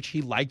wrestling coach.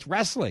 He liked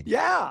wrestling.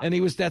 Yeah, and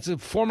that's a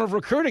form of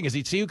recruiting, is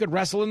he'd see who could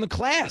wrestle in the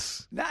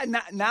class.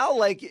 Now,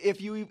 like if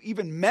you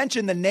even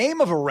mention the name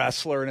of a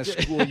wrestler in a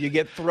school, you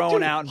get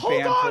thrown out and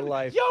banned for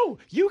life. Yo,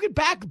 you could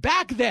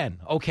back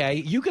then, okay?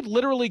 You could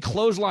literally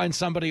clothesline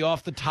somebody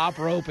off the top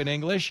rope in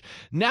English.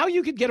 Now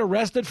you could get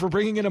arrested for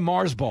bringing in a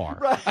Mars bar.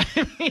 Right.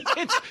 I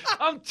mean,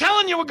 I'm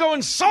telling you, we're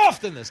going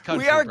soft in this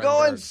country. We are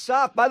going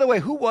soft. By the way,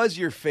 who was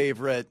your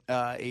favorite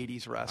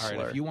 80s wrestler? All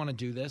right, if you want to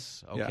do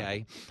this,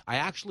 okay. Yeah. I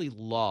actually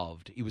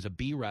loved, he was a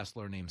B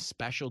wrestler named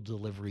Special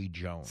Delivery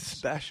Jones.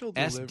 Special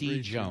Delivery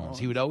SD Jones.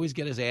 He would always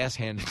get his ass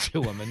handed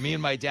to him, and me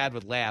and my dad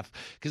would laugh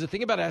because the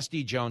thing about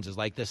SD Jones is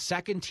like the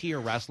second tier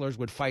wrestlers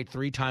would fight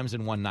 3 times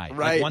in one night.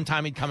 Right. Like one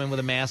time he'd come in with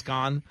a mask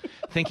on,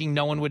 thinking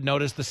no one would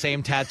notice the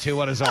same tattoo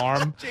on his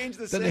arm. Change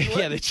the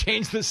singlet. They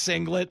changed the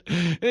singlet.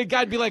 And the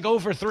guy'd be like 0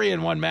 for 3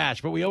 in one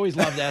match, but we always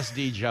loved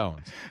SD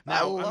Jones.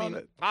 Now, I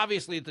mean,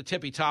 obviously at the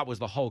tippy top was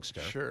the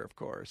Hulkster. Sure, of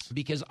course.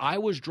 Because I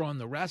was drawn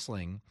to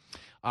wrestling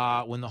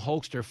when the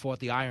Hulkster fought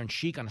the Iron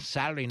Sheik on a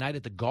Saturday night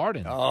at the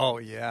Garden. Oh,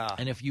 yeah.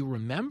 And if you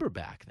remember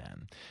back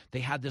then, they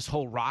had this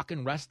whole rock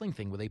and wrestling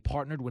thing where they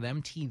partnered with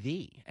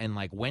MTV. And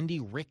like Wendy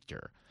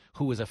Richter,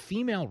 who was a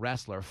female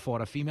wrestler,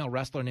 fought a female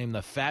wrestler named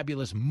the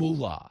Fabulous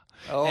Moolah.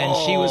 Oh. And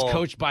she was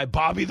coached by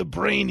Bobby the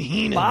Brain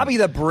Heenan. Bobby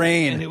the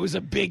Brain. And it was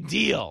a big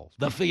deal.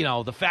 The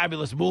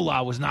Fabulous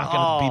Moolah was not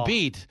going to be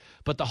beat,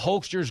 but the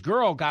Hulkster's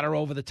girl got her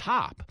over the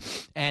top.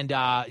 And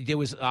there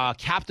was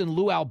Captain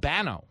Lou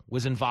Albano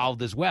was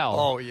involved as well.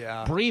 Oh,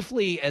 yeah.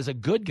 Briefly as a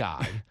good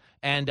guy.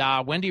 And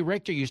Wendy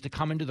Richter used to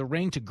come into the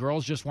ring to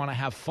Girls Just Want to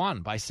Have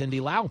Fun by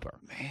Cyndi Lauper.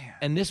 Man.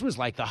 And this was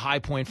like the high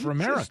point for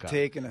America. Just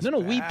taking us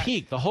we back.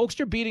 peaked. The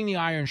Hulkster beating the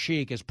Iron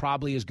Sheik is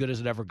probably as good as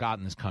it ever got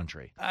in this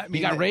country. I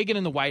mean, you got Reagan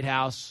in the White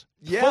House.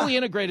 Yeah. Fully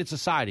integrated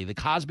society. The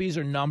Cosbys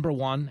are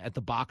 #1 at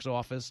the box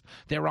office.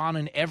 They're on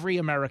in every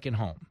American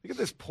home. Look at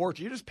this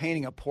portrait. You're just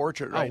painting a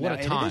portrait right now. What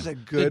a time. It is a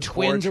good The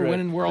Twins portrait. are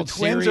winning World the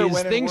Twins Series. Are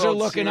winning Things World are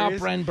looking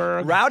Series. up,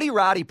 Brenberg.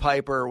 Roddy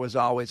Piper was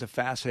always a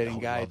fascinating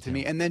guy to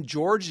me. And then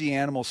George the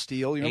Animal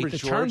Steele. You remember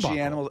George the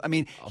Animal? I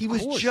mean, he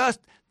was just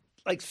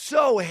like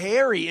so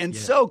hairy and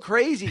so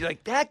crazy.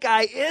 Like, that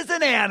guy is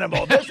an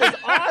animal. This is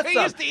awesome. He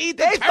used to eat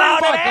the They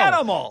found an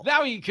animal.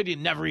 Now you could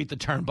never eat the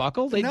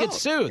turnbuckle. They'd No. get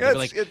sued. They'd be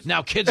like,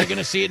 now kids are going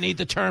to see it and eat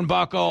the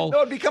turnbuckle. No,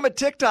 it'd become a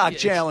TikTok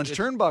challenge,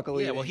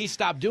 turnbuckle eating. Yeah, well, he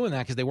stopped doing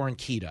that because they weren't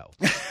keto.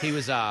 He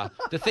was,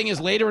 the thing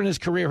is, later in his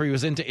career, he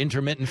was into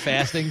intermittent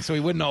fasting, so he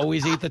wouldn't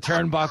always eat the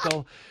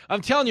turnbuckle.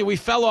 I'm telling you, we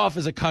fell off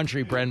as a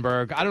country,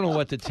 Brenberg. I don't know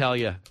what to tell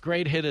you.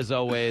 Great hit as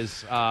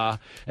always.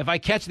 If I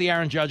catch the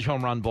Aaron Judge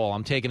home run ball,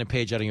 I'm taking a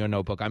page out of your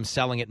notebook. I'm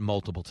selling it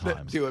multiple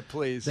times. Do it,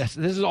 please. This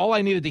is all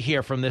I needed to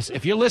hear from this.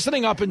 If you're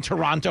listening up in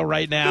Toronto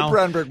right now, the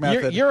Brenberg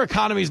method. Your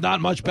economy's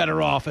not much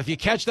better off. If you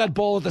catch that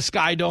ball at the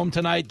Sky Dome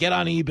tonight, get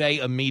on eBay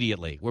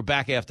immediately. We're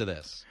back after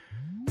this.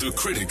 The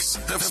critics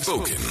have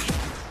spoken.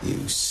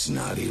 You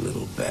snotty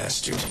little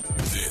bastard.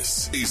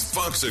 This is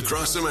Fox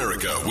Across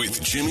America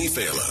with Jimmy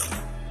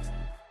Fallon.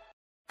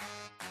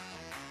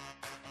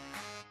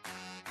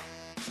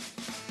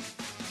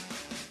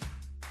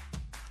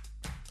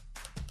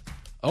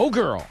 Oh,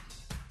 girl.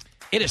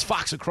 It is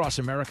Fox Across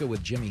America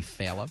with Jimmy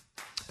Fallon.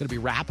 Going to be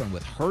rapping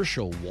with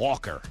Herschel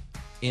Walker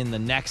in the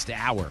next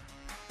hour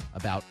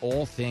about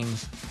all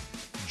things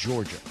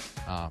Georgia.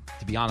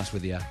 To be honest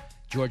with you,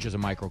 Georgia's a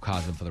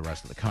microcosm for the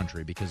rest of the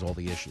country because all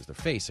the issues they're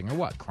facing are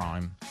what?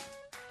 Crime,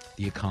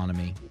 the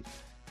economy,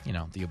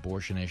 the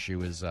abortion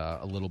issue is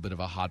a little bit of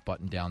a hot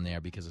button down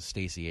there because of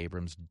Stacey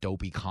Abrams'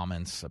 dopey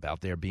comments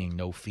about there being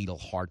no fetal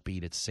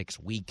heartbeat at 6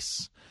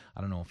 weeks.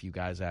 I don't know if you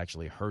guys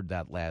actually heard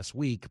that last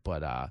week,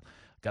 but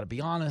got to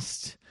be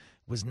honest,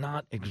 it was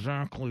not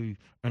exactly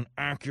an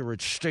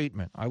accurate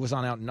statement. I was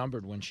on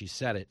Outnumbered when she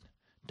said it.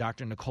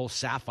 Dr. Nicole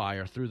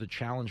Sapphire threw the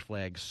challenge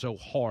flag so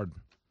hard.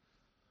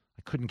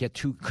 I couldn't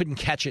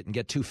catch it and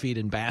get 2 feet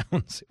in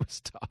bounds. It was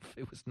tough.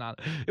 It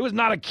was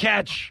not a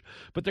catch.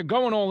 But they're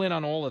going all in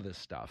on all of this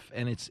stuff,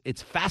 and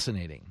it's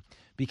fascinating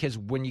because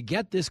when you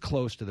get this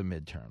close to the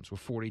midterms, we're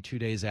 42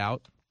 days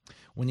out.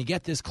 When you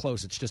get this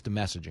close, it's just a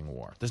messaging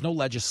war. There's no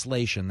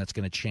legislation that's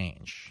going to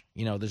change.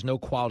 There's no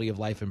quality of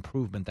life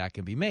improvement that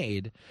can be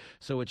made.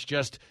 So it's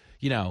just,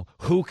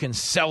 who can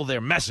sell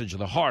their message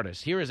the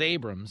hardest. Here is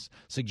Abrams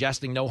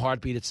suggesting no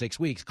heartbeat at 6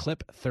 weeks.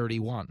 Clip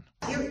 31.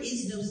 There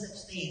is no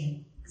such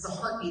thing as a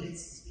heartbeat at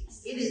 6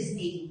 weeks. It is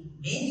a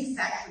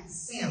manufactured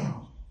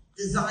sound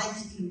designed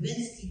to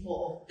convince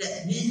people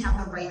that men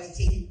have the right to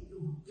take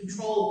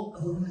control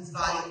of a woman's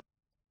body.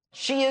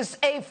 She is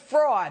a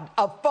fraud,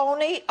 a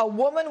phony, a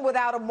woman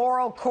without a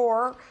moral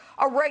core,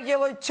 a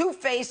regular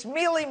two-faced,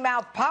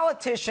 mealy-mouthed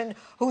politician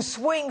who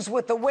swings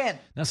with the wind.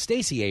 Now,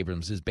 Stacey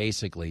Abrams is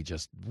basically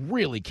just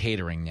really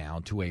catering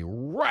now to a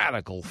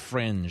radical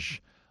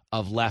fringe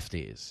of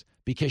lefties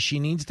because she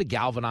needs to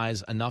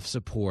galvanize enough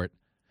support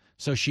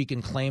so she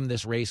can claim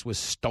this race was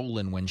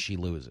stolen when she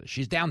loses.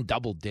 She's down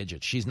double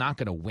digits. She's not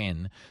going to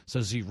win.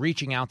 So she's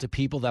reaching out to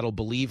people that'll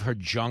believe her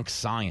junk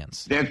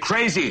science. They're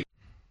crazy.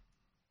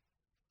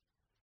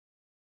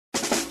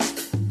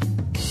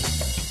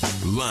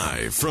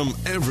 Live from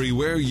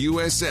everywhere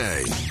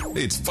USA,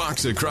 it's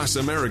Fox Across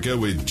America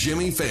with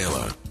Jimmy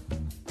Fallon.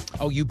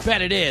 Oh, you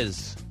bet it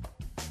is.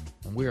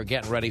 And we are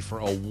getting ready for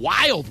a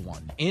wild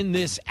one. In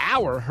this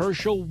hour,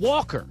 Herschel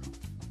Walker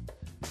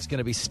is going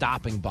to be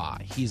stopping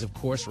by. He's, of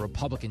course, a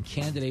Republican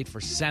candidate for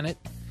Senate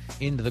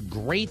in the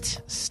great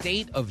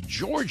state of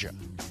Georgia,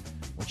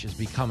 which has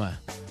become a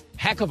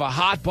heck of a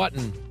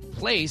hot-button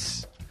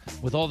place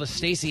with all the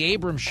Stacey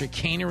Abrams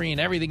chicanery and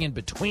everything in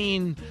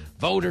between,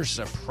 voter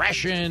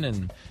suppression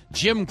and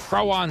Jim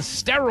Crow on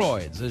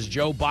steroids, as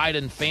Joe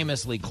Biden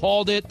famously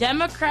called it.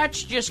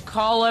 Democrats just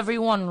call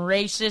everyone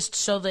racist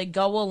so they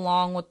go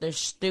along with their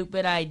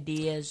stupid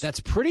ideas.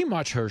 That's pretty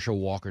much Herschel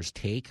Walker's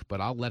take,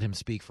 but I'll let him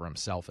speak for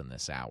himself in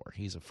this hour.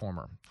 He's a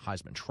former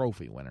Heisman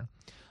Trophy winner,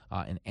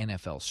 an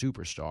NFL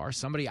superstar,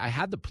 somebody I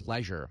had the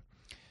pleasure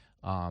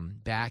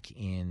back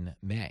in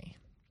May.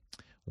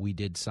 We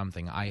did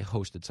something. I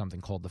hosted something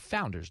called the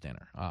Founders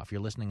Dinner. If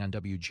you're listening on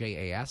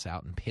WJAS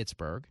out in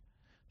Pittsburgh,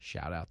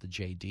 shout out to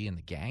JD and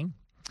the gang.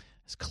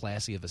 As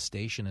classy of a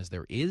station as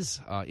there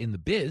is in the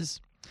biz,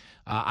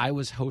 I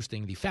was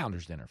hosting the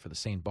Founders Dinner for the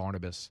St.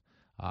 Barnabas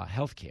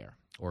Healthcare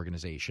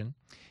Organization,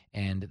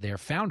 and their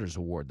Founders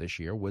Award this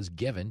year was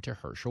given to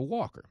Herschel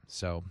Walker.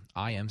 So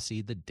I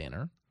emceed the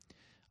dinner.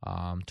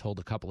 Told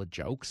a couple of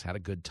jokes, had a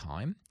good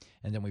time,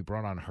 and then we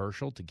brought on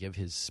Herschel to give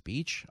his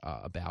speech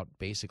about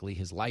basically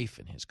his life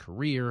and his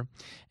career.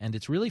 And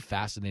it's really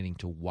fascinating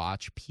to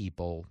watch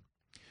people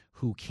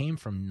who came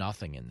from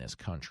nothing in this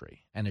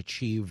country and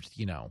achieved,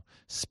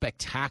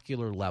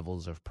 spectacular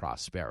levels of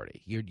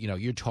prosperity.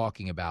 You're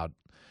talking about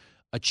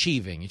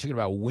achieving, you're talking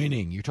about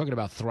winning, you're talking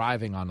about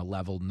thriving on a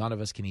level none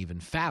of us can even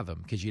fathom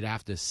because you'd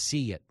have to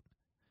see it.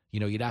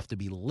 You'd have to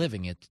be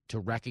living it to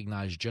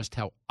recognize just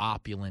how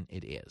opulent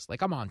it is.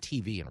 Like, I'm on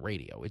TV and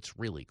radio. It's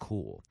really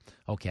cool,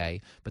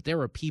 okay? But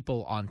there are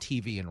people on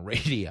TV and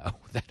radio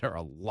that are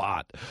a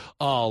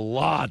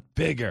lot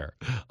bigger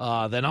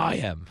than I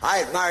am.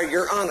 I admire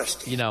your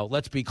honesty.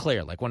 Let's be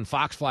clear. Like, when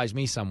Fox flies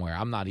me somewhere,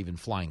 I'm not even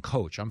flying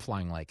coach. I'm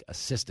flying, like,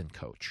 assistant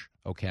coach,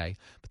 okay?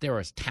 But there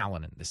is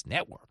talent in this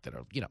network that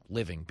are,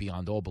 living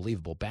beyond all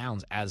believable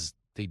bounds as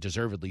they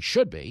deservedly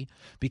should be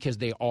because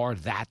they are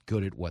that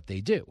good at what they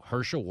do.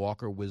 Herschel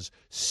Walker was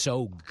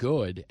so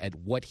good at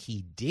what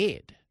he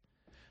did,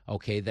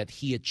 okay, that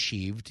he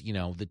achieved,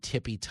 the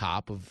tippy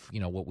top of,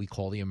 what we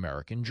call the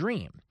American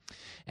dream.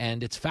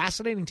 And it's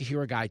fascinating to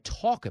hear a guy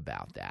talk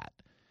about that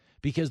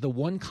because the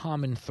one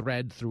common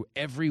thread through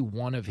every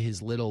one of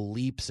his little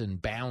leaps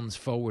and bounds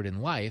forward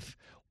in life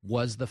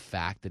was the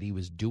fact that he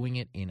was doing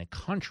it in a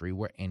country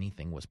where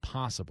anything was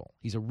possible.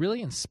 He's a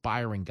really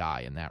inspiring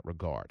guy in that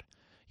regard.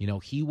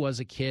 He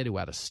was a kid who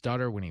had a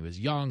stutter when he was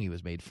young. He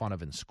was made fun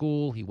of in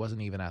school. He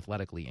wasn't even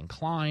athletically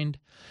inclined.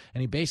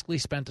 And he basically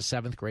spent a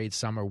 7th grade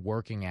summer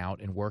working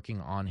out and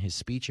working on his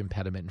speech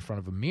impediment in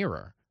front of a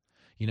mirror,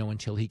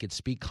 until he could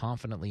speak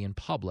confidently in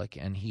public.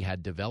 And he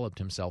had developed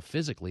himself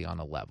physically on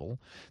a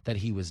level that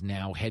he was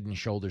now head and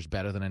shoulders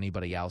better than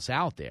anybody else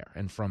out there.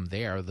 And from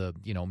there, the,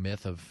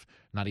 myth of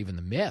not even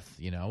the myth,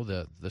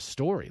 the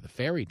story, the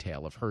fairy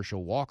tale of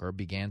Herschel Walker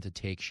began to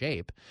take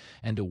shape,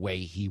 and away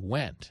he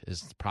went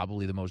as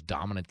probably the most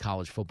dominant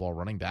college football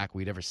running back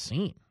we'd ever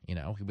seen.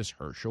 He was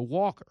Herschel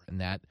Walker,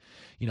 and that,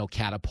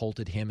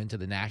 catapulted him into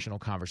the national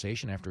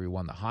conversation after he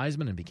won the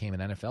Heisman and became an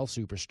NFL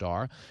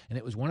superstar. And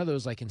it was one of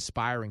those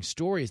inspiring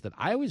stories that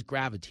I always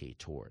gravitate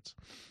towards.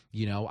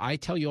 I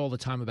tell you all the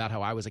time about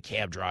how I was a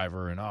cab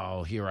driver and,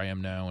 oh, here I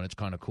am now, and it's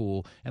kind of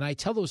cool. And I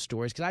tell those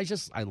stories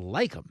because I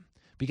like them,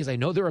 because I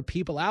know there are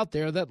people out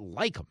there that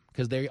like them,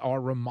 because they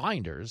are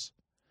reminders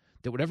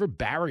that whatever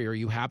barrier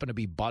you happen to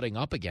be butting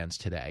up against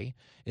today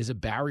is a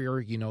barrier,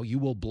 you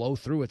will blow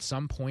through at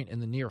some point in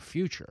the near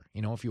future.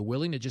 If you're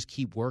willing to just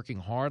keep working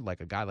hard like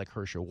a guy like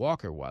Herschel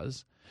Walker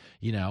was,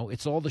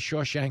 it's all the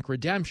Shawshank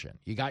Redemption.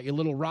 You got your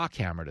little rock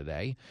hammer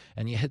today,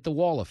 and you hit the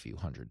wall a few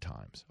hundred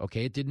times.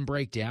 Okay, it didn't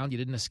break down. You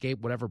didn't escape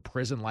whatever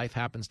prison life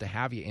happens to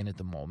have you in at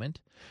the moment.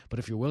 But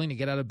if you're willing to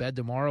get out of bed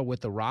tomorrow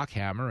with the rock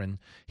hammer and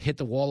hit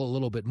the wall a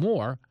little bit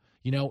more,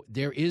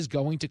 there is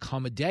going to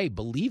come a day,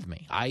 believe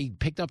me. I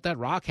picked up that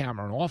rock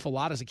hammer an awful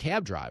lot as a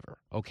cab driver,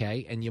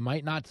 okay? And you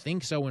might not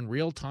think so in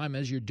real time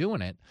as you're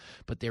doing it,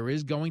 but there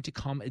is going to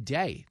come a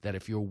day that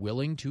if you're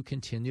willing to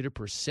continue to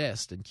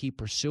persist and keep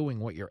pursuing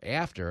what you're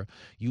after,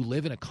 you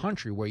live in a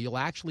country where you'll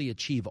actually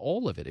achieve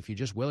all of it if you're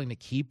just willing to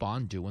keep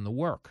on doing the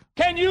work.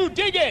 Can you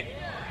dig it?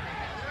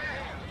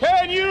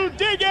 Can you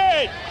dig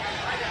it?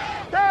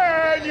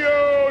 Can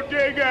you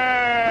dig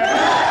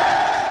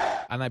it?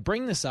 And I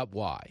bring this up,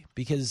 why?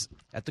 Because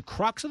at the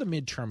crux of the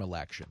midterm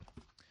election,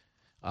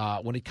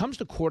 when it comes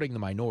to courting the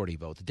minority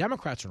vote, the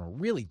Democrats are in a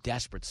really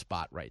desperate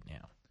spot right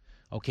now.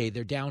 Okay,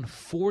 they're down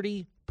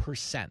 40%.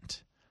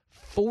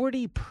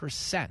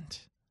 40%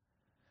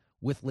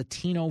 with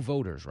Latino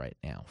voters right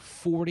now.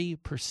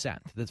 40%.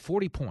 That's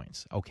 40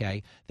 points,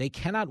 okay? They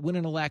cannot win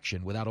an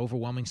election without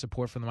overwhelming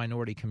support from the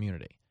minority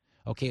community.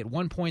 Okay, at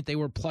one point they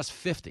were plus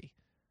 50.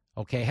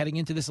 Okay, heading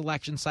into this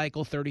election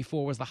cycle,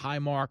 34 was the high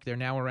mark. They're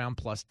now around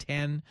plus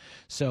 10.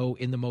 So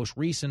in the most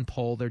recent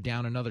poll, they're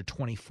down another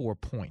 24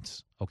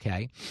 points.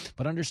 Okay,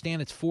 but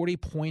understand it's 40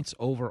 points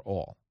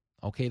overall.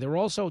 Okay, they're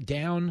also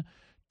down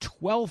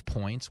 12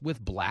 points with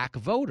black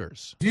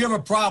voters. You have a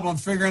problem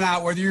figuring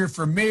out whether you're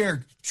for me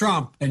or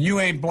Trump, and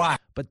you ain't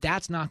black. But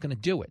that's not going to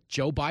do it.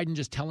 Joe Biden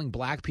just telling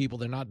black people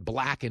they're not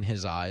black in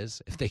his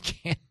eyes if they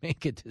can't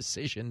make a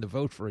decision to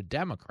vote for a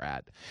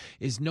Democrat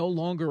is no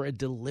longer a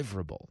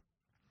deliverable.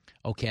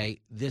 Okay,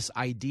 this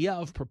idea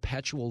of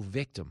perpetual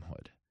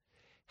victimhood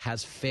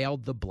has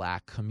failed the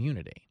black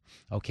community.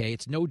 Okay,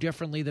 it's no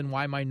differently than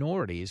why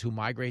minorities who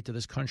migrate to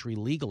this country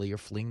legally are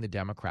fleeing the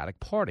Democratic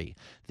Party.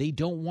 They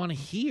don't want to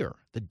hear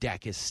the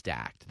deck is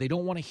stacked. They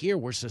don't want to hear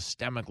we're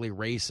systemically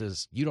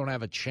racist. You don't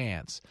have a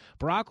chance.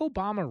 Barack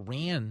Obama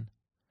ran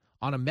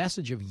on a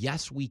message of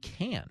yes, we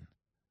can.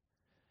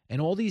 And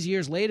all these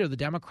years later, the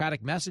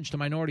Democratic message to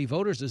minority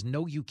voters is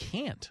no, you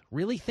can't.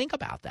 Really think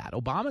about that.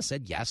 Obama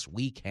said, yes,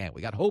 we can.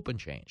 We got hope and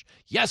change.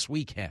 Yes,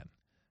 we can.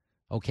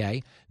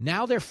 Okay.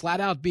 Now they're flat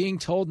out being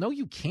told, no,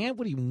 you can't.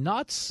 What are you,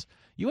 nuts?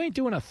 You ain't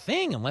doing a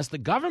thing unless the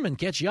government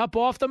gets you up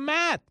off the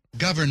mat.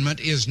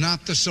 Government is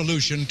not the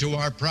solution to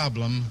our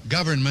problem.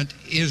 Government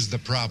is the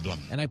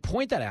problem. And I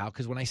point that out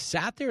because when I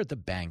sat there at the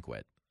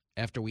banquet,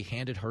 after we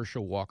handed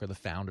Herschel Walker the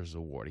Founders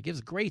Award, he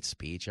gives a great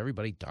speech.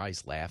 Everybody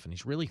dies laughing.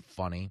 He's really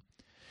funny.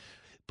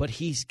 But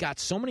he's got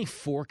so many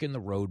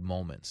fork-in-the-road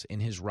moments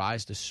in his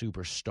rise to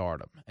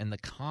superstardom. And the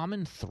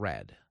common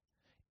thread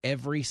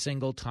every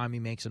single time he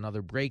makes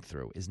another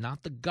breakthrough is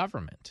not the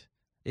government.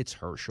 It's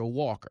Herschel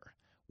Walker.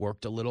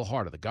 Worked a little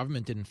harder. The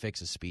government didn't fix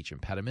his speech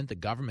impediment. The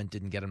government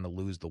didn't get him to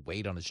lose the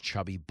weight on his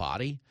chubby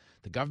body.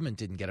 The government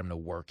didn't get him to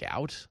work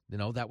out.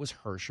 That was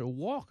Herschel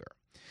Walker.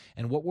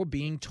 And what we're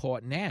being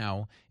taught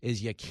now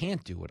is you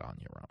can't do it on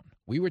your own.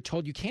 We were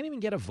told you can't even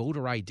get a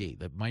voter ID.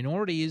 The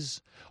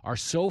minorities are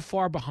so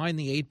far behind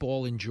the 8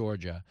 ball in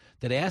Georgia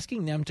that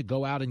asking them to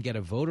go out and get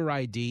a voter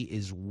ID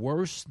is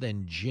worse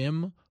than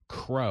Jim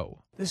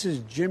Crow. This is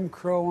Jim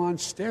Crow on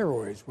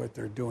steroids, what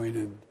they're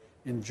doing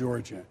in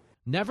Georgia.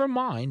 Never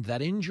mind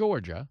that in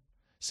Georgia,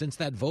 since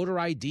that voter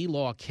ID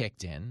law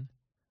kicked in,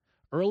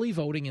 early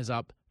voting is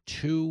up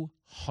 220%.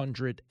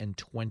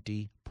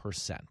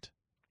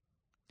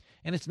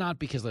 And it's not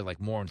because they're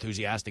more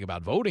enthusiastic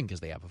about voting because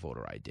they have a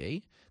voter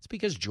ID. It's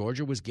because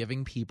Georgia was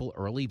giving people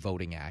early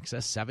voting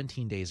access,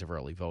 17 days of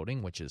early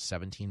voting, which is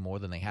 17 more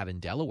than they had in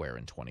Delaware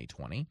in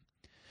 2020.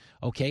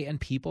 Okay, and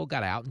people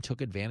got out and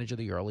took advantage of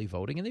the early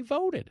voting and they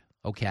voted.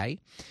 Okay,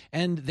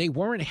 and they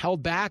weren't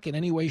held back in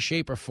any way,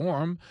 shape, or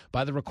form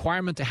by the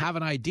requirement to have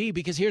an ID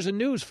because here's a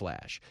news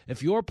flash.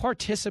 If you're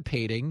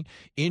participating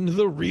in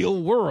the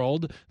real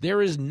world,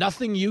 there is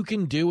nothing you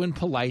can do in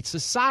polite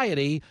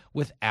society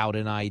without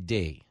an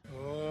ID.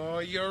 Oh,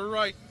 you're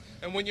right.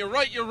 And when you're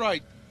right, you're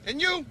right.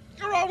 And you're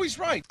always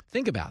right.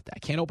 Think about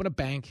that. Can't open a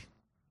bank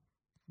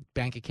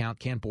account,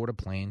 can't board a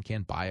plane,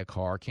 can't buy a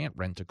car, can't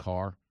rent a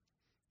car.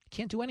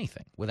 Can't do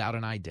anything without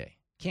an ID.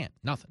 Can't.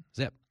 Nothing.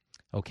 Zip.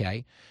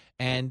 okay?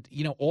 And,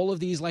 all of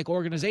these,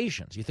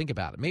 organizations, you think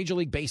about it, Major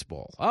League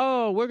Baseball.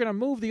 Oh, we're going to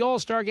move the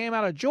All-Star game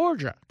out of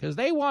Georgia because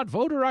they want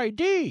voter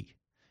ID.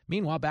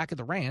 Meanwhile, back at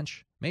the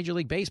ranch, Major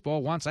League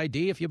Baseball wants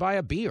ID if you buy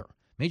a beer.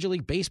 Major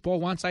League Baseball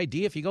wants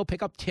ID if you go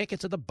pick up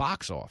tickets at the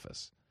box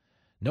office.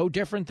 No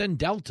different than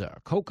Delta,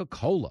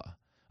 Coca-Cola.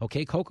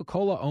 Okay,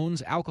 Coca-Cola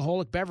owns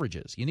alcoholic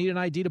beverages. You need an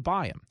ID to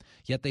buy them.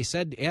 Yet they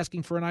said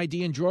asking for an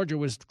ID in Georgia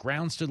was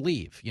grounds to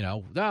leave.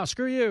 No,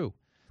 screw you.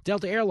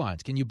 Delta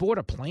Airlines, can you board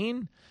a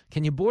plane?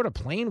 Can you board a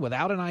plane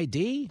without an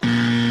ID?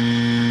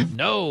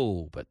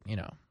 No, but,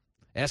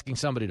 asking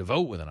somebody to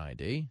vote with an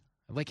ID.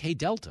 Like, hey,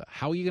 Delta,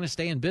 how are you going to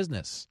stay in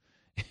business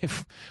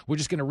if we're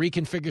just going to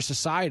reconfigure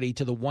society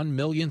to the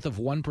 1/1,000,000th of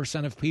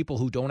 1% of people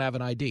who don't have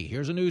an ID?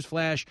 Here's a news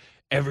flash.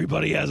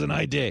 Everybody has an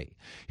ID.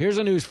 Here's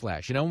a news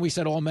flash. When we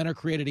said all men are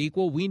created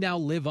equal, we now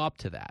live up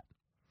to that.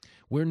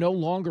 We're no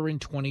longer in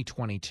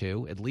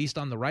 2022, at least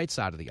on the right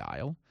side of the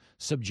aisle,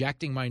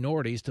 subjecting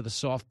minorities to the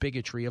soft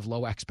bigotry of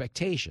low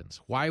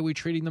expectations. Why are we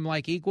treating them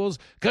like equals?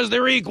 Because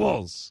they're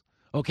equals.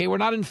 Okay, we're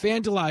not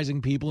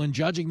infantilizing people and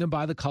judging them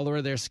by the color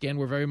of their skin.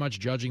 We're very much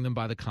judging them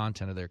by the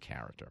content of their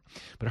character.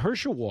 But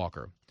Herschel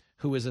Walker,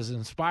 who is as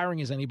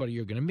inspiring as anybody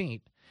you're going to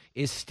meet,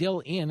 is still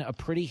in a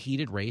pretty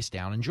heated race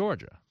down in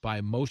Georgia. By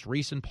most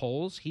recent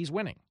polls, he's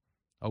winning.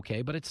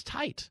 Okay, but it's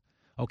tight.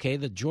 Okay,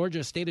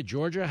 the state of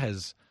Georgia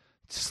has,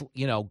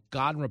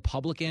 gone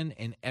Republican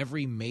in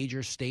every major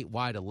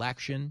statewide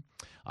election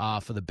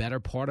for the better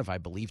part of, I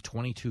believe,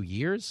 22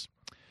 years.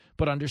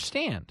 But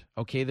understand,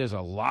 okay, there's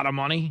a lot of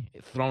money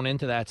thrown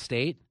into that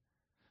state.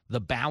 The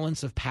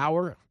balance of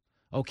power,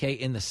 okay,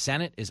 in the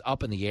Senate is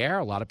up in the air.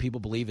 A lot of people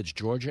believe it's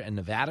Georgia and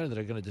Nevada that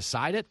are going to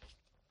decide it.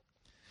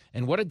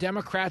 And what are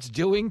Democrats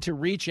doing to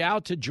reach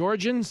out to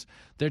Georgians?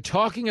 They're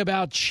talking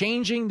about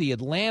changing the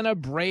Atlanta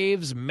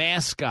Braves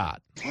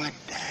mascot. What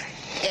the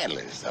hell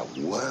is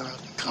the world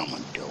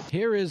coming to?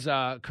 Here is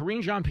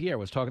Karine Jean-Pierre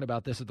was talking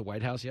about this at the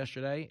White House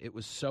yesterday. It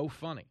was so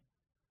funny,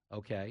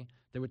 okay?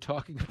 They were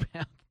talking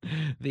about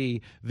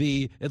the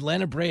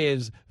Atlanta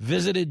Braves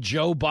visited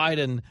Joe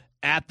Biden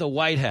at the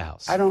White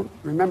House. I don't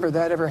remember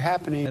that ever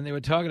happening. And they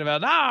were talking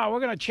about, we're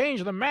going to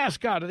change the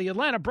mascot of the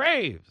Atlanta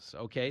Braves.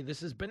 Okay,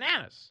 this is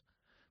bananas.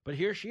 But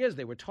here she is.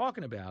 They were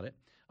talking about it.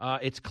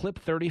 It's clip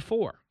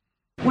 34.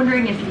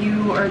 Wondering if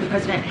you or the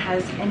president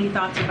has any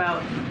thoughts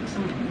about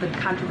some of the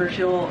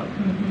controversial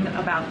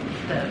about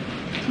the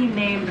team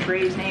name, the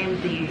Braves name,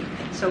 the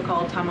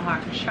so-called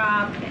tomahawk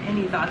chop.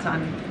 Any thoughts on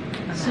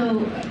that?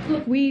 So,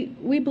 look,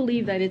 we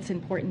believe that it's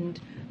important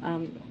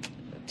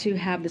to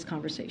have this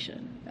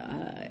conversation.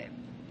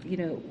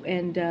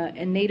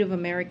 And Native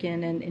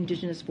American and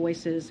indigenous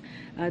voices,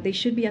 they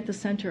should be at the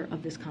center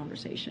of this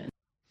conversation.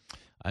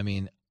 I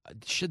mean,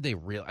 should they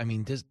really? I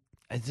mean, does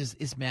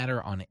this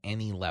matter on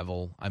any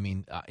level? I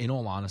mean, in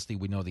all honesty,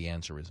 we know the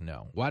answer is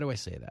no. Why do I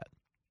say that?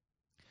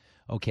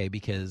 Okay,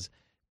 because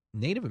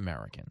Native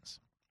Americans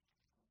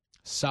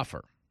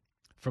suffer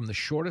from the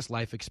shortest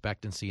life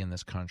expectancy in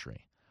this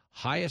country,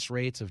 highest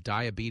rates of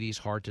diabetes,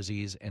 heart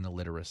disease, and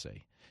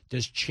illiteracy.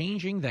 Does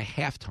changing the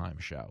halftime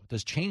show,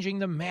 does changing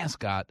the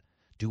mascot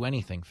do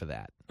anything for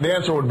that? The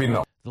answer would be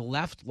no. The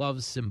left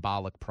loves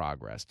symbolic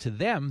progress. To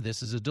them,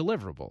 this is a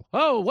deliverable.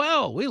 Oh,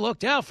 well, we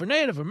looked out for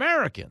Native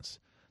Americans.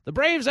 The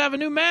Braves have a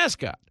new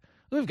mascot.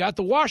 We've got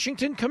the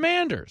Washington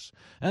Commanders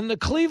and the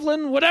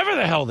Cleveland whatever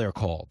the hell they're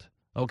called.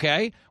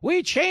 Okay?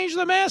 We changed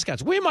the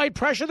mascots. We might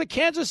pressure the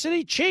Kansas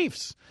City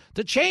Chiefs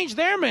to change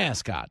their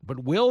mascot.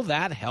 But will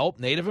that help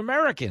Native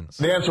Americans?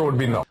 The answer would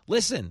be no.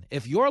 Listen,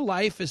 if your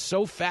life is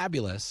so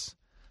fabulous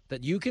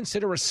that you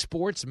consider a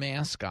sports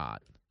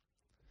mascot,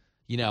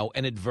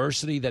 an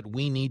adversity that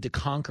we need to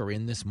conquer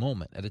in this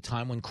moment at a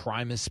time when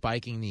crime is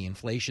spiking, the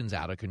inflation's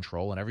out of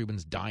control, and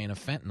everyone's dying of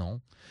fentanyl,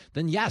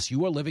 then yes,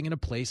 you are living in a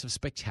place of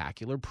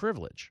spectacular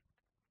privilege.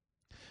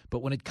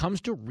 But when it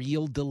comes to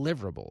real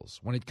deliverables,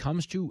 when it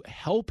comes to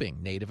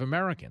helping Native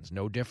Americans,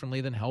 no differently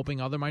than helping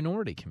other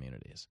minority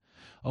communities,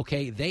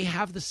 okay, they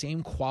have the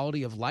same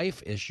quality of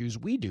life issues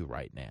we do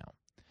right now.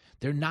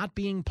 They're not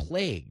being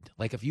plagued.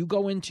 Like if you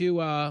go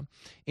into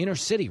inner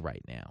city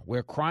right now,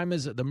 where crime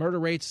is, the murder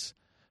rate's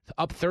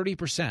up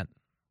 30%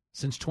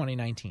 since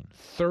 2019.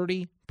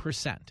 30%.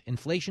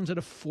 Inflation's at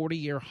a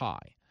 40-year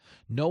high.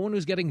 No one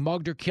who's getting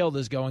mugged or killed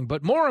is going,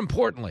 but more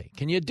importantly,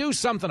 can you do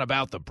something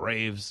about the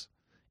Braves?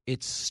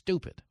 It's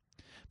stupid.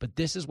 But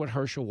this is what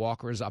Herschel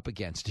Walker is up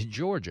against in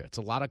Georgia. It's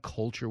a lot of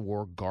culture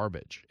war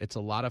garbage. It's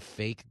a lot of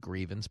fake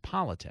grievance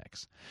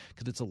politics.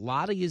 Because it's a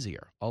lot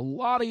easier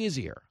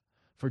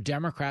for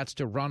Democrats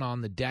to run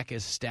on the deck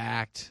is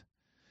stacked,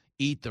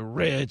 eat the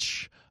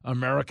rich,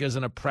 America's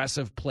an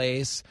oppressive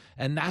place,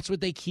 and that's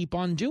what they keep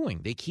on doing.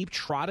 They keep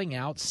trotting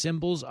out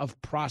symbols of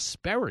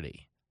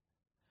prosperity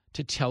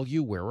to tell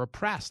you we're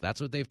oppressed. That's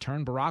what they've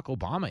turned Barack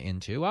Obama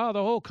into. Oh,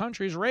 the whole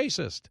country's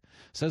racist,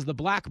 says the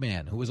black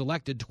man who was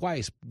elected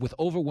twice with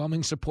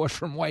overwhelming support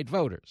from white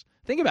voters.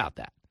 Think about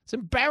that. It's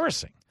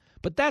embarrassing.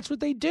 But that's what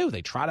they do.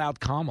 They trot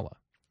out Kamala.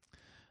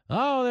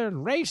 Oh, they're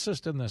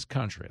racist in this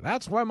country.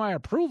 That's why my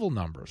approval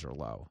numbers are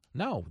low.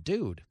 No,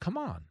 dude, come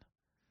on.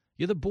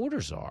 You're the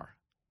border czar.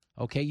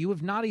 Okay, you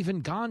have not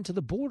even gone to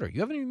the border. You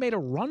haven't even made a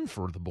run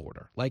for the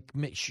border. Like,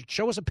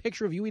 show us a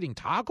picture of you eating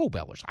Taco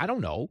Bell or I don't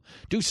know.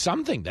 Do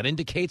something that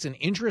indicates an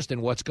interest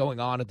in what's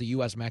going on at the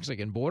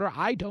U.S.-Mexican border.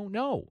 I don't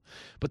know.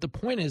 But the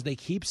point is they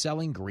keep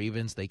selling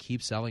grievance. They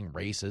keep selling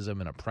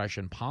racism and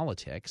oppression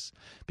politics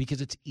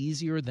because it's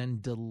easier than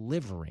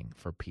delivering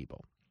for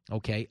people.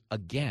 Okay,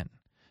 again,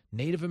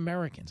 Native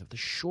Americans have the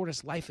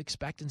shortest life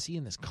expectancy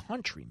in this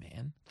country,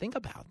 man. Think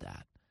about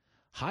that.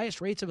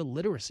 Highest rates of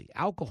illiteracy,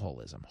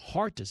 alcoholism,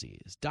 heart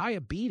disease,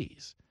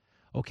 diabetes.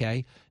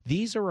 Okay,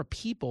 these are a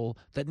people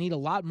that need a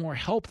lot more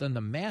help than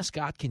the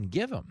mascot can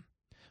give them.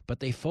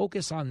 But they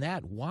focus on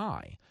that.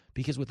 Why?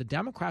 Because what the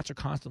Democrats are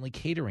constantly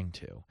catering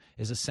to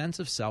is a sense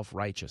of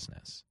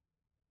self-righteousness.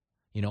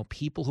 You know,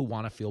 people who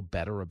want to feel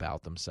better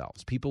about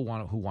themselves. People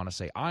who want to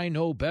say, I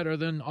know better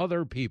than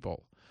other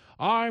people.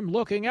 I'm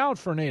looking out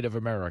for Native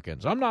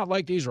Americans. I'm not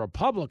like these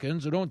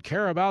Republicans who don't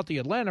care about the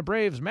Atlanta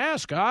Braves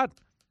mascot.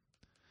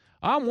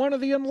 I'm one of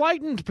the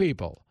enlightened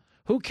people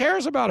who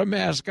cares about a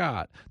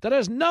mascot that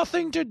has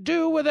nothing to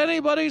do with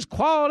anybody's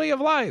quality of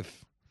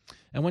life.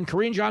 And when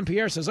Karine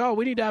Jean-Pierre says, oh,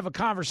 we need to have a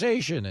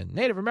conversation and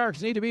Native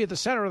Americans need to be at the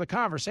center of the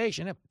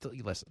conversation,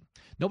 listen,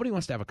 nobody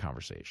wants to have a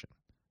conversation.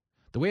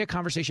 The way a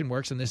conversation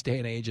works in this day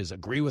and age is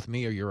agree with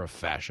me or you're a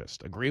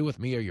fascist. Agree with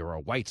me or you're a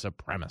white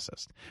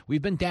supremacist.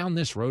 We've been down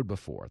this road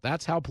before.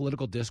 That's how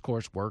political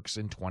discourse works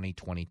in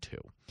 2022.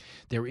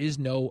 There is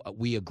no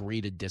we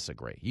agree to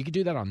disagree. You can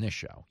do that on this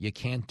show. You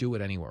can't do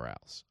it anywhere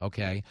else,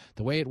 okay?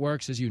 The way it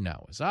works, as you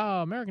know, is,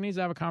 America needs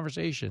to have a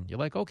conversation. You're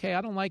like, okay,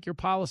 I don't like your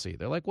policy.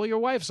 They're like, well, your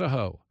wife's a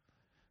hoe.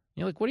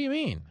 You're like, what do you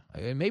mean?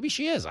 Maybe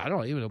she is. I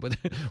don't even know. But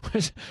what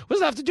does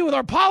that have to do with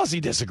our policy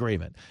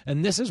disagreement?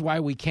 And this is why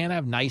we can't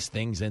have nice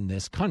things in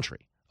this country,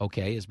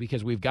 okay, is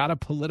because we've got a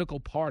political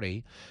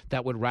party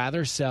that would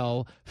rather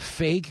sell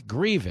fake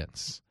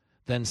grievance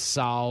than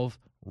solve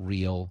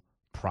real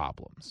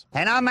problems.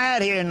 And I'm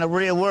out here in the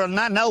real world, and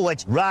I know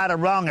what's right or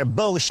wrong or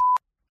bullshit.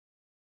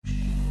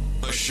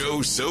 A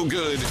show so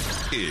good,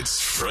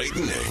 it's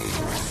frightening.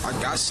 I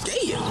got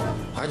scared.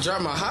 I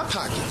dropped my hot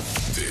pocket.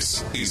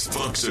 This is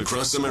Fox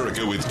Across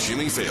America with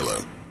Jimmy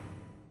Fallon.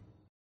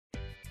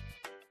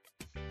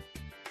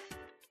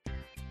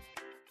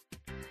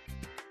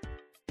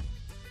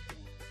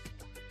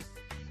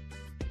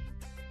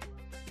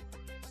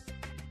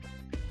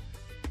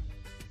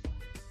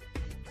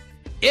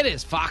 It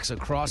is Fox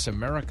Across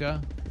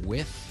America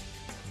with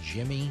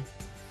Jimmy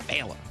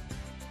Fallon.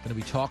 Going to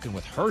be talking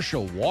with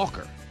Herschel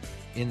Walker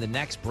in the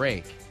next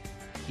break.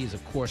 He is,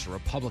 of course, a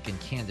Republican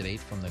candidate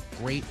from the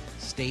great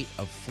state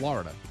of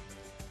Florida.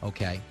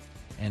 Okay.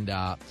 And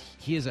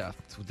he is a,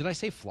 did I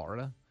say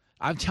Florida?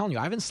 I'm telling you,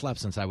 I haven't slept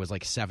since I was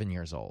like 7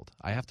 years old.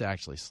 I have to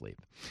actually sleep.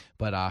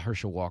 But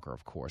Herschel Walker,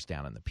 of course,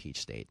 down in the Peach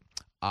State,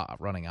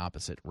 running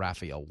opposite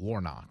Raphael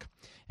Warnock.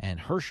 And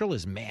Herschel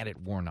is mad at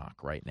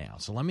Warnock right now.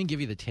 So let me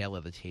give you the tail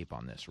of the tape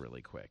on this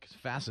really quick. It's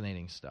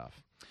fascinating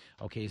stuff.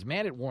 Okay, he's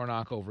mad at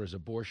Warnock over his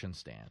abortion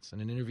stance. In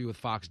an interview with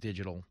Fox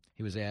Digital,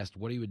 he was asked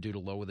what he would do to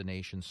lower the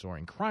nation's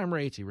soaring crime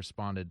rates. He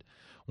responded,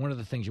 one of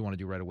the things you want to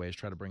do right away is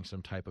try to bring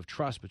some type of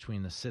trust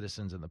between the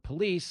citizens and the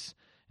police.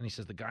 And he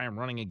says, the guy I'm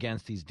running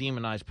against, he's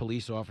demonized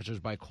police officers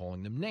by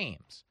calling them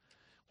names,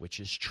 which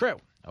is true.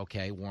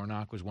 Okay,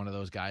 Warnock was one of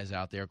those guys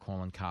out there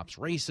calling cops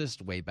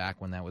racist way back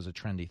when that was a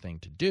trendy thing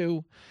to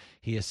do.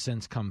 He has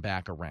since come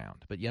back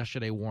around. But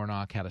yesterday,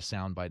 Warnock had a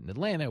soundbite in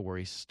Atlanta where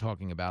he's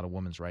talking about a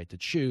woman's right to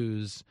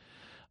choose.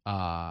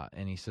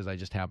 And he says, I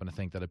just happen to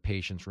think that a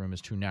patient's room is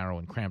too narrow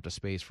and cramped a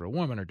space for a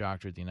woman or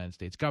doctor at the United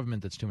States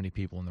government. That's too many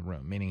people in the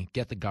room, meaning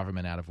get the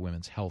government out of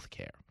women's health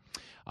care.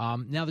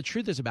 Now, the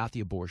truth is about the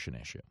abortion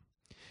issue.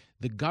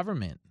 The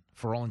government,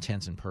 for all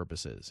intents and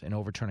purposes, in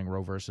overturning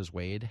Roe versus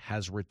Wade,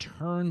 has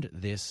returned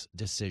this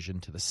decision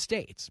to the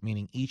states,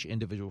 meaning each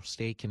individual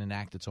state can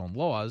enact its own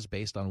laws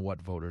based on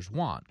what voters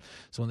want.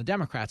 So when the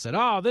Democrats said,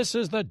 oh, this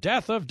is the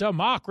death of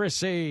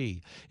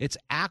democracy, it's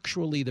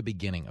actually the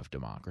beginning of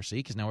democracy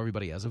because now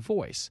everybody has a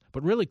voice.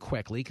 But really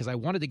quickly, because I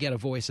wanted to get a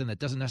voice in that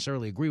doesn't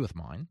necessarily agree with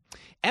mine,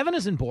 Evan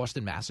is in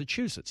Boston,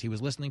 Massachusetts. He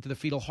was listening to the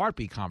fetal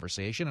heartbeat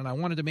conversation, and I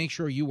wanted to make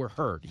sure you were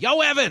heard.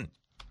 Yo, Evan!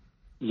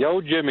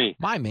 Yo, Jimmy.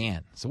 My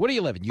man. So what are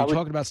you living? You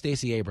talking about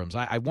Stacey Abrams.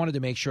 I wanted to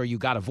make sure you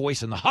got a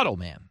voice in the huddle,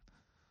 man.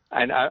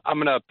 And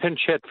I'm going to pinch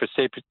hit for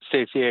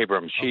Stacey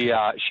Abrams. She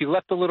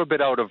left a little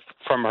bit out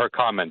from her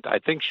comment. I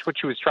think what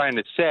she was trying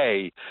to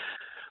say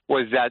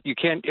was that you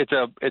can't. It's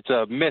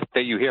a myth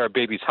that you hear a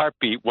baby's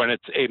heartbeat when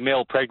it's a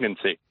male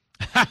pregnancy.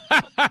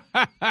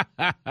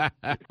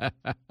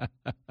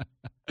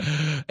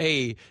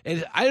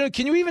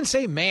 Can you even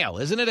say male?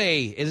 Is it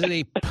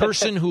a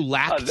person who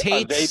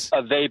lactates?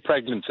 A they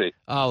pregnancy.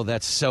 Oh,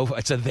 that's so.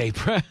 It's a they.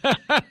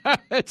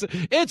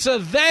 It's a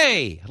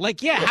they.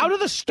 Like, yeah. How do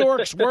the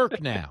storks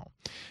work now?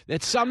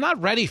 I'm not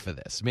ready for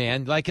this,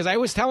 man. Like, because I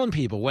was telling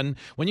people when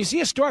you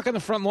see a stork on the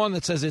front lawn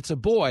that says it's a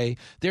boy,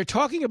 they're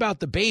talking about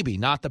the baby,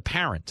 not the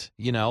parent.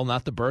 You know,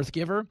 not the birth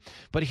giver.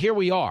 But here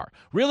we are.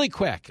 Really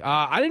quick.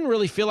 I didn't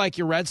really feel like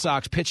your Red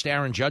Sox pitched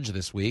Aaron Judge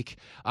this week.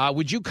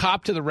 Would you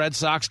cop to the Red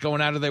Sox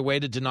going out of their way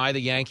to deny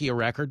the Yankee a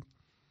record?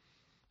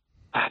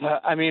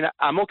 I mean,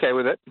 I'm okay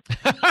with it.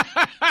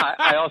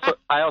 I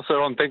also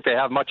don't think they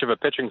have much of a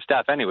pitching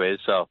staff anyways.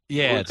 So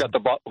yeah,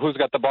 who's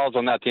got the balls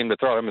on that team to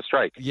throw him a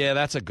strike? Yeah,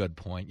 that's a good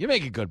point. You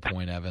make a good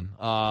point, Evan.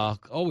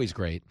 Always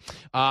great.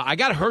 I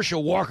got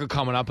Herschel Walker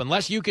coming up.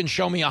 Unless you can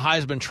show me a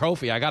Heisman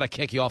Trophy, I got to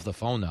kick you off the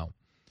phone though.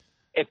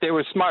 If they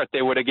were smart,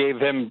 they would have gave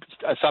him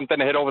something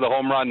to hit over the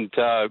home run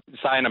to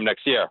sign him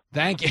next year.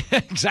 Thank you.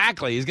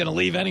 Exactly. He's going to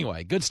leave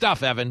anyway. Good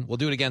stuff, Evan. We'll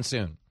do it again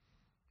soon.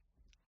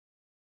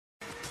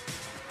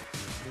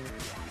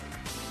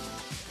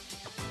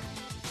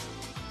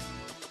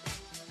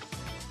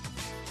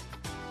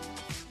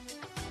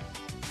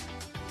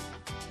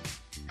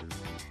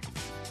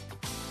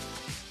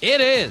 It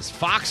is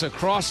Fox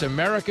Across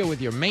America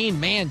with your main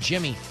man,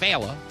 Jimmy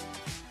Fallon,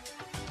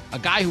 a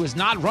guy who is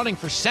not running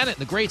for Senate in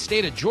the great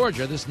state of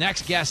Georgia. This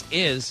next guest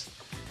is,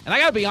 and I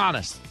got to be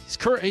honest,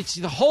 it's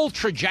the whole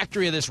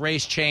trajectory of this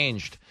race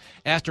changed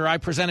after I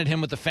presented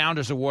him with the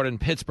Founders Award in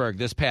Pittsburgh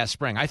this past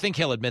spring. I think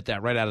he'll admit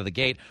that right out of the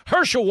gate.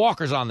 Herschel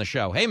Walker's on the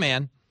show. Hey,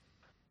 man.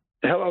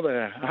 Hello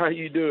there. How are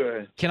you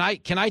doing? Can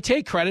I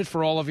take credit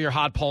for all of your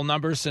hot poll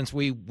numbers since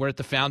we were at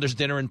the Founders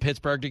Dinner in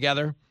Pittsburgh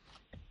together?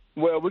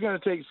 Well, we're going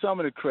to take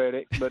some of the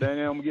credit, but then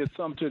I'm going to give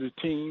some to the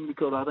team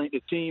because I think the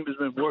team has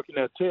been working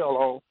their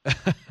tail off.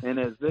 And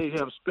as they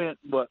have spent,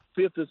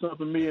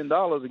 $50-something million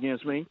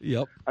against me,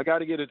 yep, I got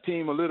to give the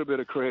team a little bit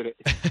of credit.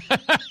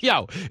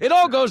 Yo, it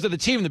all goes to the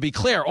team, to be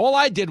clear. All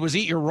I did was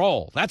eat your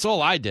roll. That's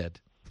all I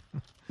did.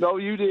 No,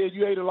 you did.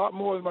 You ate a lot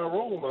more than my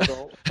roll, my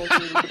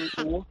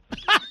dog.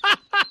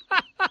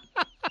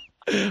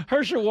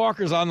 Herschel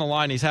Walker's on the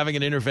line. He's having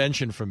an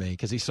intervention for me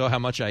because he saw how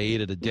much I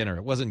ate at a dinner.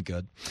 It wasn't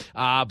good.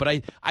 But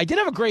I did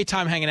have a great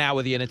time hanging out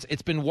with you, and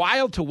it's been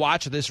wild to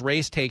watch this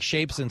race take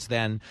shape since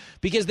then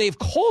because they've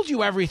called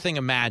you everything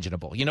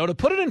imaginable. You know, to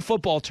put it in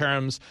football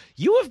terms,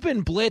 you have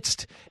been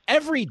blitzed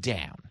every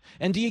down.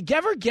 And do you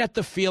ever get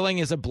the feeling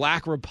as a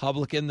black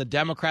Republican the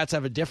Democrats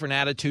have a different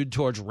attitude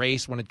towards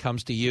race when it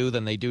comes to you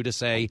than they do to,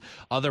 say,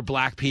 other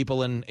black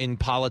people in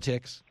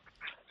politics?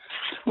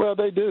 Well,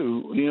 they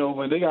do. You know,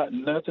 when they got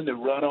nothing to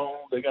run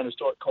on, they're going to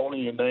start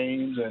calling your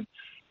names. And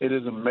it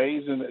is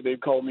amazing that they've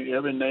called me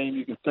every name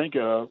you can think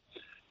of,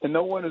 and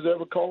no one has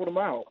ever called them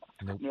out.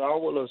 Nope. You know, I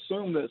will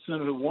assume that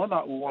Senator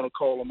Warnock would want to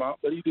call them out,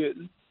 but he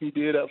didn't. He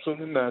did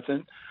absolutely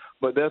nothing.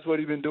 But that's what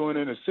he's been doing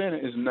in the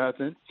Senate is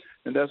nothing.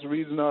 And that's the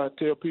reason I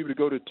tell people to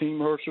go to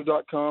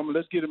teamherschel.com and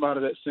let's get him out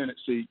of that Senate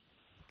seat.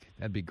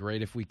 That'd be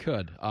great if we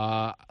could.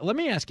 Let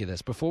me ask you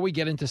this. Before we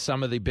get into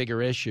some of the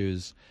bigger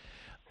issues,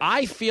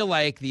 I feel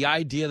like the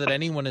idea that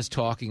anyone is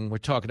we're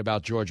talking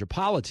about Georgia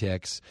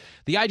politics,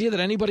 the idea that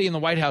anybody in the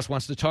White House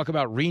wants to talk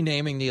about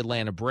renaming the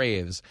Atlanta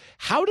Braves,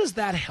 how does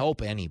that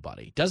help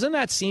anybody? Doesn't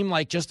that seem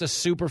like just a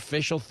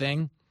superficial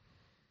thing?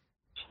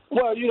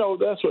 Well, you know,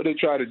 that's what they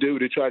try to do.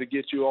 They try to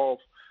get you off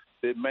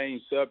the main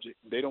subject.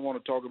 They don't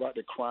want to talk about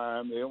the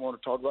crime. They don't want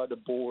to talk about the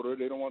border.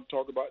 They don't want to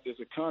talk about this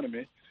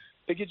economy.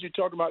 They get you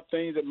talking about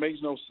things that makes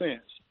no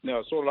sense.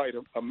 Now, sort of like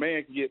a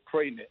man can get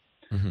pregnant.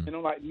 Mm-hmm. And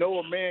I'm like, no,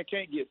 a man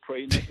can't get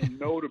pregnant, and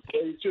no, the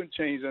Braves shouldn't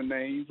change their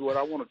names. What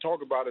I want to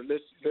talk about is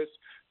let's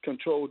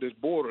control this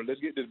border. Let's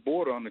get this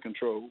border under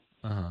control.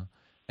 Uh-huh.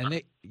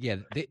 And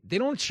they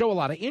don't show a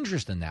lot of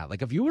interest in that.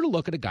 Like if you were to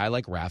look at a guy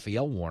like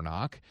Raphael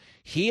Warnock,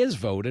 he has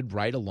voted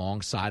right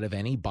alongside of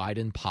any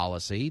Biden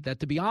policy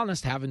that, to be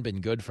honest, haven't been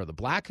good for the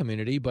black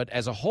community, but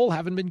as a whole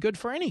haven't been good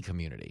for any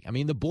community. I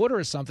mean, the border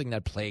is something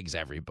that plagues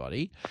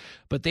everybody,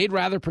 but they'd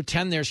rather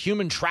pretend there's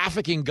human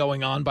trafficking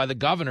going on by the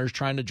governors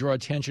trying to draw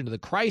attention to the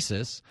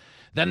crisis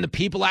than the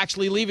people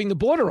actually leaving the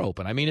border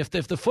open. I mean, if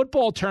the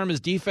football term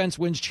is defense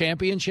wins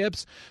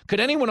championships,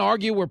 could anyone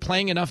argue we're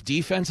playing enough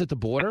defense at the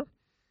border?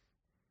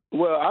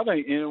 Well, I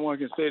think anyone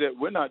can say that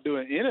we're not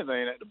doing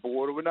anything at the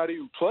border. We're not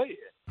even playing.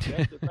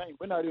 That's the thing.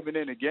 We're not even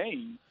in the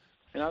game.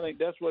 And I think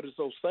that's what is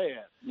so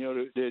sad. You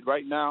know, that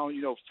right now,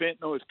 you know,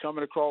 fentanyl is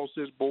coming across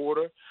this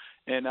border.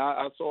 And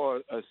I saw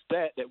a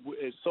stat that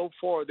so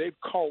far they've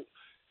caught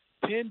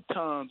 10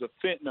 tons of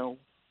fentanyl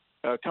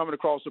coming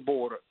across the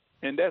border.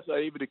 And that's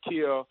able to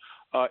kill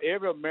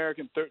every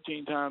American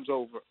 13 times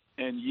over.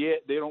 And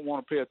yet they don't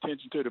want to pay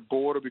attention to the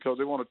border because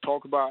they want to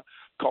talk about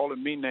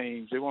calling me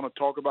names. They want to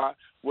talk about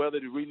whether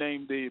to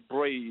rename the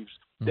Braves.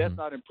 Mm-hmm. That's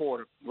not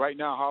important. Right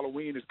now,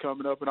 Halloween is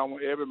coming up, and I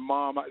want every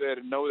mom out there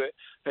to know that,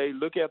 hey,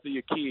 look after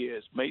your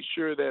kids. Make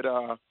sure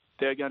that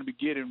they're going to be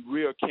getting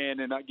real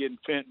candy and not getting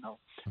fentanyl.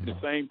 Mm-hmm. At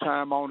the same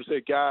time, I want to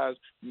say, guys,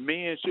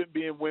 men shouldn't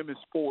be in women's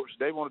sports.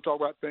 They want to talk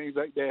about things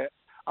like that.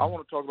 I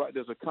want to talk about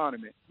this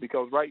economy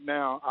because right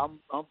now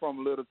I'm from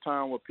a little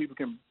town where people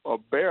can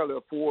barely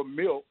afford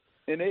milk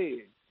and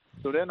eggs,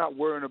 so they're not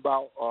worrying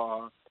about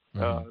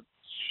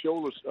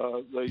shoulders.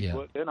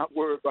 They're not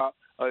worried about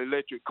an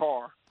electric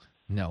car.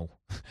 No,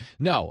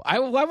 No, I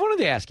wanted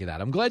to ask you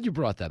that. I'm glad you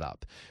brought that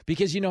up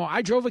because,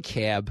 I drove a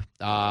cab.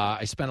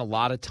 I spent a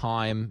lot of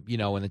time,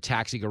 in the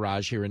taxi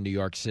garage here in New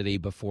York City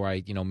before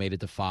I, made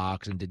it to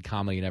Fox and did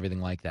comedy and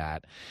everything like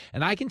that.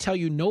 And I can tell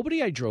you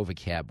nobody I drove a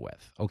cab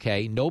with,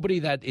 okay? Nobody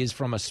that is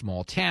from a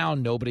small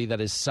town, nobody that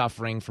is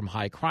suffering from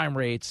high crime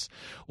rates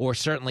or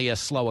certainly a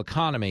slow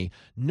economy.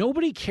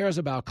 Nobody cares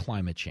about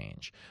climate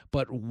change.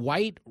 But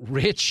white,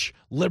 rich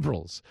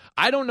liberals,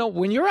 I don't know,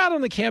 when you're out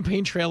on the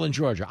campaign trail in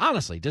Georgia,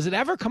 honestly, does it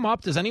ever come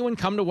up? Does anyone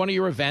come to one of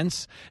your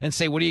events and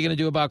say, what are you going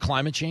to do about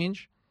climate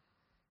change?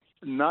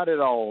 Not at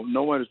all.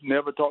 No one has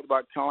never talked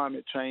about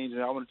climate change,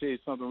 and I want to tell you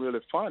something really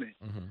funny.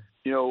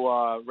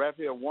 Mm-hmm.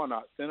 Raphael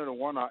Warnock, Senator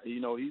Warnock,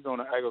 he's on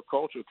the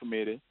agriculture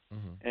committee,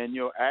 and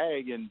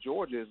ag in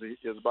Georgia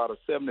is about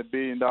a $70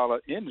 billion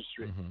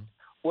industry. Mm-hmm.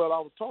 Well, I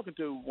was talking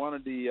to one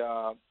of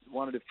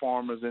the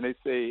farmers, and they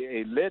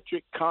say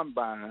electric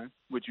combine,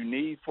 which you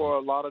need for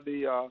a lot of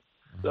the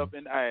stuff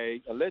in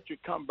ag,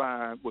 electric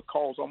combine would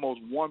cost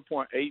almost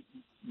 $1.8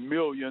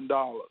 million,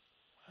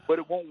 but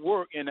it won't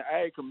work in the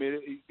ag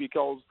community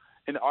because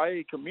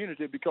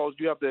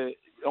you have to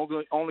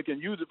only can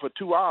use it for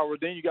 2 hours.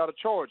 Then you got to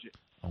charge it,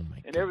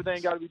 and everything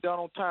got to be done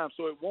on time,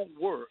 so it won't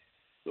work.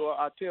 So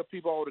I tell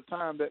people all the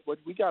time that what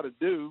we got to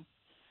do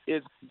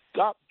is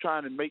stop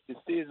trying to make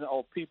decisions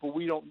on people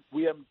we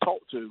haven't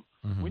talked to.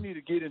 Mm-hmm. We need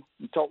to get in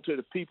and talk to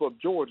the people of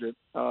Georgia.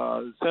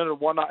 Senator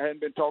Warnock hadn't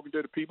been talking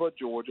to the people of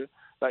Georgia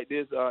like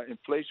this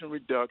inflation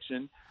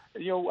reduction.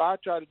 I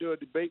tried to do a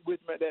debate with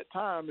him at that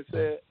time and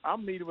said,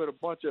 I'm meeting with a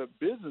bunch of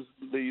business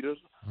leaders,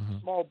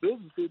 small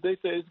businesses. They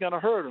said it's going to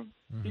hurt him.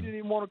 He didn't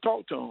even want to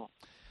talk to them.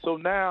 So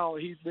now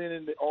he's been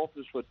in the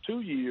office for 2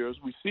 years.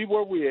 We see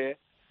where we're at,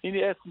 and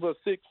he's asking for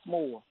 6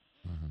 more.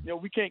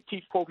 We can't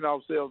keep poking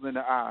ourselves in the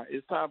eye.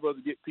 It's time for us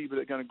to get people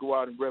that are going to go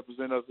out and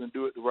represent us and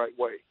do it the right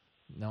way.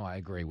 No, I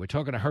agree. We're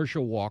talking to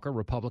Herschel Walker,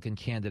 Republican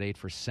candidate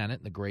for Senate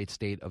in the great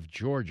state of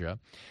Georgia.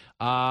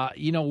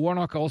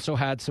 Warnock also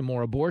had some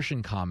more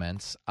abortion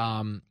comments.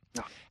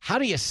 How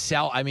do you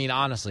sell? I mean,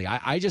 honestly,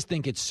 I just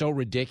think it's so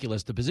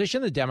ridiculous, the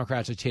position the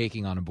Democrats are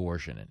taking on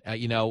abortion.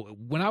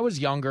 When I was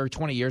younger,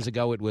 20 years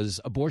ago, it was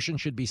abortion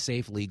should be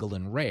safe, legal,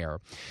 and rare.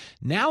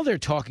 Now they're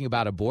talking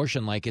about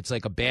abortion like it's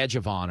like a badge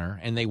of honor,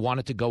 and they want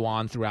it to go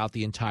on throughout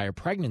the entire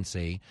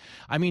pregnancy.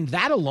 I mean,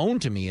 that alone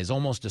to me is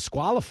almost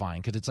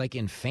disqualifying because it's like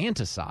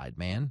infanticide,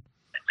 man.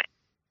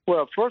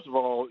 Well, first of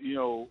all,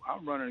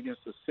 I'm running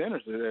against a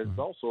senator that's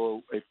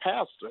also a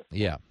pastor.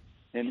 Yeah.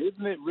 And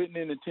isn't it written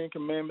in the Ten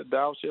Commandments,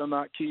 thou shalt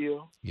not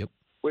kill? Yep.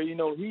 Well,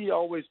 he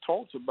always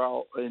talks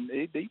about, and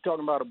they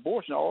talking about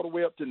abortion all the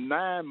way up to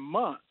 9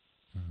 months.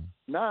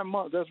 9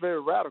 months, that's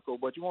very radical.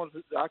 But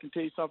I can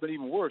tell you something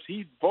even worse.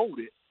 He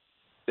voted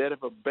that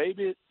if a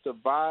baby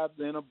survives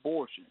an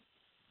abortion,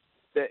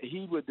 that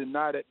he would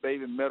deny that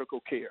baby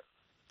medical care.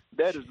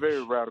 That is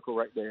very radical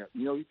right there.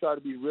 He tried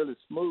to be really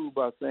smooth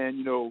by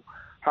saying,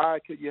 how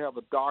could you have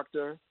a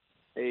doctor,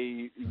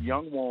 a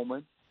young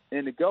woman,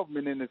 and the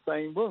government in the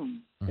same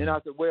room? And I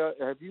said, well,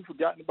 have you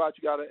forgotten about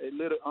you got a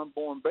little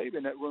unborn baby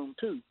in that room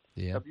too?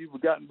 Yeah. Have you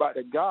forgotten about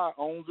that God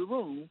owns the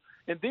room,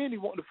 and then he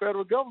want the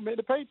federal government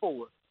to pay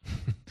for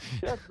it?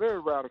 That's very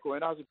radical.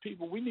 And I said,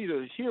 people, we need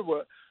to hear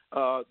what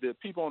the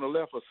people on the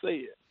left are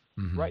saying.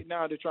 Right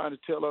now they're trying to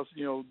tell us,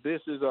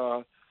 this is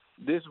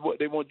what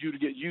they want you to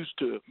get used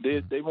to.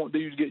 They want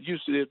you to get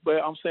used to this.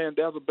 But I'm saying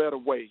there's a better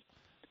way.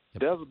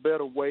 There's a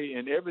better way,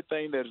 and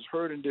everything that is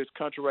hurting this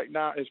country right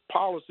now is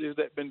policies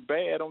that have been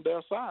bad on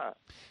their side.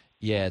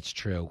 Yeah, it's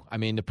true. I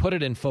mean, to put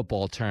it in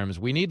football terms,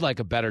 we need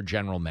like a better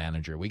general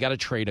manager. We got to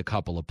trade a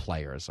couple of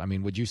players. I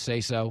mean, would you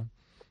say so?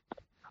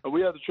 We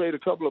have to trade a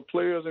couple of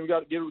players, and we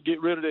got to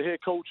get rid of the head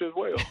coach as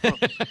well.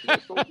 The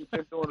head coach has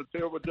been doing a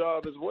terrible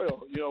job as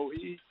well.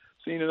 He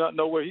seems to not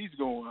know where he's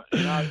going.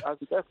 And I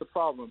think that's the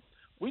problem.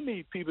 We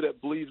need people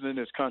that believe in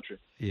this country.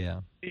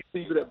 Yeah. We need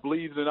people that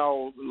believe in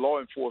our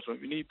law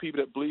enforcement. We need people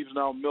that believe in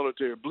our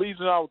military, believes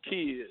in our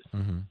kids.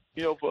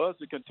 For us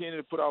to continue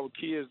to put our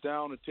kids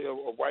down and tell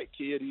a white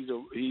kid he's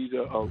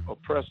a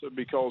oppressor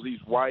because he's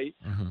white,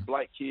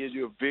 black kids,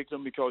 you're a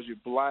victim because you're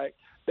black,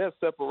 that's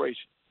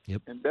separation.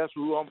 Yep. And that's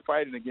who I'm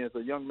fighting against,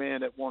 a young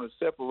man that wants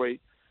to separate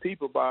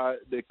people by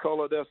the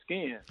color of their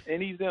skin.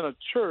 And he's in a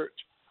church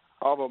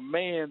of a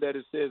man that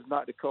it says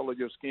not the color of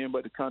your skin,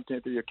 but the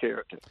content of your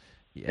character.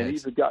 Yeah, and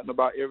he's forgotten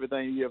about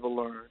everything he ever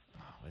learned.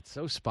 It's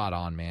so spot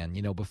on, man.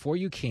 Before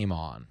you came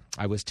on,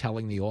 I was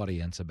telling the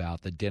audience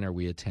about the dinner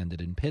we attended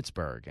in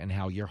Pittsburgh and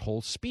how your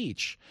whole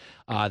speech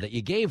that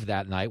you gave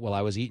that night while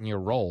I was eating your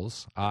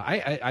rolls.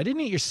 I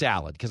didn't eat your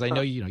salad because I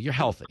know you're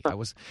healthy.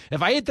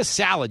 If I ate the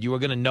salad, you were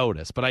going to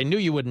notice, but I knew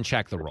you wouldn't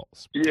check the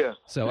rolls. Yeah.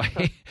 So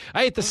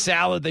I ate the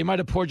salad. They might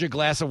have poured your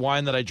glass of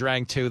wine that I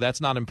drank too. That's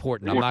not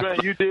important.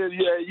 You did.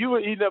 Yeah, you were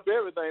eating up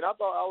everything. I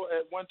thought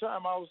at one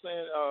time I was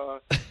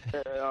saying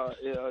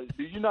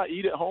Do you not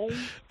eat at home?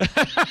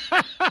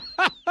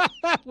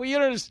 Well, you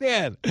don't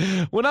understand.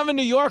 When I'm in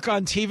New York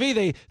on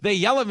TV, they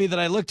yell at me that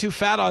I look too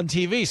fat on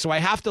TV, so I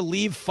have to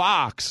leave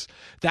Fox.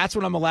 That's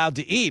when I'm allowed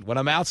to eat, when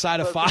I'm outside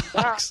of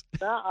Fox.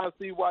 Now I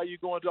see why you're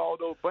going to all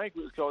those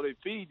banquets, because they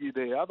feed you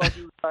there. I thought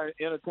you were trying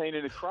to entertain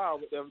in the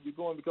crowd, but you're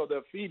going because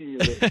they're feeding you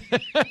there.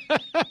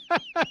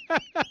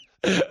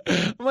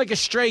 I'm like a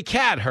stray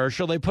cat,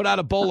 Herschel. They put out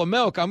a bowl of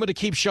milk. I'm going to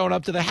keep showing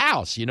up to the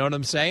house. You know what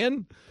I'm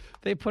saying?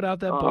 They put out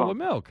that bowl of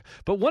milk.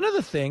 But one of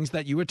the things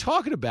that you were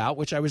talking about,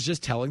 which I was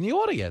just telling the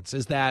audience,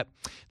 is that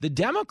the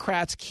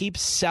Democrats keep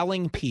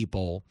selling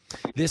people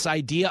this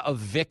idea of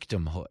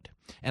victimhood.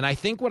 And I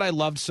think what I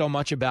loved so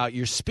much about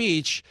your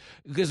speech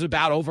was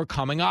about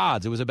overcoming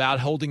odds. It was about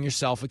holding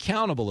yourself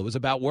accountable. It was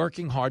about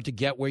working hard to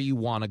get where you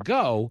want to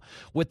go.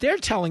 What they're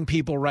telling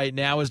people right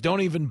now is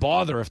don't even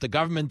bother. If the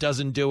government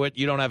doesn't do it,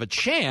 you don't have a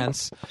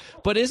chance.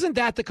 But isn't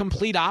that the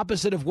complete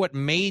opposite of what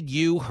made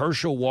you,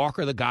 Herschel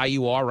Walker, the guy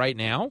you are right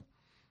now?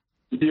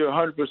 You're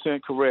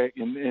 100% correct.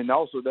 And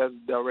also that's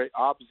the direct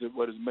opposite of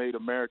what has made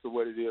America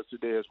what it is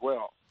today as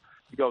well.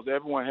 Because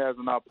everyone has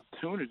an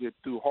opportunity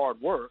through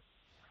hard work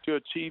to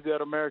achieve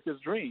that America's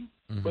dream.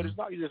 Mm-hmm. But it's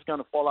not just going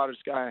to fall out of the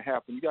sky and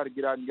happen. You got to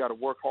get out and you got to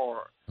work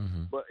hard.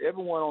 Mm-hmm. But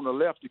everyone on the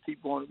left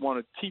want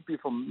to keep you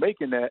from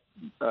making that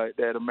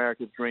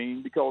America's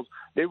dream, because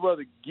they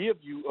rather give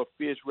you a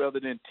fish rather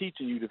than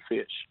teaching you to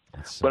fish.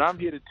 But I'm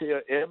here to tell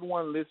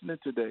everyone listening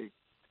today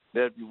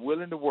that if you're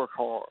willing to work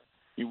hard,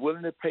 you're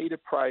willing to pay the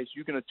price,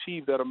 you can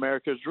achieve that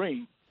America's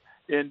dream.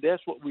 And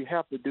that's what we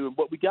have to do.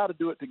 But we got to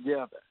do it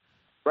together.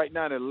 Right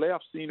now, the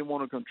left seem to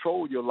want to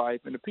control your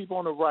life, and the people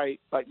on the right,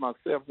 like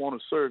myself, want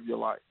to serve your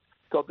life.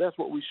 Because that's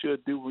what we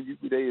should do when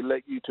they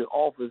elect you to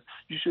office.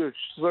 You should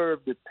serve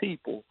the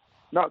people,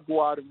 not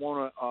go out and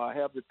want to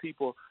have the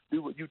people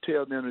do what you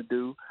tell them to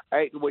do,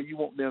 act the way you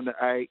want them to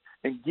act,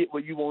 and get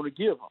what you want to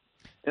give them.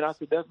 And I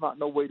said that's not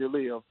no way to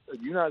live. The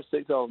United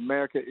States of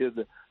America it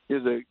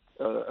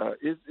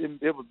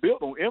was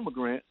built on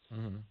immigrants,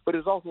 mm-hmm. but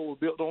it's also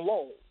built on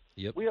laws.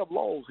 Yep. We have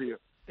laws here,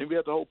 and we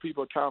have to hold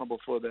people accountable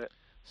for that.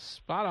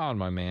 Spot on,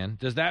 my man.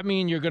 Does that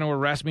mean you're going to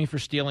arrest me for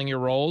stealing your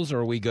rolls,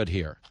 or are we good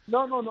here?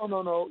 No.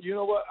 You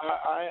know what?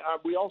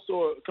 We also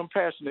a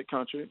compassionate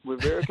country. We're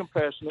very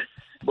compassionate,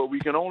 but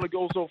we can only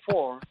go so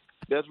far.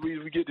 That's the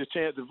reason we get the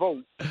chance to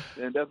vote.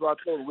 And that's why I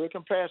told them we're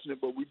compassionate,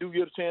 but we do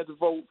get a chance to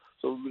vote.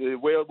 So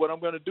what I'm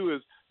going to do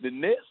is the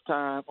next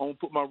time I'm going to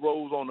put my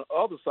rolls on the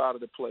other side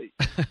of the plate.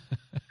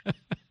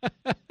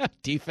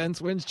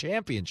 Defense wins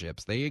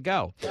championships. There you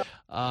go.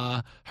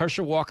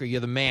 Herschel Walker,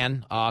 you're the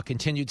man.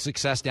 Continued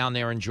success down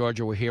there in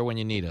Georgia. We're here when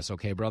you need us.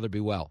 Okay, brother?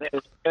 Be well.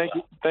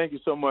 Thank you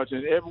so much.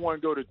 And everyone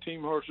go to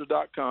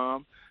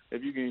teamherschel.com.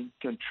 If you can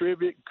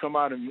contribute, come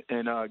out and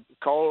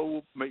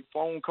call, make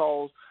phone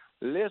calls.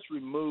 Let's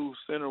remove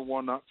Senator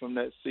Warnock from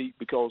that seat,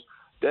 because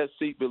that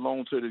seat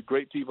belongs to the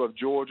great people of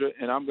Georgia,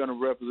 and I'm going to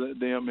represent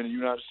them in the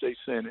United States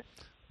Senate.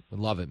 We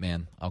love it,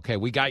 man. Okay,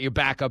 we got your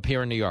back up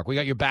here in New York. We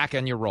got your back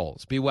and your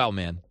rolls. Be well,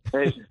 man.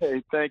 Hey,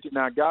 thank you.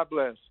 Now, God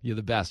bless. You're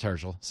the best,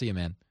 Herschel. See you,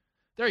 man.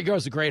 There he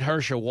goes, the great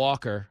Herschel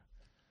Walker.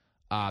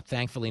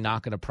 Thankfully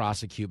not going to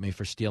prosecute me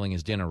for stealing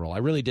his dinner roll. I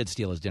really did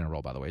steal his dinner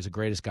roll, by the way. He's the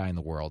greatest guy in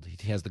the world. He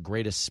has the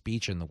greatest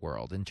speech in the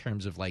world in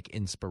terms of, like,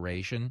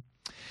 inspiration.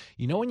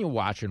 You know when you're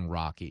watching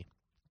Rocky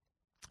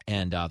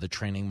and the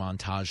training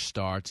montage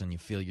starts and you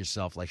feel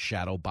yourself, like,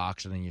 shadow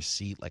boxing in your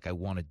seat, like, I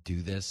want to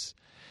do this?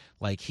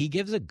 Like, he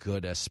gives a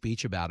good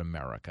speech about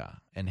America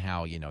and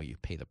how, you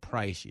pay the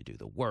price, you do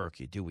the work,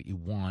 you do what you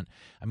want.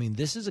 I mean,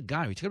 this is a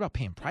guy, we talk about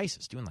paying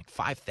prices, doing like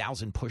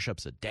 5,000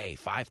 push-ups a day,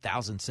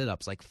 5,000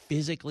 sit-ups, like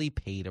physically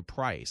paid a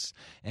price,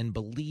 and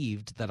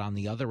believed that on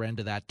the other end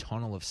of that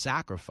tunnel of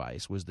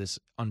sacrifice was this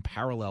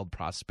unparalleled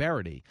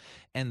prosperity.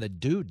 And the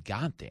dude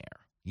got there.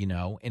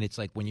 And it's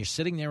like when you're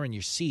sitting there in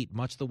your seat,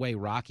 much the way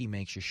Rocky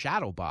makes you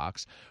shadow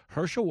box,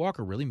 Herschel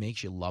Walker really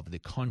makes you love the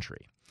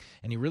country.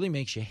 And he really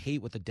makes you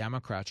hate what the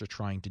Democrats are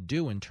trying to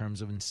do in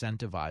terms of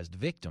incentivized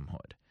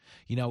victimhood.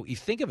 You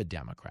think of a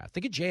Democrat,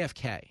 think of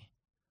JFK.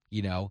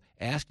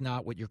 Ask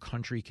not what your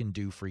country can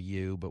do for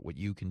you, but what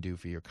you can do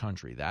for your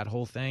country. That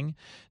whole thing.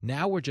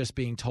 Now we're just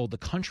being told the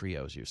country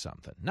owes you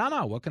something.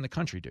 No, what can the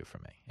country do for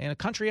me? And the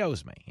country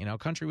owes me.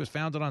 Country was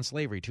founded on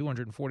slavery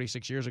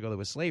 246 years ago. There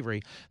was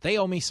slavery. They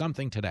owe me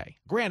something today.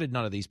 Granted,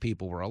 none of these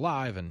people were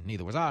alive, and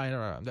neither was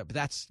I. But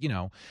that's,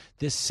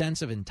 this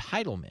sense of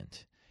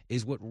entitlement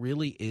is what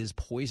really is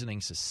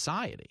poisoning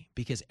society,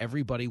 because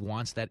everybody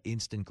wants that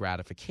instant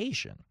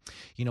gratification.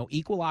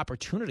 Equal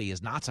opportunity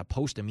is not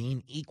supposed to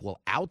mean equal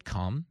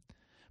outcome,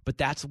 but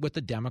that's what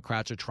the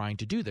Democrats are trying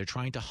to do. They're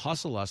trying to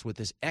hustle us with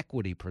this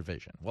equity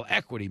provision. Well,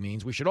 equity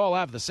means we should all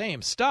have the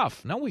same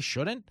stuff. No, we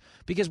shouldn't,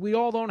 because we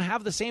all don't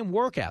have the same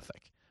work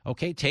ethic.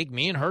 Okay, take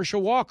me and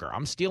Herschel Walker.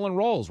 I'm stealing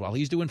rolls while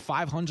he's doing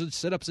 500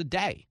 sit-ups a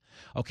day.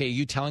 Okay, are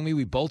you telling me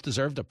we both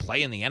deserve to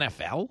play in the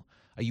NFL?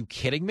 Are you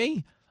kidding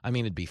me? I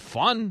mean, it'd be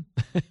fun.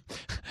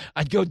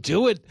 I'd go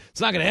do it.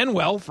 It's not going to end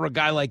well for a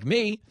guy like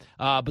me.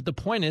 But the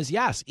point is,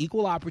 yes,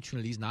 equal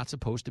opportunity is not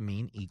supposed to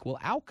mean equal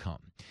outcome.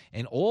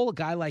 And all a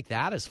guy like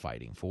that is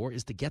fighting for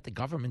is to get the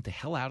government the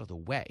hell out of the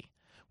way.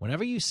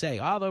 Whenever you say,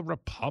 the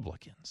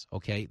Republicans,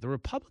 okay, the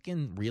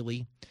Republican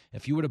really,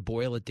 if you were to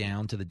boil it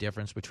down to the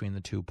difference between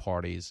the two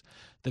parties,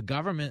 the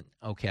government,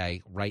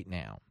 okay, right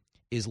now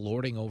is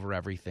lording over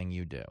everything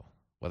you do.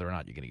 Whether or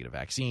not you're going to get a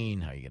vaccine,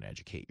 how you're going to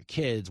educate your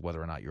kids,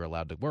 whether or not you're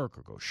allowed to work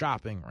or go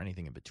shopping or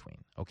anything in between,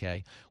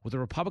 okay? What the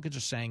Republicans are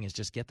saying is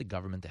just get the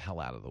government the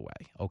hell out of the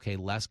way, okay?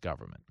 Less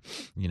government.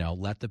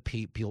 Let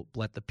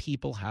the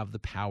people have the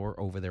power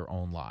over their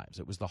own lives.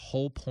 It was the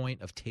whole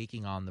point of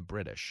taking on the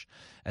British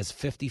as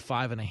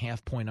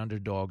 55.5-point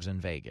underdogs in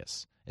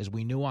Vegas. As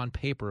we knew on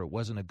paper, it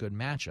wasn't a good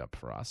matchup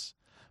for us.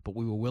 But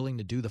we were willing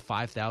to do the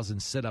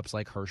 5,000 sit-ups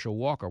like Herschel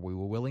Walker. We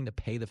were willing to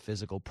pay the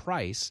physical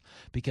price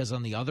because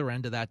on the other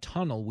end of that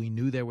tunnel, we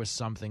knew there was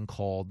something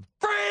called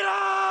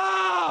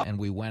freedom! And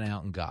we went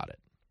out and got it.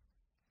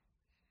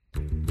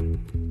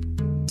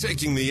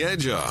 Taking the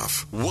edge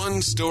off,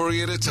 one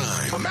story at a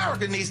time.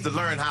 America needs to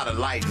learn how to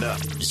lighten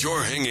up.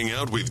 You're hanging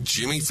out with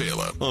Jimmy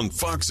Fallon on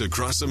Fox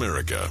Across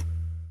America.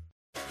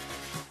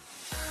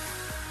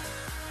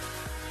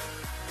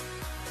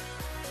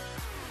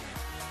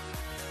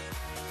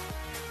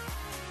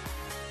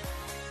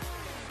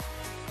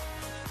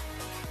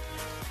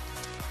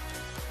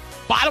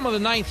 Bottom of the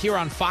ninth here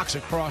on Fox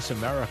Across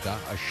America,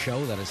 a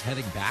show that is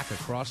heading back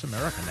across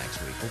America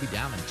next week. We'll be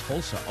down in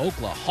Tulsa,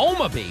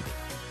 Oklahoma, baby.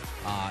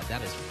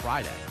 That is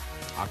Friday,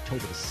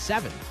 October the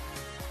 7th.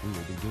 We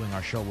will be doing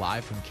our show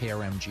live from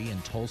KRMG in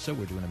Tulsa.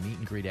 We're doing a meet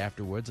and greet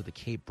afterwards at the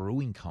Cape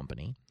Brewing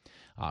Company.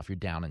 If you're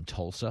down in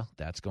Tulsa,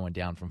 that's going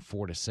down from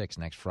 4 to 6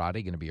 next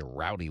Friday. Going to be a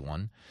rowdy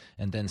one.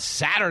 And then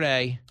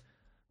Saturday,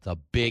 the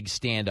big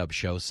stand-up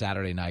show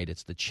Saturday night.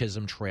 It's the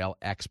Chisholm Trail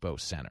Expo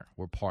Center.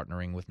 We're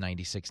partnering with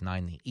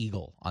 96.9 The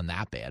Eagle on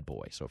that bad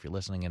boy. So if you're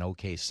listening in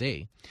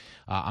OKC,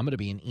 I'm going to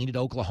be in Enid,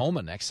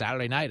 Oklahoma next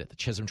Saturday night at the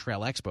Chisholm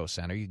Trail Expo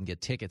Center. You can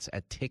get tickets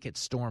at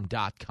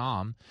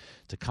ticketstorm.com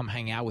to come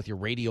hang out with your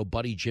radio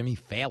buddy Jimmy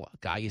Fallon,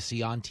 guy you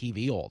see on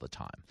TV all the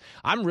time.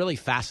 I'm really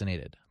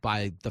fascinated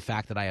by the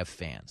fact that I have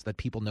fans, that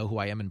people know who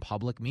I am in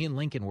public. Me and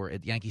Lincoln were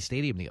at Yankee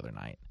Stadium the other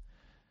night.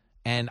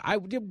 And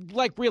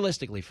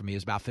realistically for me, it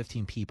was about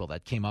 15 people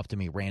that came up to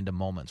me random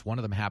moments. One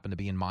of them happened to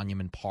be in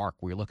Monument Park.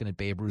 We were looking at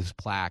Babe Ruth's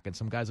plaque, and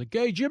some guy's like,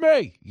 "Hey,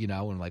 Jimmy,"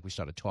 and we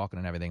started talking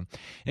and everything.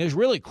 And it was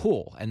really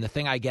cool. And the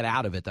thing I get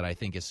out of it that I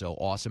think is so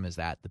awesome is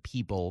that the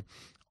people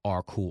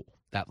are cool.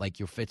 That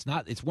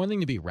it's one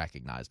thing to be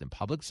recognized in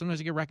public. Sometimes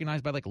you get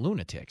recognized by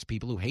lunatics,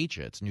 people who hate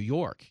you. It's New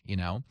York,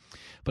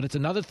 But it's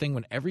another thing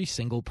when every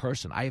single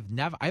person, I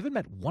haven't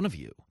met one of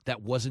you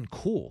that wasn't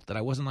cool, that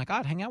I wasn't like,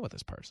 I'd hang out with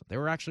this person. They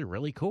were actually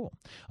really cool.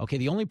 Okay,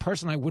 the only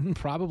person I wouldn't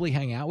probably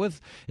hang out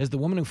with is the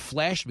woman who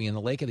flashed me in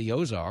the Lake of the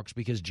Ozarks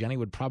because Jenny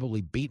would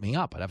probably beat me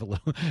up. I'd have a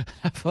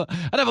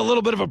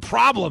little bit of a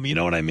problem, you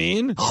know what I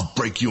mean? I'll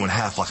break you in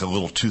half like a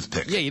little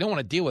toothpick. Yeah, you don't want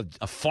to deal with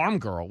a farm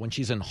girl when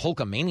she's in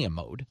Hulkamania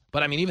mode.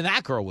 But I mean, even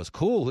that girl was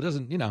cool. Who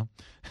doesn't,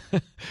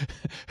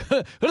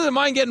 who doesn't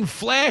mind getting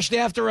flashed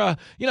after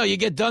you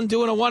get done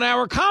doing a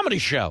 1-hour comedy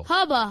show?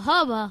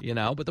 Hubba.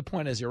 But the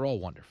point is you're all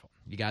wonderful.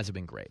 You guys have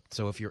been great.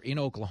 So if you're in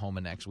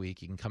Oklahoma next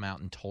week, you can come out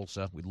in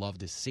Tulsa. We'd love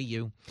to see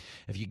you.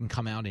 If you can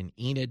come out in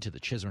Enid to the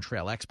Chisholm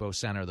Trail Expo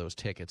Center, those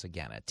tickets,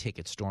 again, at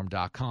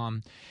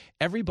ticketstorm.com.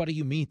 Everybody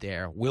you meet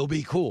there will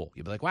be cool.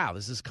 You'll be like, wow,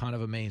 this is kind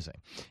of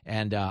amazing.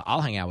 And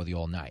I'll hang out with you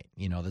all night.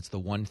 That's the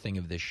one thing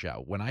of this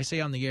show. When I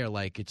say on the air,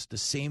 it's the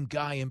same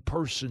guy in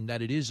person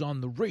that it is on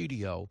the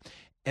radio,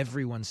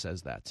 everyone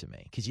says that to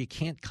me because you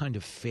can't kind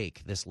of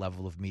fake this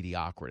level of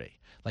mediocrity.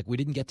 We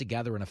didn't get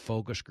together in a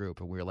focus group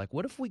and we were like,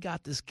 what if we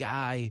got this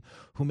guy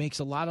who makes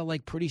a lot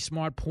of pretty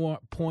smart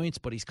points,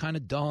 but he's kind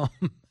of dumb.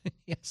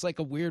 It's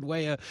a weird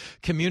way of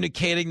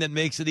communicating that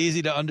makes it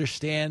easy to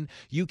understand.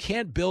 You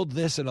can't build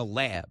this in a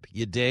lab,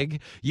 you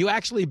dig? You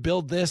actually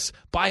build this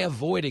by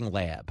avoiding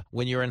lab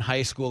when you're in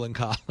high school and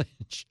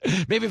college.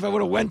 Maybe if I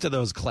would have went to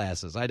those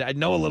classes, I'd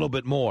know a little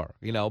bit more,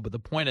 But the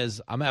point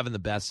is, I'm having the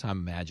best time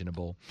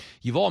imaginable.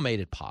 You've all made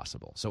it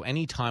possible. So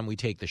anytime we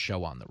take the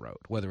show on the road,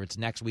 whether it's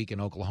next week in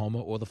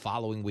Oklahoma or the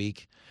following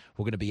week,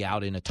 we're going to be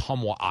out in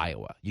Ottumwa,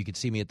 Iowa. You can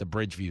see me at the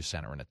Bridgeview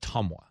Center in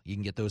Ottumwa. You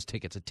can get those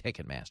tickets at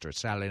Ticketmaster. It's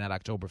Saturday night,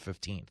 October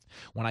 15th.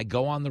 When I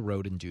go on the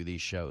road and do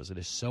these shows, it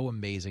is so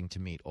amazing to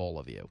meet all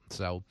of you.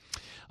 So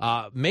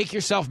make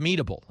yourself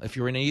meetable if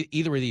you're in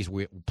either of these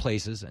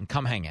places and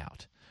come hang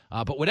out.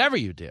 But whatever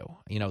you do,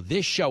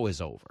 this show is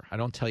over. I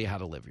don't tell you how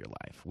to live your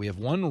life. We have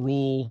one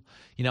rule.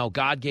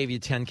 God gave you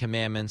 10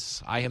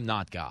 commandments. I am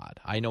not God.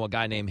 I know a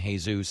guy named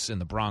Jesus in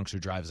the Bronx who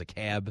drives a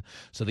cab.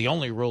 So the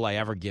only rule I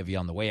ever give you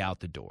on the way out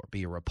the door,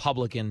 be a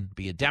Republican,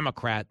 be a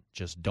Democrat,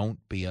 just don't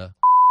be a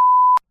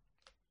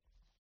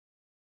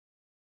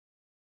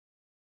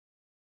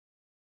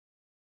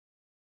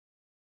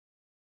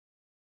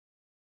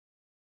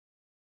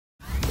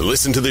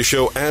Listen to the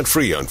show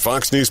ad-free on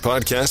Fox News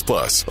Podcast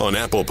Plus, on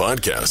Apple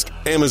Podcast,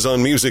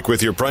 Amazon Music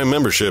with your Prime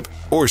membership,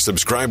 or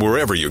subscribe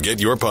wherever you get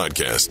your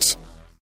podcasts.